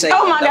 Don't even say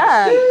Oh my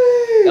God.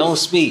 Don't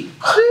speak.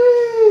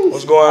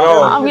 What's going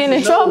on? I'm getting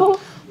in trouble.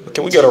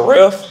 Can we get a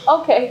ref?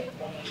 Okay.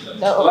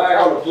 No. Flag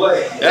on the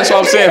play. That's what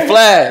I'm saying.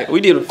 Flag. We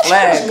need a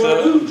flag,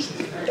 cuz.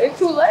 It's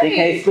too late. They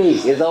can't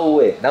speak. It's over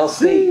with. Don't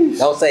speak.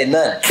 Don't say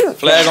nothing.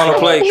 Flag on the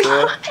play,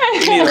 cuz. We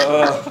need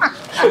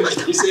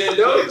a You said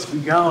no? We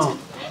gone.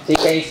 He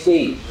can't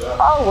speak.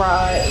 All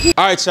right.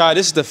 All right, y'all.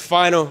 This is the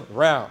final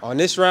round. On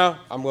this round,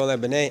 I'm gonna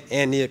let Benet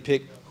and Nia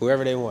pick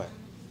whoever they want.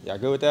 Y'all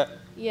good with that?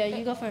 Yeah,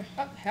 you go first.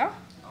 Hell?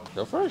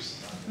 Go first.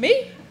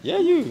 Me? Yeah,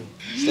 you.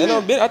 Stand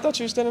on business. I thought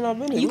you were standing on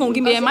business. You gonna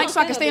give me that mic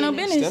so I can stand on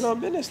business? Stand on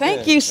business.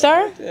 Thank you,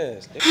 sir.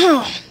 Yes.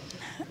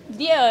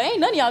 Yeah, ain't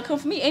none of y'all come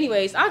for me.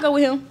 Anyways, I'll go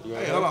with him.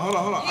 Hey, hold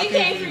on. He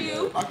came for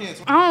you. I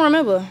can't. I don't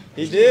remember.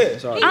 He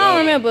did. I don't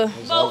remember.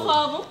 It's Both over.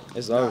 of them.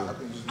 It's over.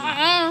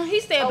 He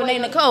said Benet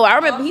Nicole. I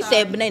remember he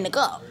said Benet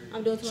Nicole.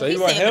 So He you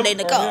want said him Benet or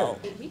Nicole.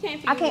 him?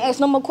 I can't ask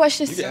no more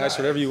questions. You can ask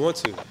whatever you want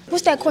to.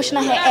 What's that question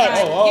I had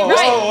asked?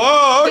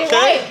 Oh,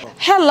 okay.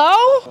 Hello?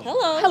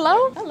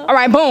 Hello? All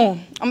right,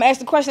 boom. I'm gonna ask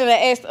the question that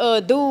I asked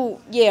dude.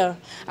 Yeah.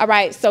 All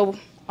right, so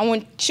I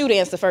want you to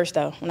answer first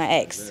though when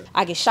I ask.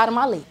 I get shot in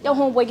my leg. Your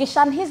homeboy get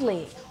shot in his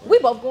leg. We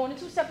both going to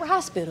 2 separate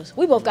hospitals.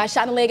 We both got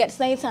shot in the leg at the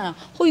same time.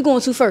 Who you going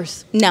to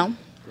first? No.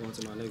 Going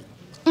to my nigga.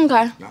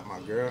 Okay. Not my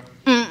girl.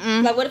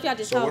 Like, what if y'all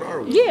just So what talking?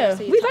 are we? Yeah,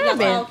 So we y'all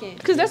vibing. talking.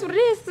 Because that's what it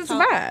is. It's a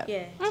vibe.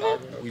 Yeah.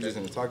 We just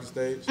in the talking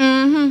stage.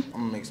 Mm-hmm.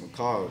 I'm gonna make some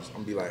calls. I'm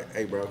gonna be like,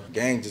 hey, bro,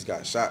 gang just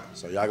got shot,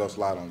 so y'all go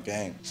slide on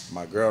gang.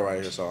 My girl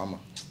right here, so I'm gonna,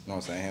 you know what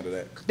I'm saying, handle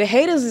that. The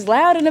haters is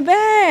loud in the back.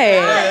 Hey,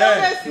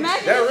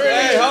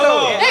 hold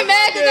on. They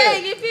mad because they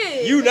ain't get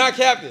fit. You not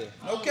captain.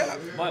 No cap.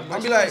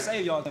 I'll be like,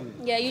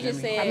 Yeah, you just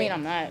said. I mean,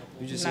 I'm not.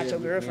 You just not said your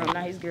we- girlfriend. I'm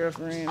not his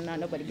girlfriend. I'm not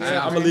nobody's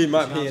girlfriend. I'm gonna leave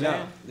my opinion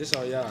out. This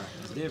all y'all.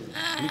 It's different.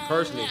 Me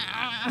personally.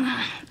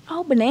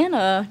 Oh,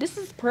 banana. This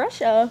is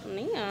pressure.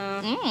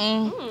 Yeah.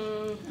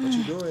 What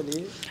you doing,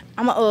 Nia?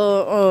 I'm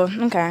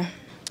okay.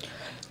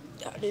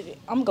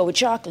 I'm gonna go with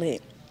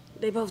chocolate.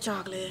 They both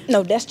chocolate.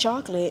 No, that's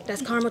chocolate.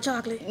 That's caramel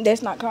chocolate.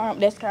 That's not caramel.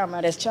 That's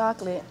caramel. That's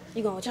chocolate.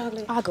 You going with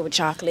chocolate? I'll go with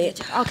chocolate.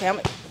 Okay,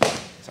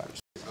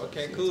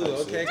 Okay, cool.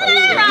 Okay, cool.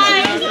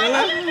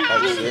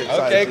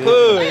 Okay,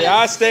 cool.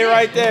 Y'all stay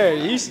right there.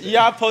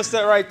 Y'all post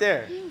that right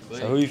there.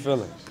 So who you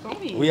feeling?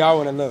 We all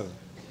want to know.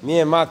 Me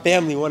and my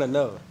family want to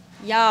know.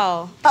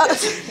 Y'all. Ain't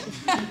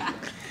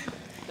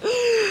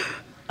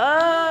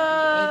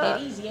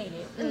that easy, ain't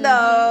it?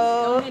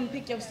 No. Go ahead and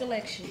pick your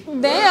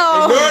selection.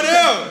 Damn. Ignore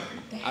them.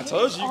 I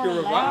told you you can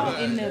revive.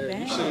 In the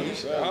back. You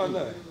should. I don't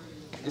know.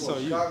 It's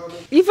on you.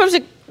 You from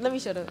Chicago? Let me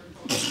shut up.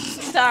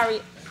 Sorry.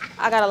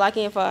 I gotta lock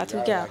in for a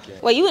 2 count.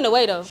 Wait, you in the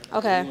way though?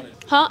 Okay.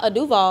 Huh? A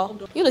Duval?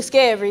 You look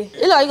scary.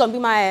 You look like you gonna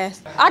beat my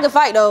ass. I can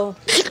fight though.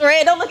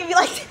 Red, don't look at me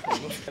like that.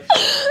 He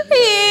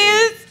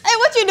is. Hey,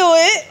 what you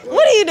doing?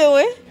 What are you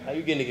doing? How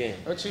you getting the game?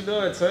 What you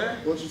doing, Tay?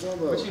 What you talking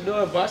about? What you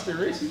doing, Boston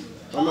Richie?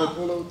 I'm like,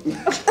 pull up.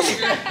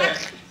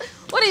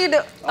 What are you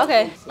doing?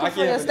 Okay. Lock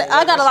in.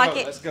 I gotta lock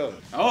it. Let's go.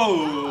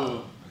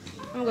 Oh.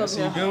 I'm going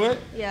You good with?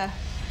 Yeah.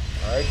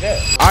 All right,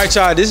 bet. All right,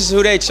 y'all. This is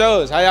who they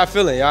chose. How y'all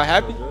feeling? Y'all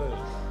happy?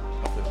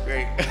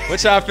 Great.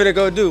 What y'all finna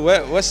go do?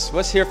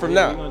 What's here from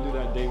now? We're gonna do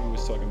that date we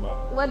was talking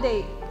about. What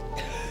date?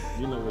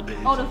 You know what date?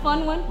 Oh, the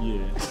fun one?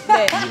 Yeah.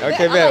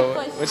 Okay, man.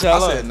 What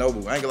y'all I on? said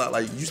Noble. I ain't gonna lie.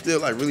 Like, you still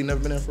like really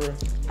never been there for real?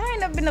 I ain't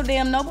never been no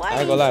damn Noble. I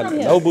ain't gonna lie.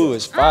 Nobu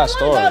is 5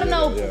 stars. I don't wanna go to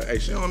Noble. Yeah. Hey,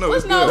 she don't know.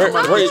 What's It's good. Noble? I Where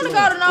wanna go to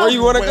Noble. Where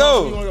you wanna Where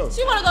go? you wanna go?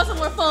 She wanna go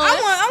somewhere fun. I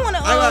wanna. I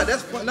ain't gonna lie,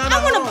 that's fun. No,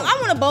 I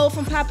wanna bowl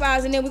from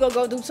Popeyes and then we gonna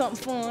go do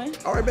something fun.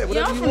 All right, bet. Yeah,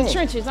 Whatever I'm you from the want.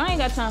 trenches. I ain't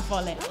got time for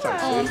all that.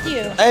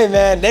 Yeah. Hey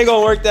man, they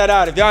gonna work that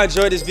out. If y'all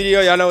enjoyed this video,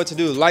 y'all know what to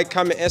do. Like,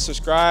 comment, and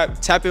subscribe.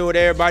 Tap in with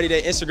everybody.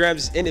 Their Instagrams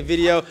is in the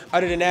video.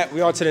 Other than that,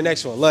 we on to the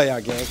next one. Love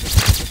y'all, gang.